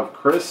player of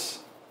Chris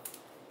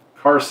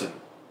Carson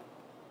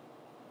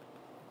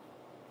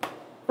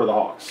for the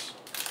Hawks.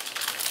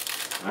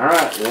 All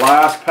right,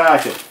 last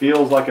packet.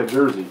 Feels like a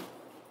jersey.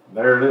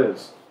 There it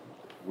is.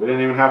 We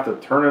didn't even have to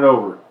turn it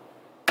over.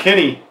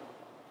 Kenny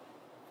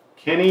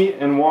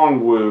and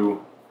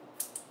Wongwu,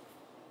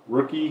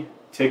 rookie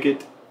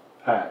ticket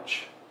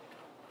patch.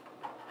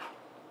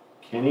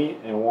 Kenny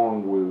and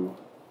Wongwu.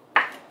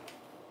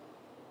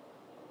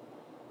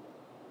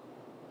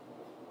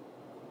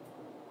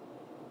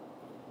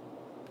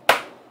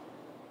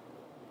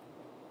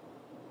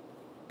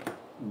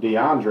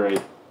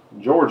 DeAndre,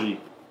 Georgie,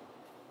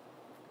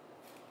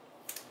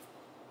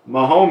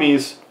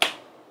 Mahomes,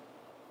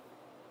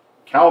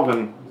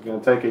 Calvin is going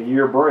to take a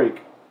year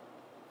break.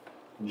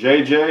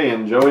 JJ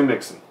and Joey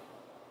Mixon.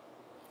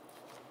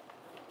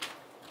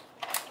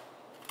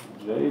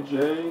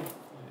 JJ and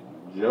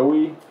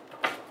Joey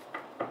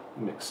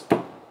Mixon.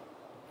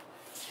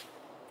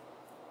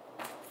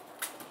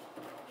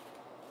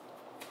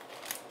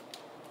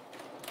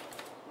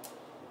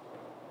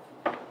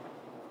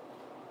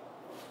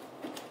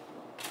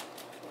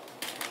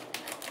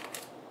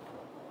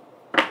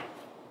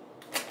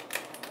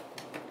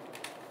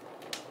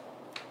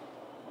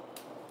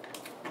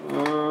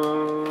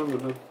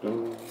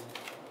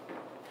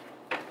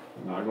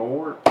 Not gonna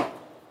work.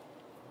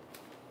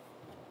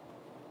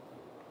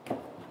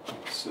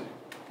 Let's see.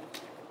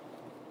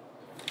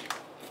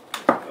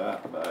 Put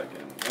that back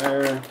in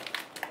there.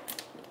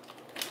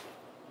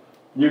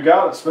 You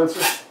got it,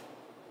 Spencer.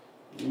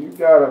 You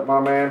got it, my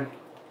man.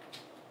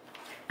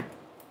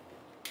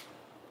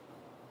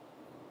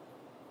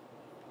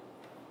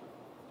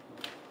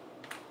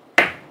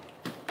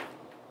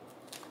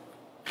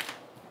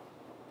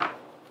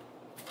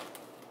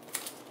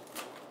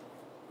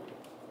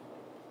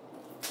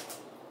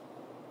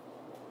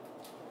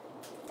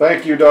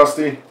 Thank you,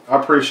 Dusty.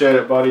 I appreciate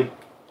it, buddy.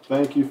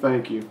 Thank you,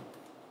 thank you.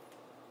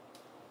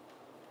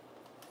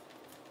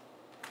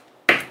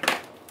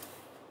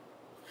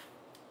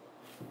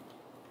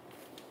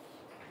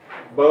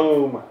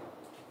 Boom.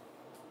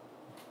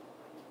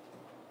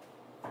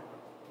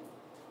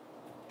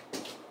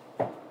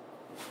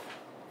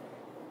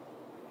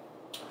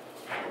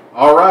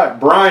 All right,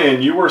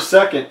 Brian, you were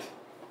second.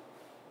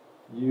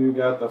 You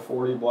got the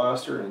 40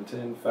 blaster and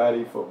 10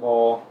 fatty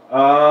football.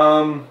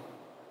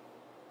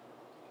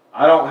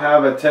 I don't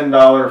have a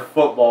 $10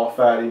 football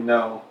fatty,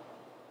 no.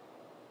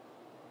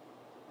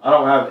 I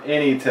don't have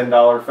any $10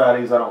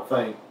 fatties, I don't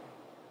think.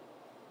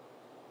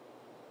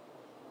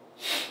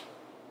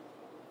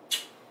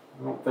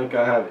 I don't think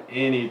I have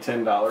any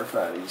 $10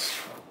 fatties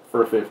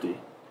for 50.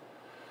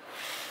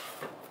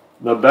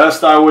 The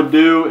best I would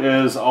do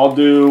is I'll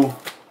do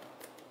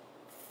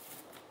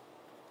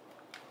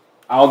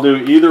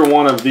either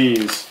one of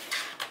these.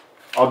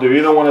 I'll do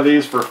either one of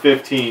these for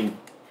 15.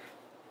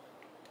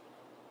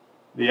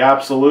 The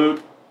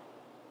Absolute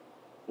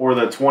or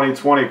the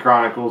 2020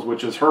 Chronicles,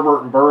 which is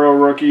Herbert and Burrow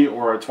rookie,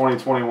 or a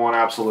 2021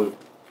 Absolute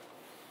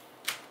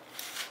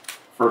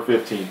for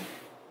 15.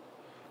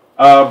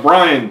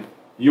 Brian,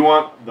 you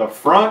want the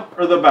front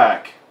or the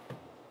back?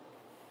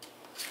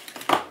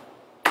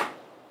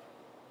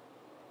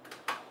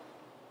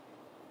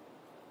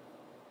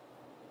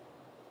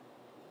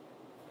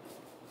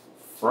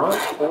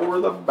 Front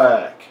or the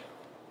back?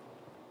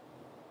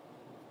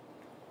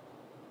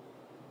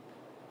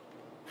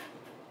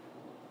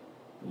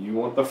 You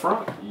want the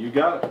front. You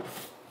got it.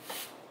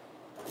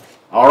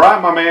 All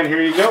right, my man,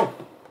 here you go.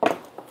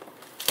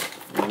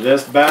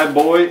 This bad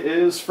boy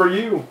is for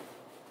you.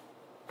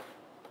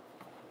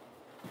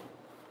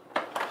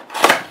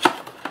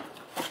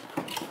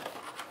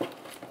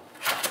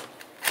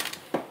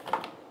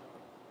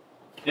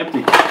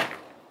 Empty.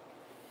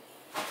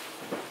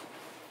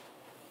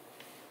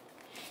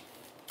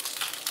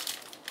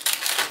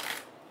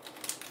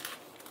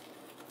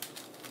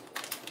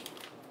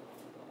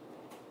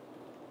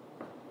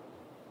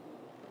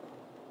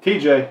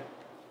 TJ,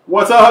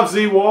 what's up,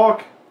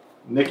 Z-Walk?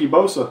 Nicky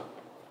Bosa,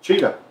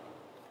 Cheetah,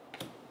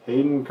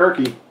 Hayden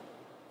Kirky,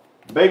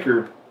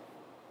 Baker,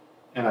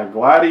 and a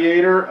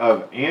Gladiator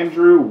of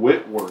Andrew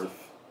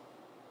Whitworth.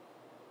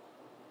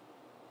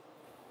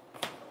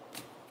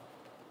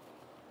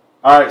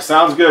 All right,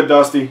 sounds good,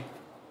 Dusty.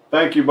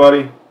 Thank you,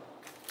 buddy.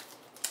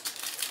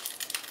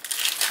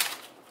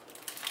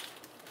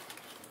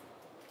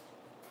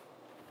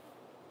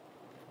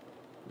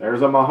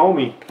 There's a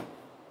Mahomie.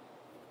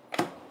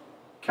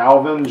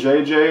 Calvin,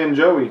 JJ, and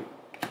Joey.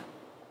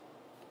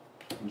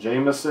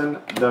 Jameson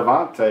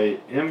Devontae,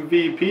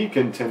 MVP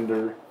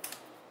contender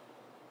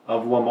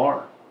of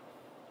Lamar.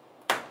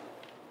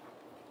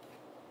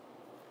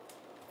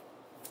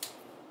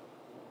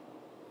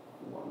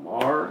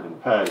 Lamar and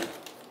Patty.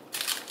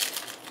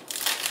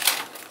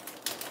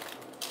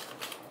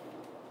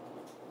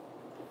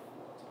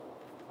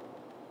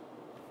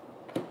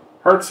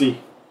 Hertzy,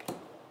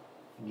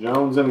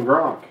 Jones and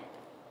Gronk.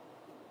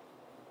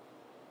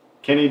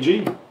 Kenny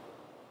G,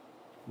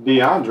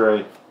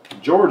 DeAndre,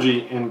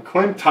 Georgie, and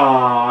Clinton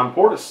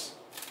Portis.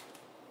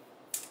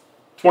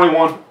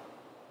 21.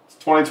 It's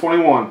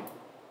 2021.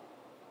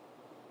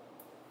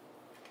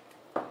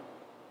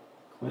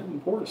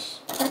 Clinton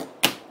Portis.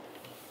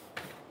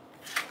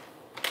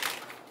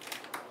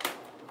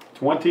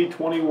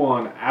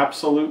 2021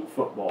 Absolute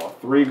Football.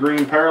 3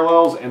 green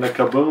parallels and a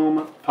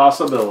kaboom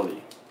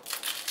possibility.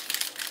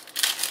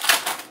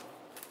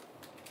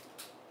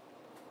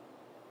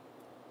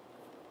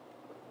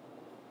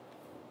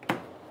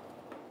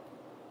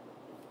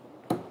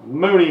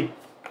 Mooney,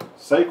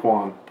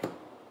 Saquon,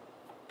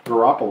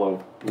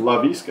 Garoppolo,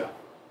 LaVisca,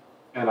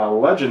 and a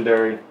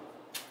legendary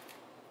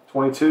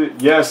 22.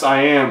 Yes,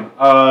 I am.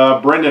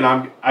 Brendan,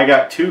 I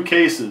got 2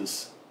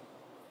 cases.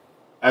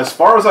 As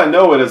far as I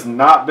know, it has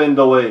not been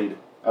delayed.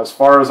 As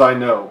far as I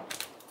know.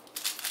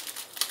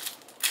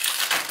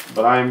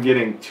 But I am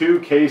getting 2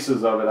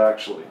 cases of it,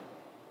 actually.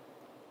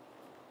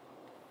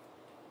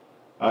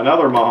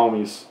 Another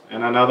Mahomes,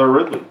 and another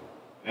Ridley,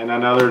 and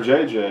another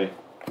JJ.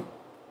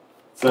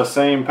 It's the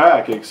same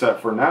pack,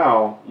 except for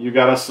now, you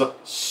got a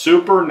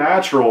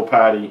supernatural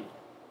patty.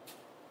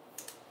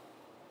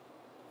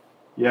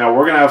 Yeah,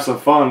 we're going to have some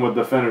fun with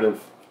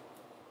definitive.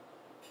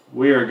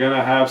 We are going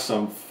to have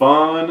some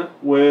fun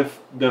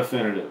with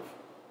definitive.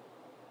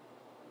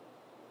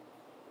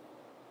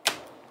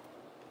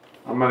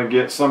 I'm going to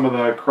get some of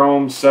the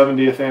Chrome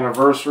 70th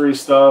anniversary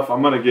stuff.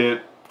 I'm going to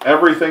get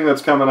everything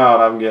that's coming out,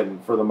 I'm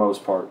getting for the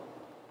most part.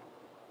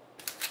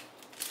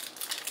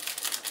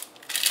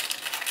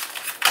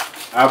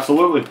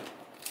 Absolutely.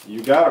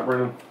 You got it,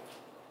 Brennan.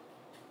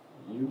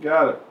 You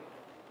got it.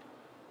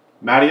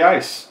 Matty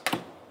Ice.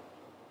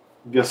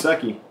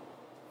 Gasecki.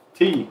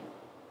 T.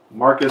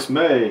 Marcus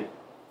May.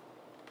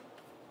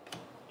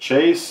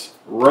 Chase,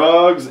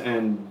 Ruggs,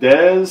 and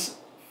Dez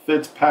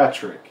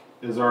Fitzpatrick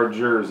is our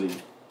jersey.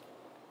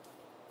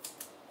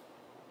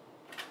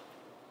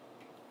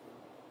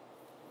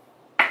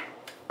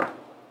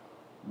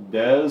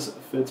 Dez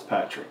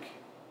Fitzpatrick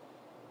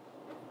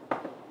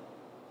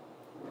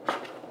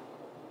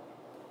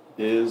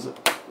is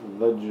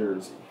the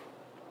jersey.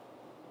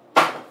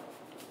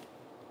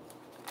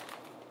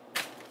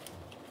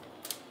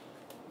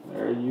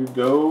 There you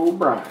go,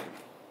 Brian.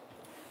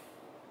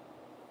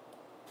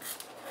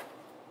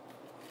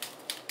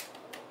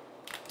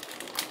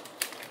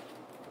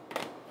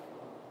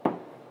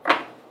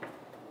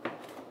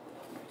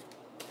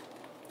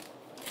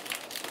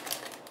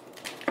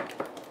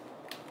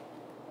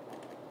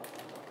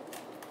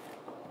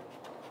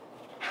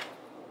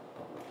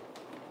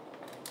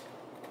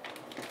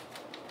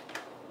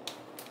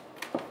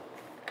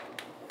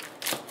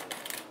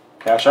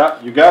 Cash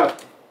out, you got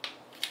it.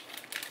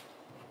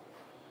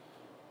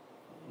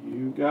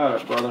 You got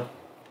it, brother.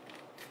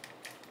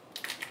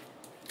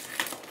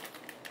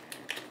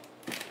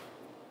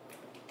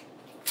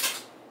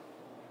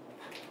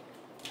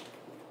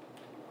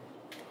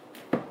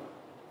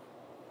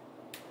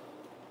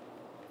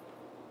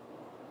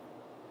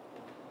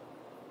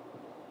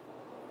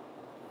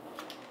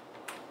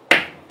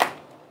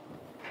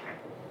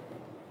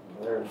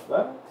 There's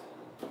that.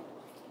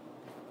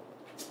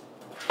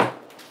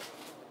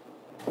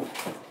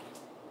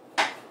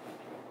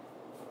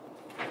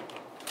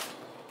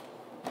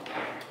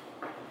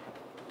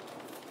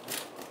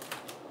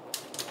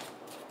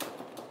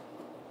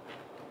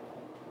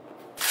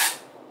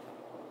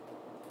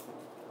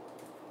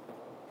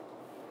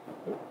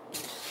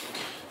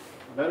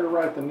 Better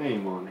write the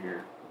name on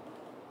here.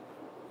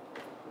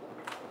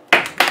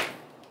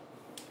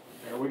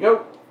 There we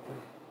go.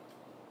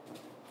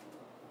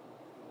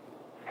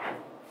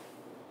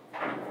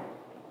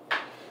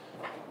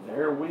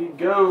 There we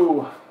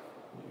go.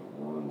 Give me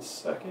 1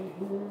 second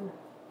here.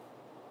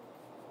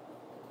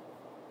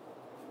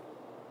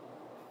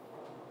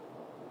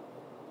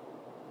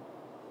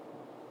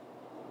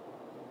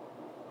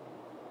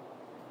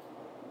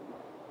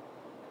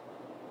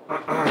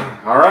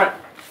 All right.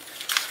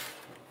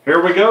 Here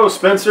we go,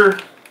 Spencer.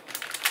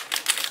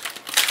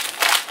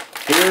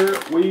 Here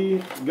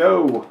we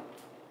go.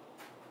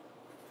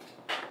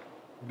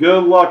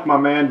 Good luck, my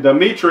man.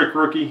 Dimitrik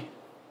rookie.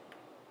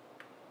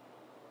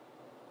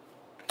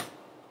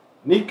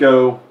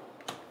 Nico.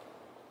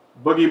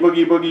 Boogie,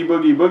 boogie, boogie,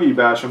 boogie, boogie,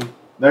 Basham.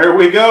 There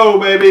we go,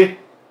 baby.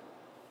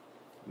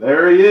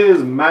 There he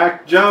is,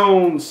 Mac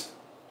Jones.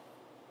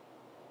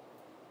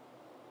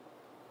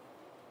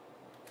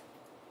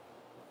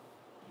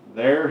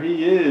 There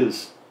he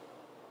is.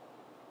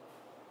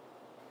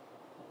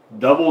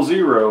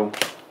 00,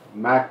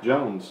 Mac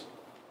Jones.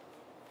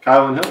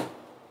 Kylan Hill.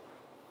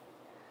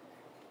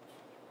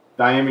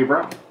 Diami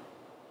Brown.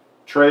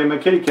 Trey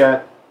McKitty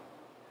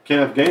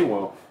Kenneth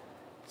Gainwell.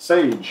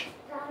 Sage.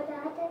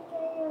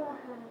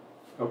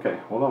 Okay,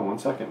 hold on one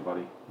second,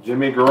 buddy.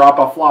 Jimmy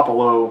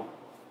Garoppolo.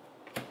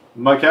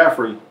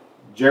 McCaffrey.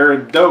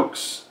 Jared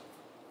Dokes.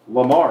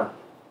 Lamar.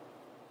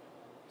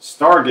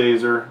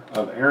 Stargazer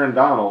of Aaron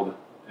Donald.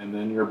 And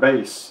then your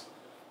base.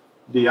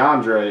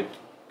 DeAndre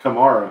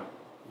Kamara.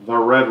 The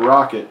Red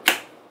Rocket.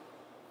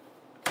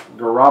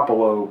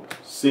 Garoppolo.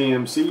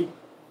 CMC.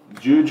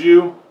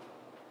 Juju.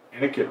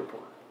 And a kid report.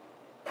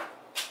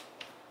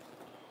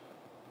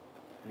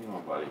 Hang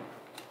on, buddy.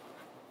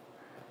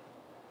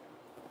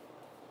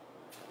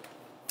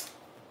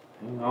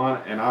 Hang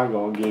on, and I'm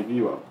going to give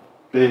you a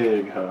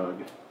big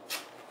hug.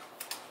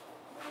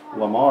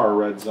 Lamar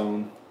red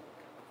zone.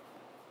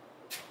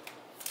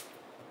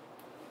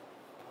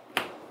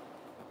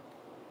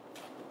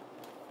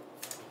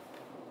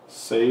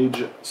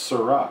 Sage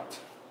Surratt.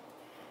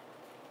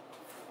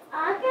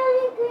 I'm going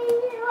to clean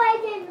it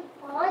right in the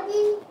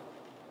body.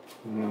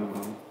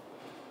 No.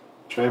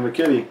 Trey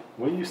McKitty,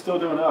 what are you still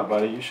doing up,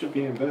 buddy? You should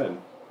be in bed.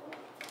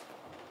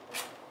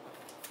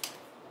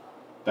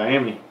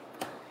 Damn.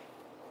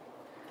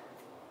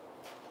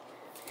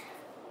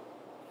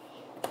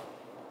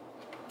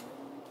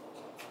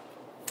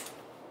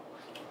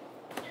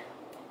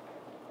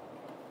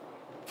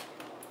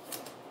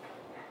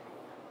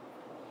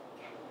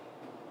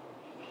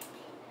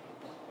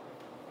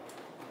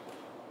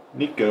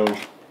 Nico.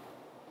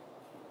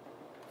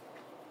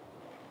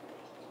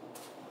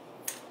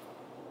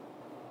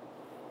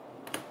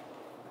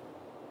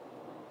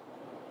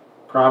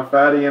 Prime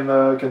Fatty in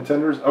the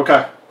contenders.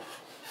 Okay.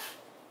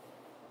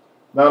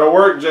 That'll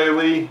work, Jay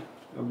Lee.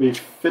 It'll be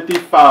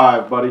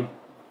 55, buddy.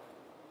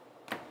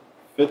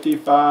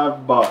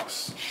 55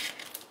 bucks.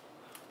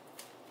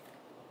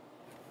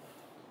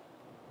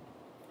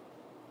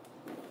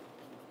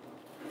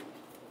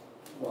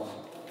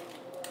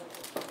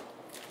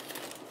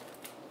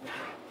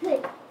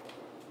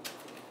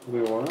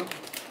 Wait, what?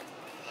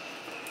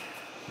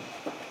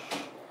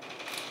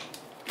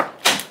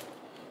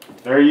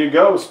 There you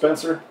go,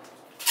 Spencer.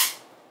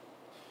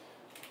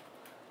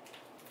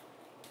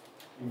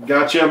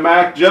 Got you a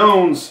Mac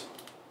Jones.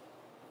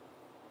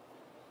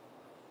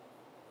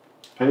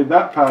 Paid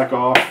that pack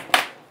off.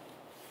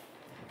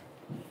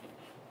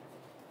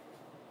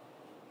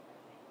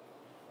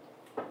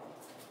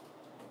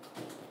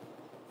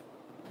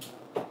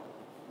 All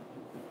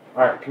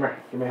right, come here.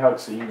 Give me a hug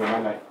so you can go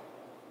night night.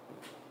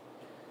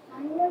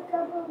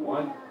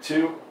 1,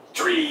 2,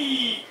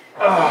 3.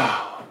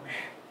 Oh,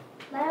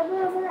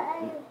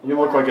 man. You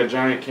look like a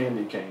giant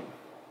candy cane.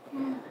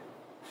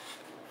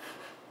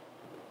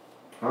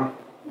 Huh?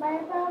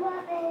 My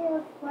mama ate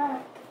a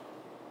truck.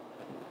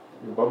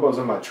 Your Bubba's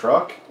in my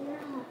truck?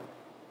 Yeah.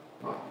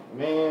 Oh,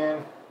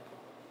 man.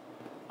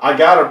 I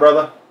got it,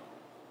 brother.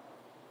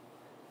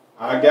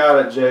 I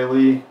got it, Jay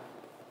Lee.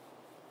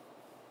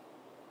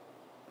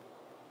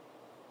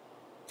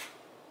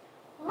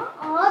 What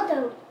are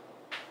those?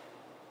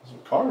 Some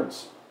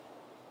cards.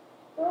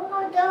 What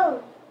are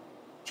those?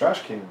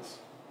 Trash cans.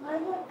 Why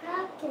the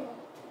captain?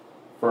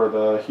 For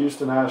the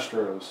Houston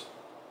Astros.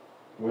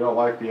 We don't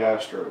like the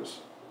Astros.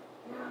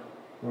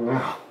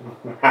 No.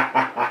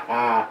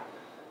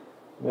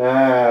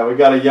 Yeah, we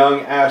got a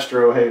young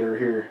Astro hater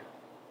here.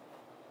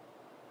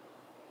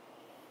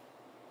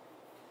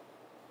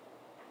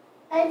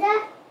 I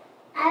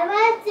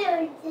want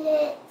to do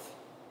it.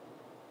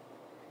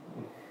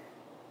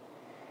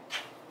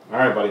 All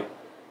right, buddy.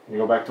 You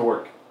go back to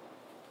work.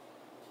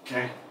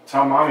 Okay.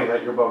 Tell Mommy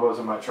that your Bubba's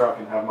in my truck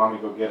and have Mommy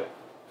go get it.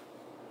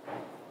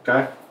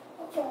 Okay?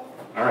 Okay.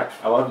 All right.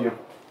 I love you.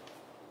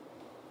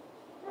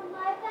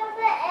 My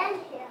Bubba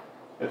is here.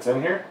 It's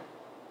in here?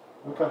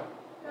 Okay.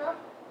 No,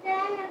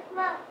 10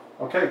 o'clock.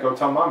 Okay, go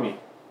tell Mommy.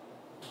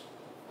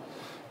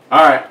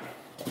 All right.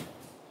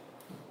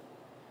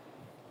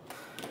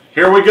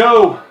 Here we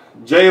go.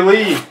 Jay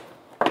Lee.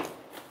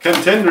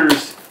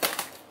 Contenders.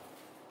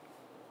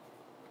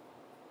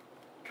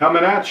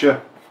 Coming at you.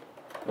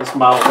 This is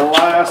my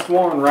last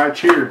one right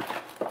here.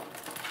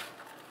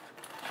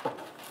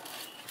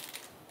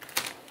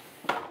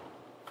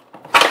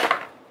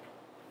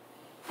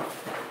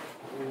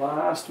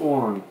 Last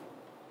one.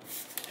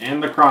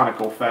 And the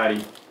Chronicle,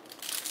 Fatty.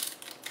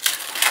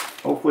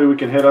 Hopefully we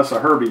can hit us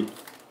a Herbie.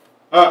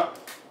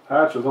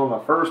 Patch is on the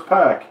first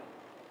pack.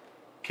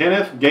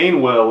 Kenneth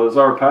Gainwell is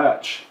our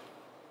patch.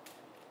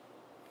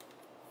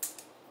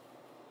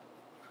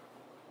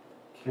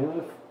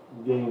 Kenneth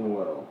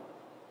Gainwell.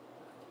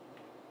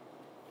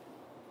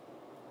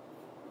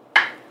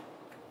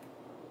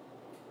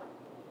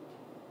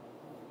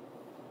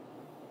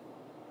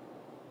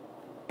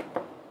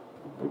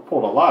 We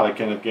pulled a lot of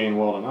Kenneth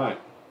Gainwell tonight.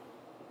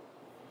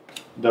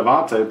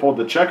 Devontae pulled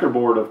the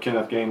checkerboard of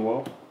Kenneth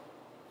Gainwell.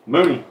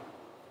 Mooney,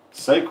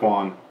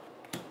 Saquon,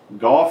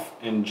 Goff,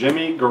 and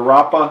Jimmy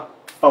Garoppolo.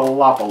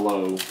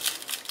 Garoppolo.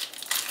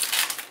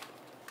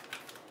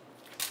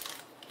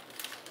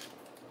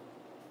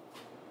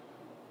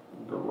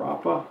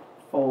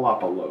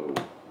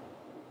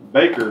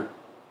 Baker,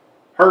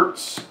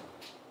 Hurts,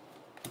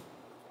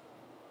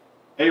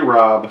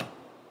 A-Rob,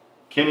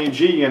 Kenny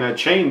G, and a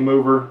chain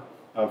mover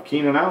of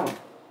Keenan Allen.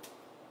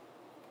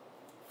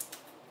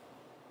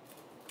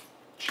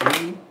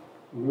 Chain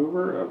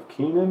mover of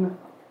Keenan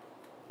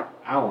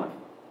Allen.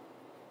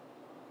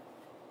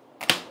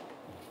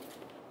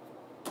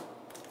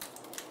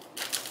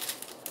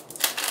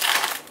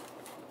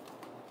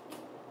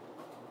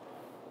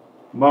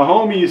 My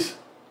homies,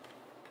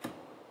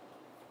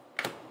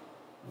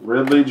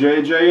 Ridley,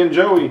 JJ, and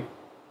Joey.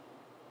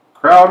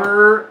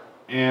 Crowder,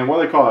 and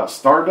what do they call that?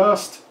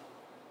 Stardust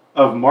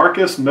of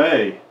Marcus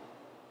May.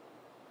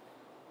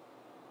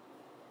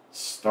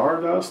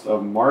 Stardust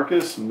of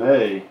Marcus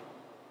May.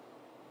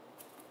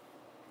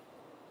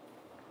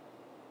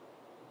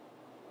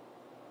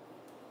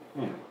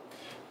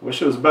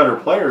 Wish it was a better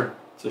player.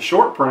 It's a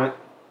short print.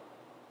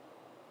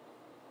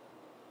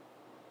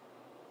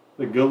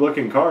 It's a good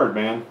looking card,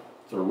 man.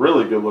 It's a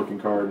really good looking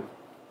card.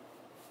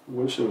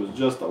 Wish it was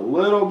just a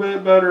little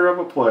bit better of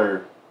a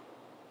player.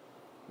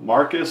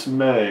 Marcus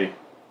May.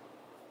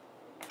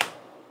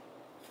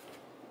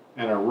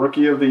 And a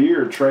Rookie of the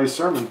Year, Trey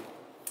Sermon.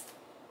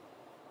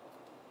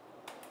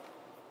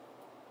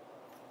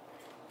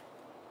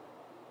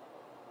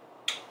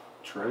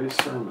 Trey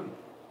Sermon.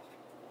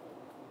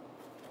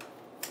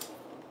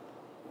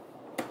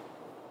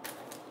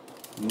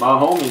 My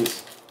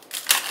homies.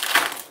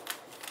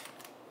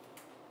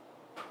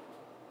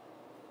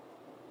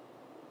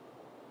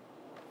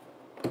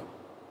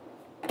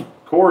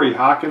 Corey,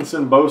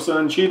 Hawkinson, Bosa,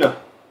 and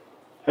Cheetah.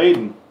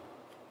 Hayden,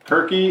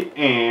 Kirky,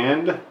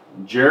 and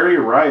Jerry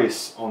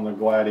Rice on the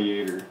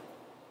Gladiator.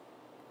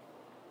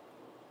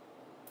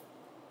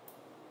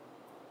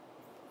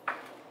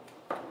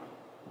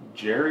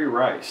 Jerry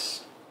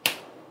Rice.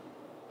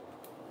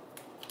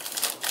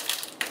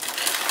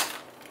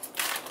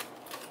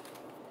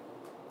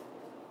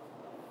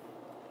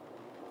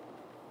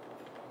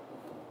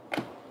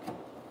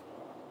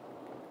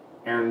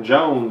 Aaron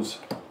Jones.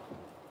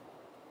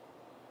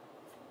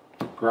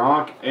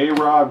 Gronk,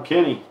 A-Rob,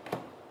 Kenny.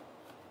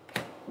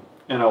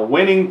 And a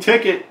winning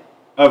ticket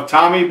of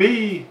Tommy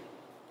B.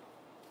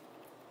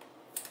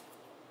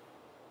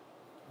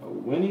 A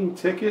winning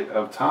ticket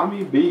of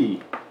Tommy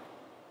B.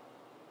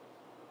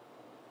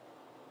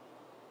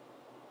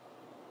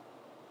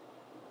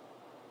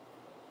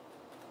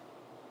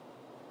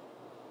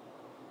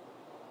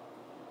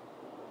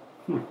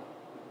 I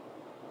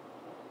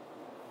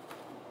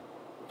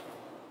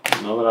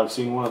don't know that I've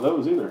seen one of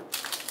those either.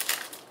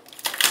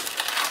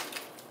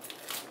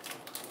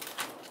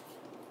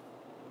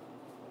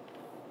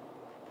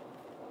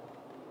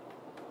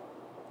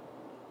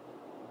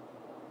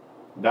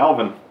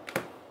 Dalvin,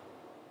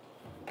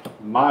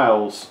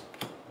 Miles,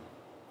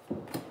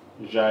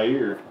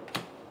 Jair,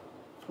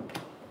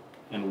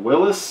 and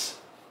Willis.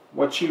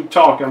 What you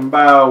talking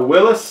about,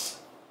 Willis?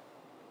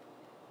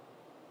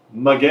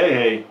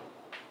 McGahey.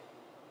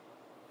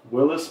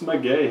 Willis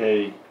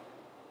McGahey.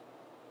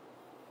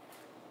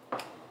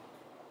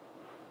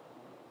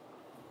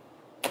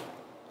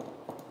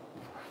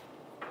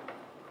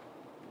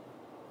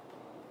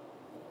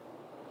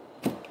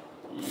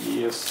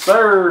 Yes,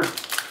 sir.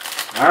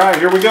 All right,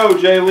 here we go,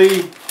 Jay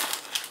Lee.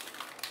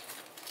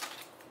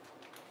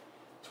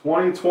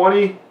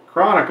 2020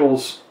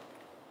 Chronicles.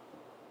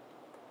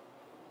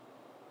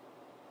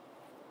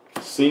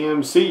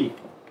 CMC.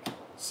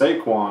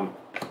 Saquon.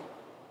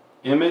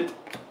 Emmett.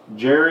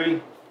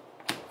 Jerry.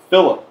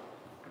 Phillip.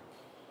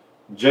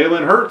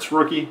 Jalen Hurts,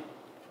 rookie.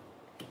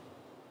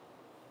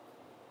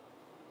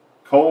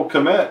 Cole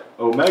Kmet,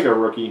 Omega,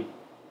 rookie.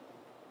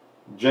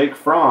 Jake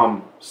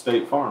Fromm,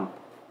 State Farm.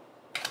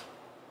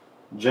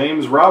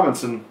 James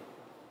Robinson,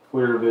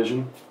 Clear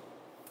Vision.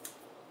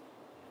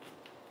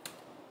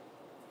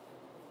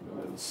 Go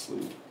ahead and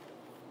sleep.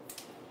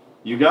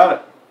 You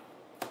got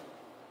it.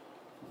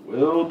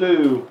 Will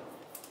do.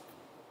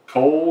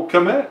 Cole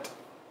Kmet.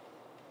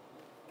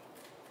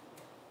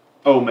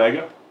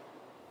 Omega.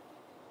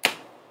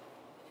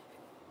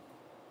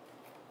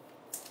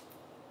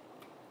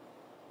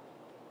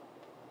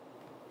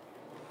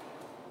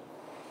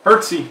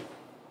 Hurtsy.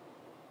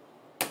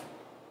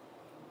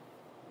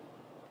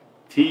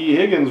 T.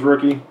 Higgins,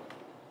 rookie.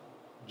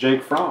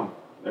 Jake Fromm.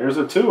 There's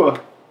a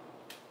Tua.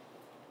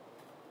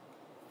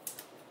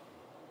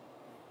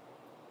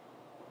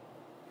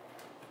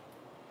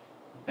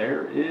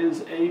 There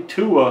is a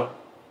Tua.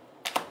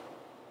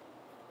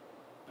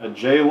 A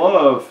J.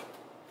 Love.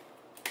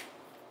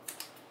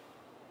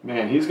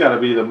 Man, he's got to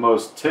be the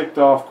most ticked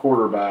off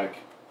quarterback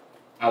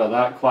out of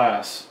that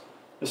class.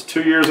 It's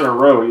 2 years in a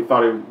row he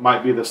thought he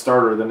might be the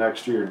starter the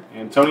next year.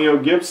 Antonio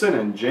Gibson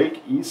and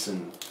Jake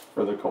Eason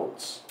for the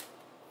Colts.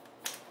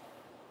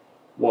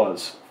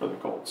 Was for the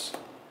Colts.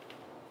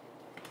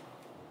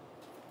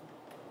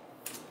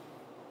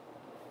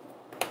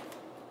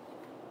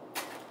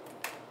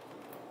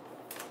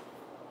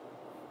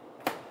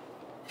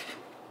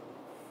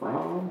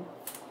 From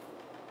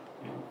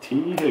and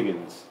T.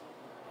 Higgins.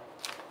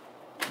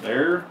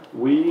 There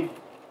we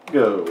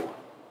go.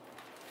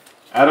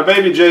 Atta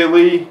baby, Jay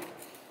Lee.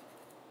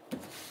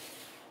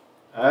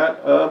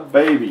 Atta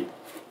baby.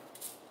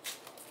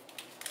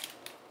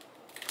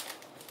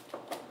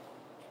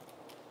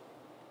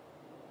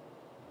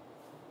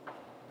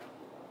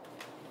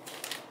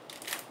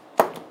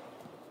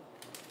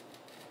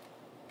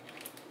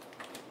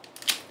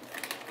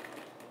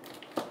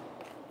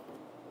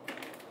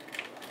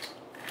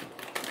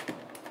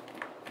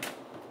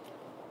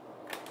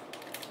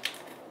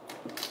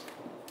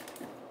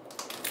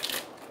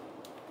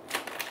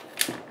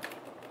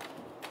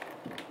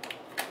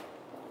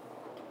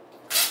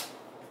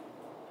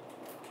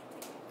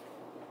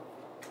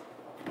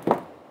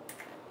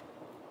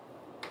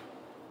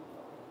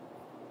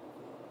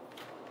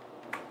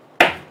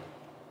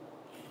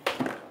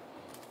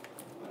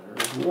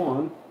 There's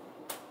one.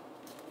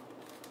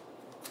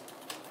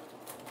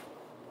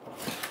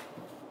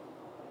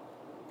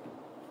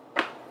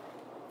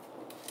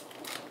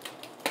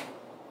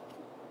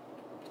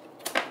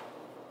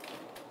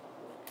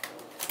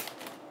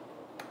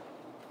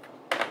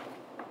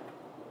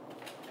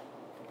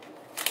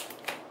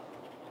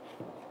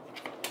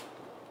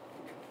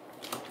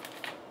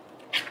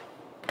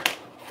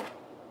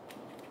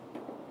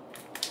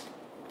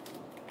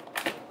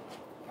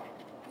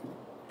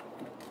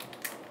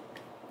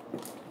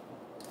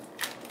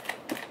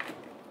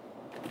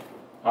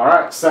 All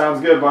right,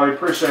 sounds good, buddy.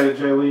 Appreciate it,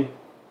 Jay Lee.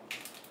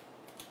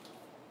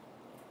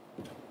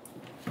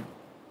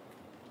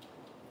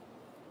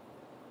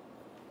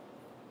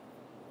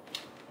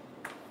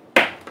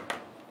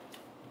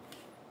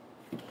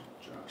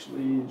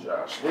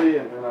 Josh Lee,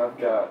 and then I've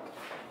got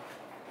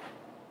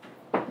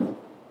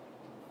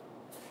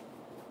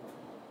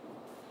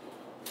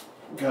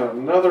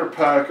another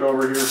pack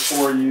over here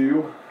for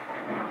you.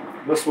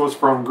 This was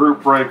from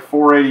Group Break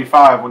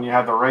 485 when you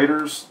had the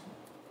Raiders.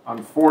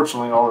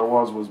 Unfortunately, all there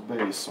was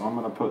base, so I'm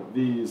going to put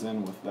these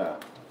in with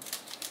that.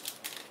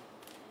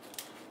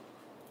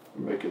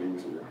 Make it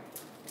easier.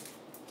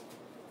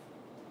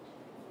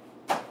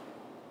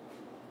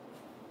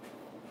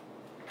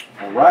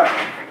 All right.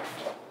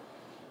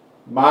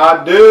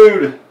 My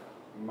dude.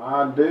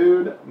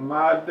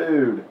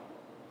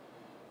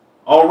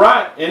 All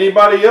right.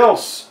 Anybody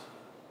else?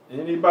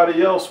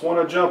 Anybody else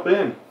want to jump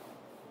in?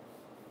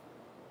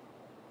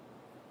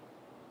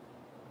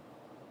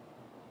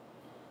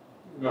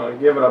 I'm going to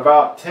give it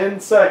about 10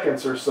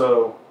 seconds or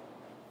so.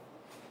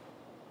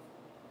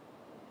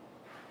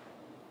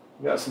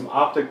 We got some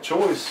optic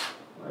choice.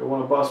 They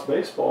want to bust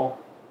baseball.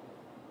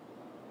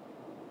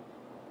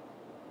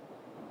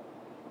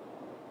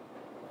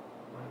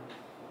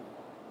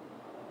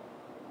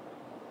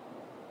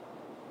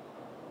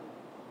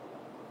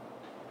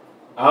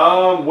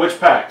 Which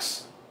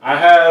packs? I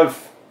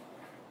have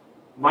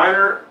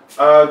minor.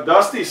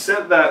 Dusty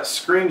sent that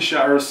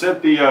screenshot or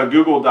sent the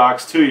Google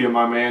Docs to you,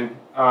 my man.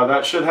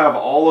 That should have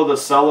all of the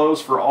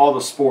cellos for all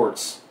the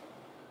sports.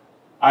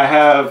 I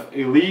have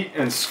Elite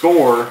and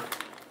Score.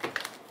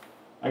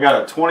 I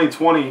got a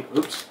 2020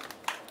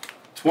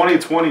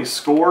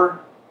 Score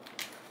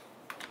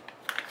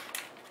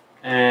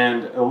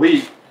and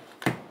Elite,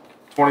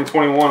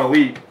 2021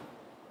 Elite.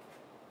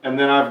 And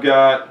then I've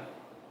got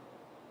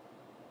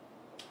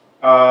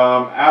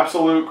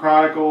Absolute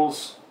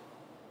Chronicles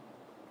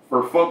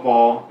for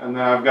football, and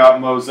then I've got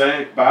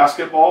Mosaic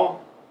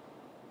Basketball,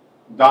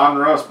 Don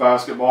Russ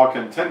Basketball,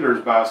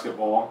 Contenders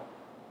Basketball,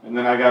 and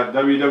then I got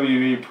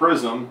WWE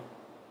Prism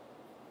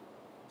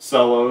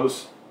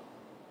cellos,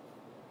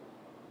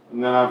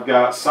 and then I've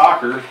got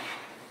soccer.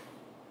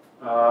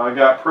 I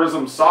got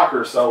Prism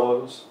Soccer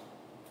cellos.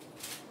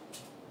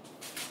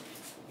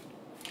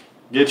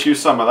 Get you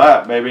some of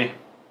that, baby.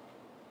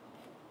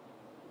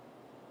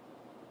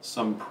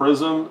 Some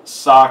Prism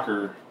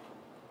Soccer,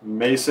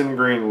 Mason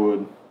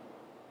Greenwood.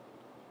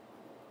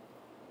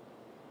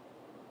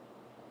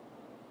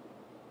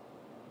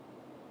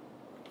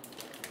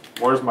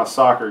 Where's my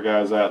soccer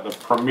guys at? The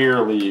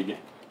Premier League,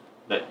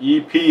 the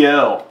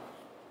EPL.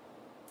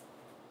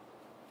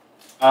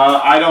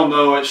 I don't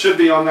know. It should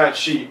be on that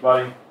sheet,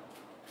 buddy.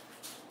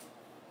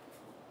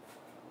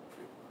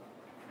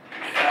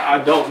 I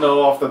don't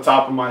know off the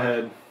top of my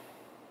head.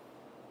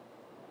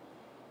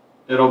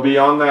 It'll be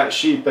on that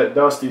sheet that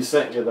Dusty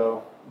sent you,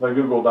 though, the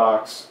Google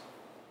Docs.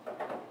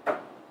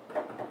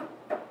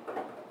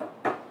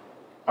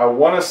 I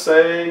want to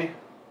say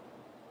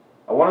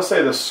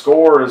the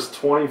Score is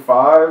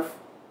 25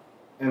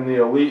 and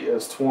the Elite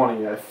is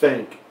 20, I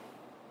think.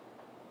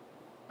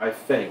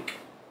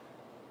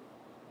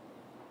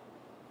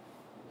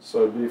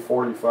 So it'd be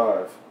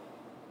 45.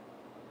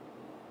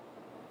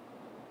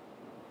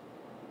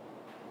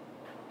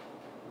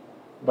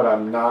 But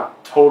I'm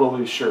not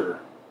totally sure.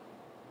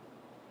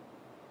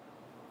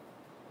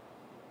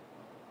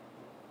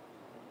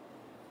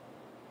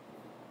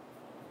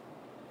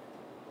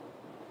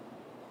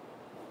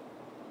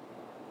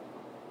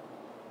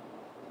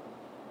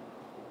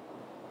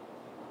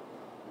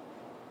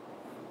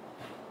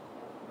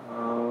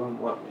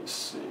 Let me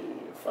see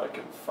if I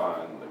can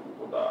find the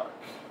Google Doc.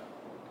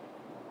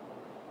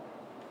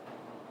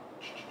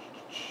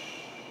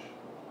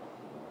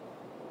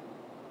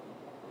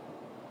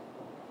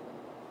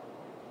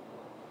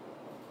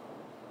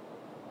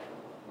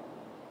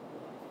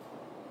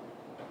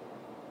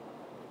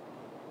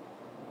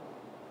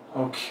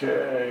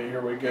 Okay,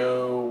 here we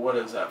go. What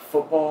is that?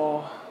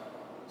 Football.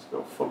 Let's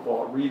go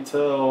football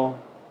retail.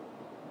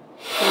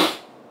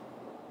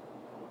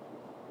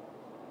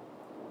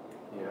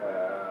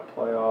 Yeah,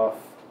 playoff.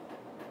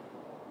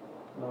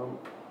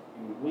 Nope.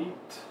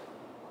 Elite.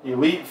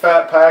 Elite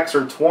fat packs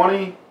are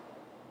 20.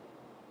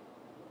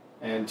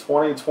 And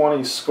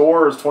 2020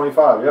 Score is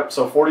 25. Yep,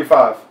 so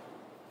 45.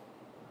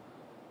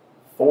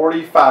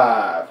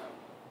 45.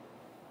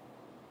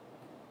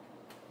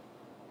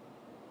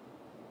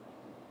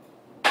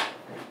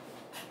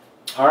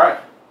 All right.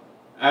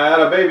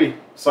 Atta baby.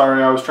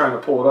 Sorry, I was trying to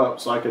pull it up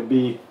so I could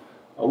be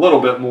a little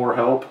bit more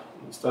help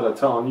instead of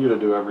telling you to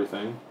do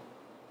everything.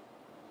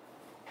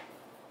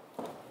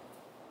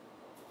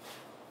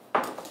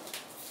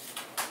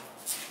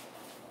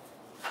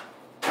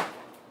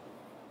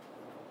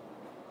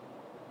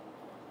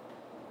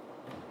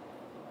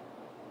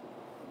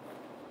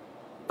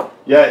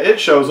 Yeah, it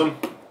shows them.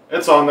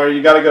 It's on there.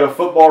 You got to go to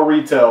football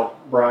retail,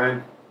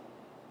 Brian.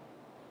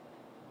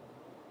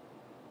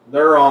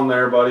 They're on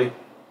there, buddy.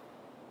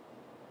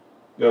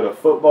 Go to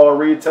football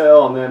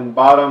retail, and then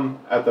bottom,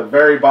 at the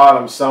very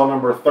bottom, cell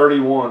number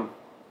 31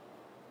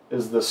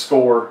 is the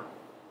score.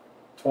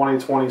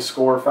 2020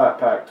 score fat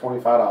pack,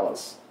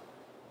 $25.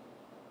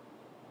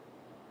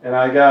 And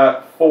I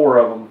got 4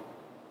 of them.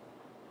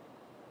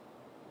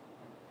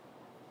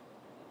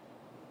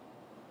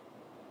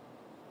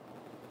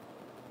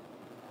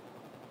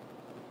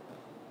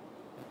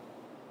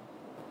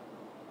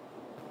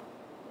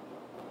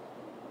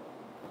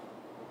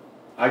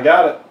 I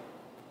got it.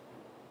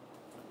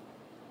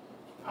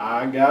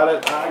 I got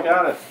it. I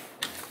got it.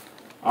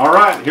 All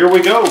right, here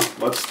we go.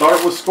 Let's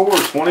start with score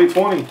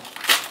 2020.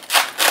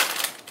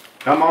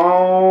 Come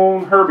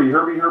on, Herbie,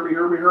 Herbie, Herbie,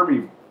 Herbie,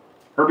 Herbie.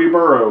 Herbie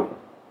Burrow.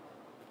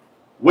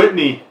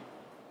 Whitney,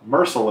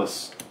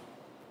 Merciless.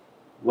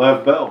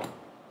 Lev Bell.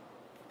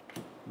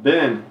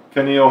 Ben,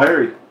 Keneal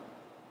Harry.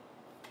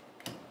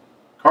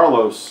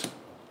 Carlos,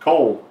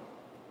 Cole.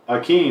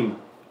 Akeem.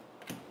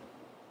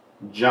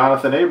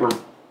 Jonathan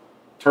Abram.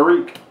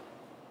 Tariq,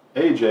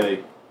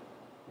 AJ,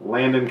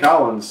 Landon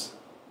Collins,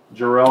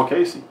 Jarrell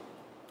Casey,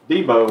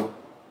 Debo,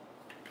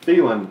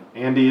 Thielen,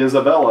 Andy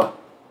Isabella,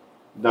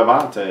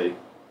 Devontae,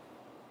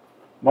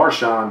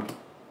 Marshawn,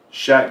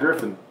 Shaq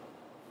Griffin,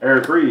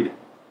 Eric Reed.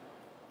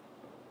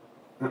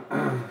 All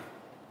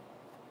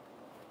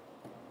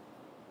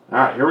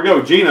right, here we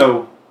go.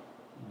 Gino,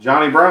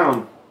 Johnny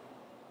Brown,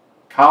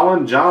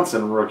 Colin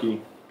Johnson,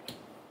 rookie.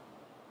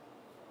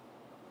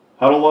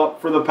 Huddle up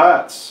for the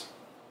Pats.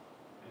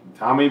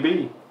 Tommy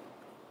B.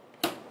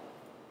 Go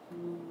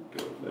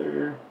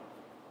there.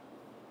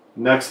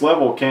 Next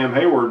level, Cam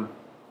Hayward.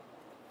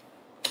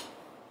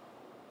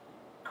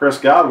 Chris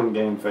Godwin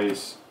game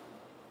face.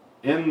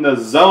 In the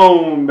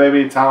zone,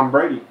 baby, Tom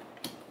Brady.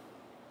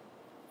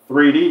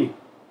 3D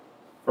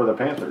for the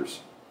Panthers.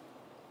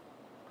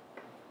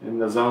 In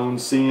the zone,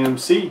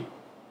 CMC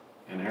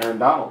and Aaron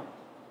Donald.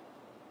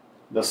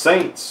 The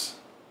Saints.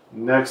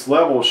 Next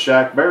level,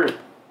 Shaq Barrett.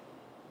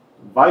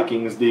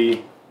 Vikings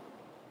D.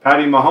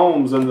 Patty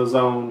Mahomes in the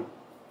zone.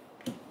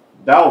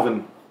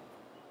 Dalvin.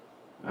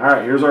 All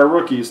right, here's our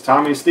rookies.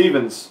 Tommy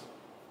Stevens.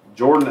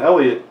 Jordan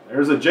Elliott.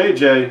 There's a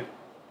JJ.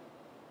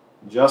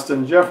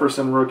 Justin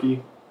Jefferson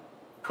rookie.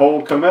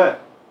 Cole Kmet.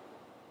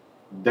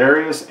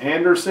 Darius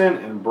Anderson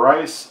and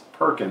Bryce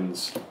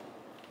Perkins.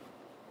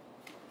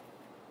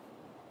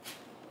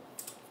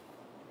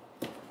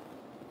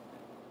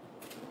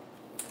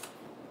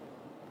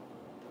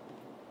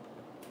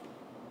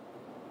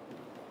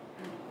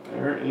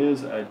 There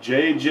is a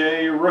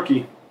JJ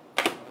rookie.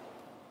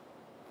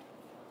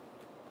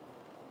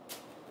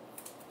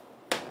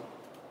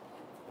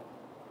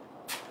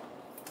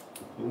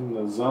 In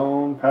the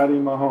zone, Patty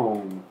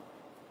Mahomes.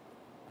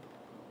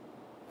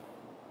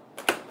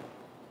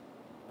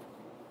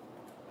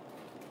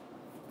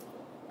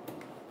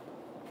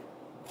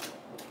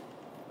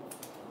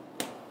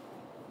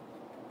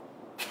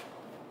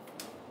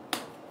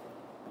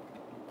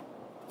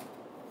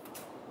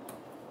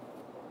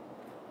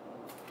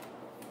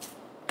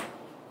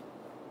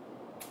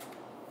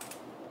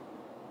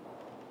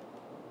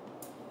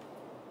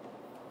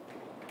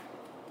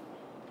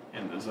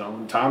 In the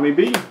zone, Tommy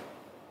B.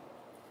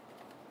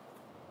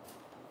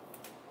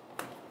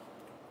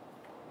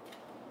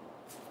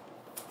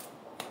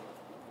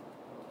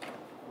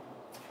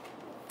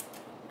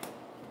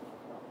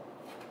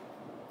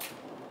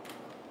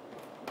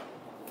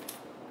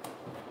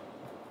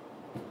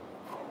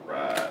 All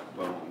right,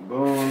 boom,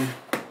 boom.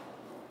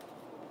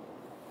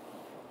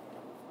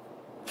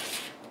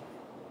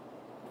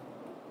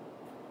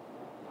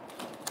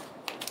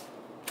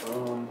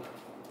 Boom.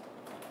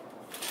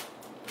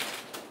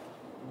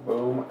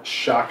 Boom,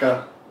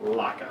 shaka,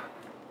 laka.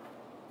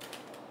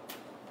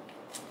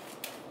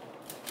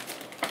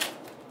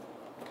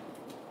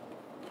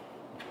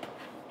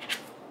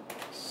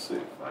 Let's see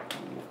if I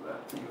can get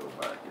that to go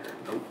back here.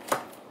 Nope.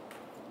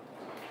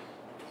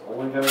 It's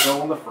only going to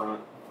go on the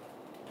front.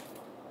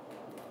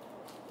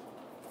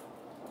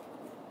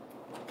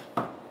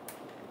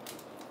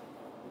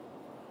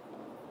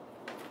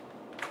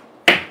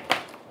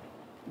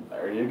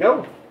 There you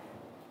go.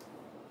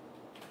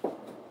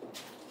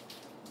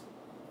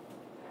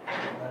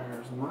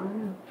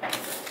 Mine.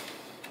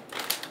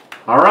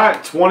 All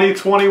right,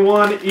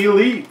 2021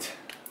 Elite.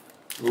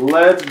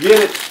 Let's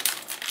get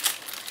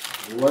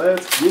it.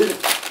 Let's get it.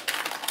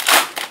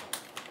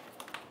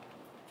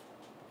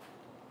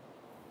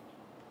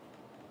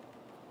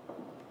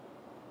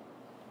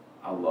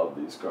 I love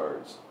these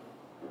cards.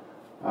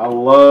 I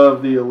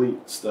love the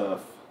Elite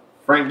stuff.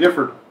 Frank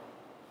Gifford.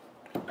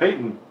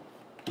 Peyton.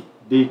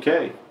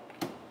 DK.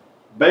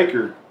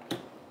 Baker,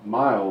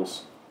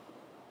 Miles,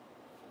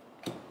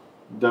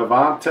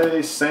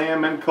 Devontae,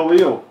 Sam, and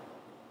Khalil.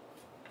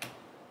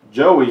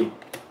 Joey,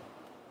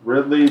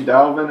 Ridley,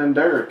 Dalvin, and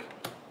Derek.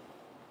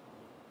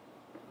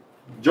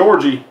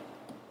 Georgie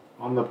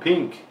on the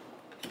pink.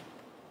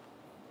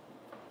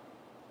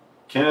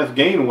 Kenneth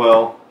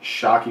Gainwell,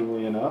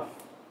 shockingly enough,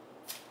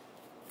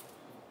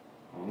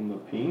 on the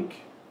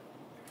pink.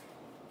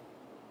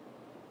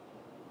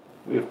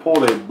 We have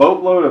pulled a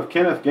boatload of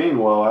Kenneth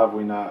Gainwell, have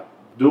we not?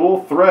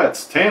 Dual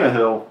threats,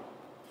 Tannehill.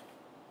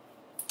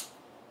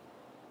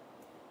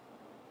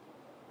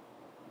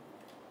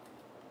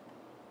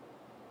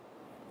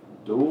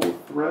 Dual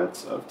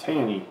threats of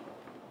Tanny.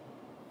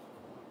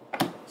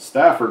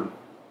 Stafford.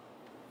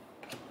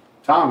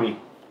 Tommy.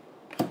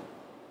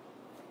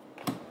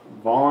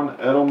 Vaughn,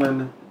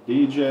 Edelman,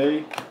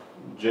 DJ,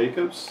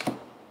 Jacobs.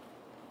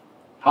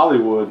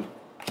 Hollywood.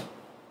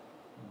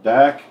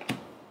 Dak,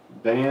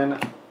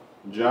 Dan,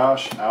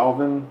 Josh,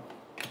 Alvin,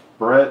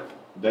 Brett,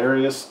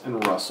 Darius,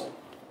 and Russell.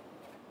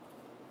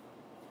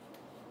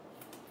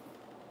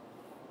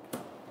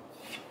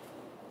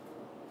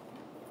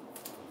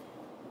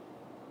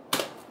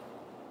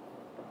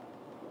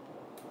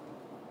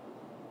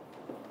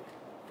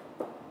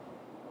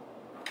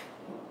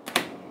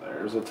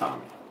 There's a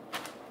Tommy.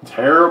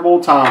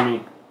 Terrible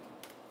Tommy.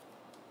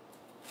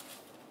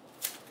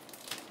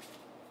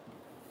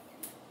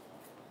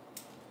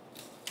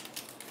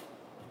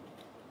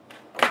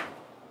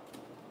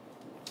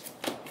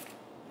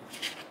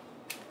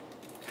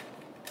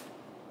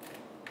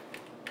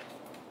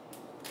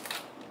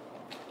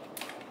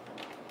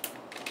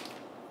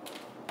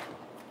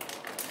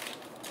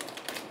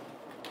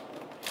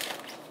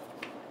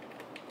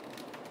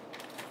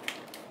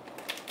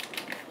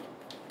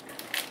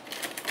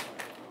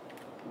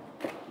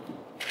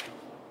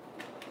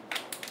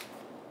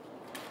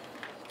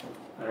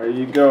 There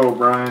you go,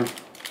 Brian.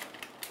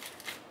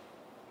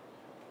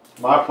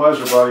 My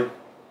pleasure, buddy.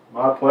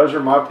 My pleasure,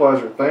 my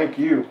pleasure. Thank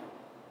you.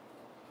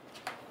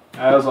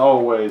 As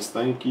always,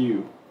 thank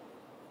you.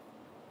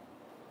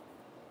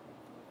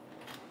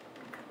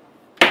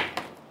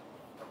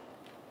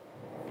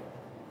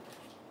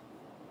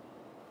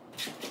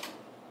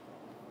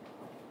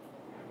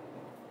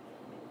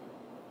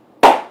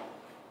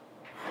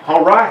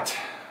 All right.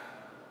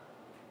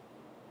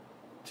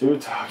 2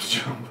 Topps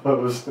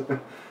Jumbos.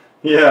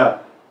 Yeah.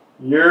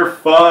 You're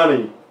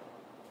funny.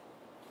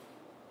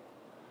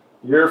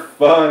 You're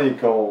funny,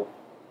 Cole.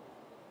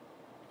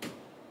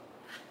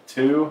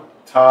 2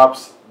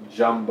 Topps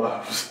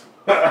Jumbos.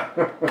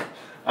 I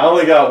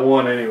only got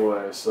 1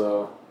 anyway,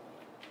 so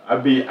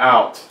I'd be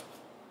out.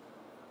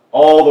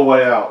 All the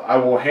way out. I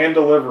will hand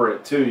deliver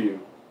it to you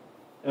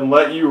and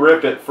let you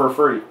rip it for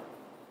free.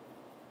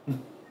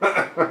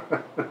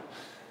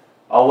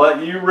 I'll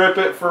let you rip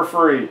it for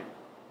free.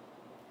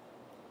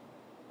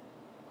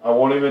 I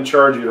won't even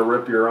charge you to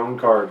rip your own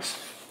cards.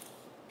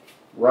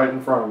 Right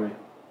in front of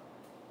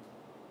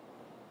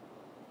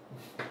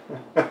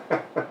me.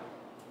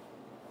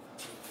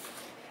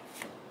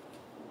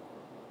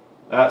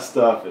 That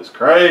stuff is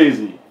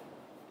crazy.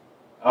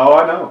 Oh,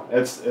 I know.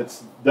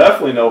 It's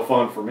definitely no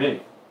fun for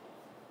me.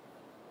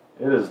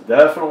 It is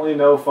definitely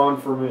no fun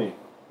for me.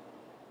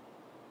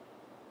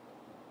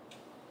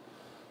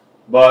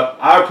 But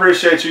I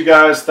appreciate you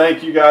guys.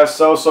 Thank you guys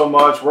so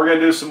much. We're going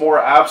to do some more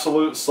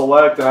Absolute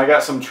Select, and I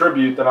got some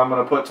Tribute that I'm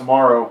going to put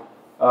tomorrow,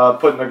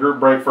 put in the group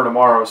break for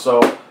tomorrow. So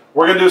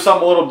we're going to do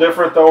something a little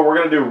different, though. We're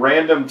going to do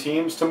random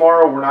teams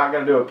tomorrow. We're not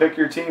going to do a pick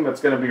your team.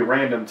 It's going to be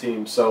random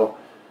teams. So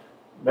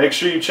make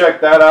sure you check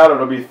that out.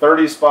 It'll be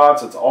 30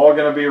 spots. It's all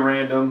going to be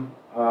random.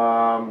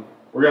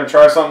 We're going to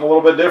try something a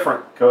little bit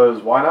different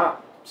because why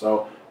not?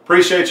 So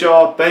appreciate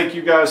y'all. Thank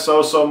you guys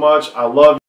so much. I love you.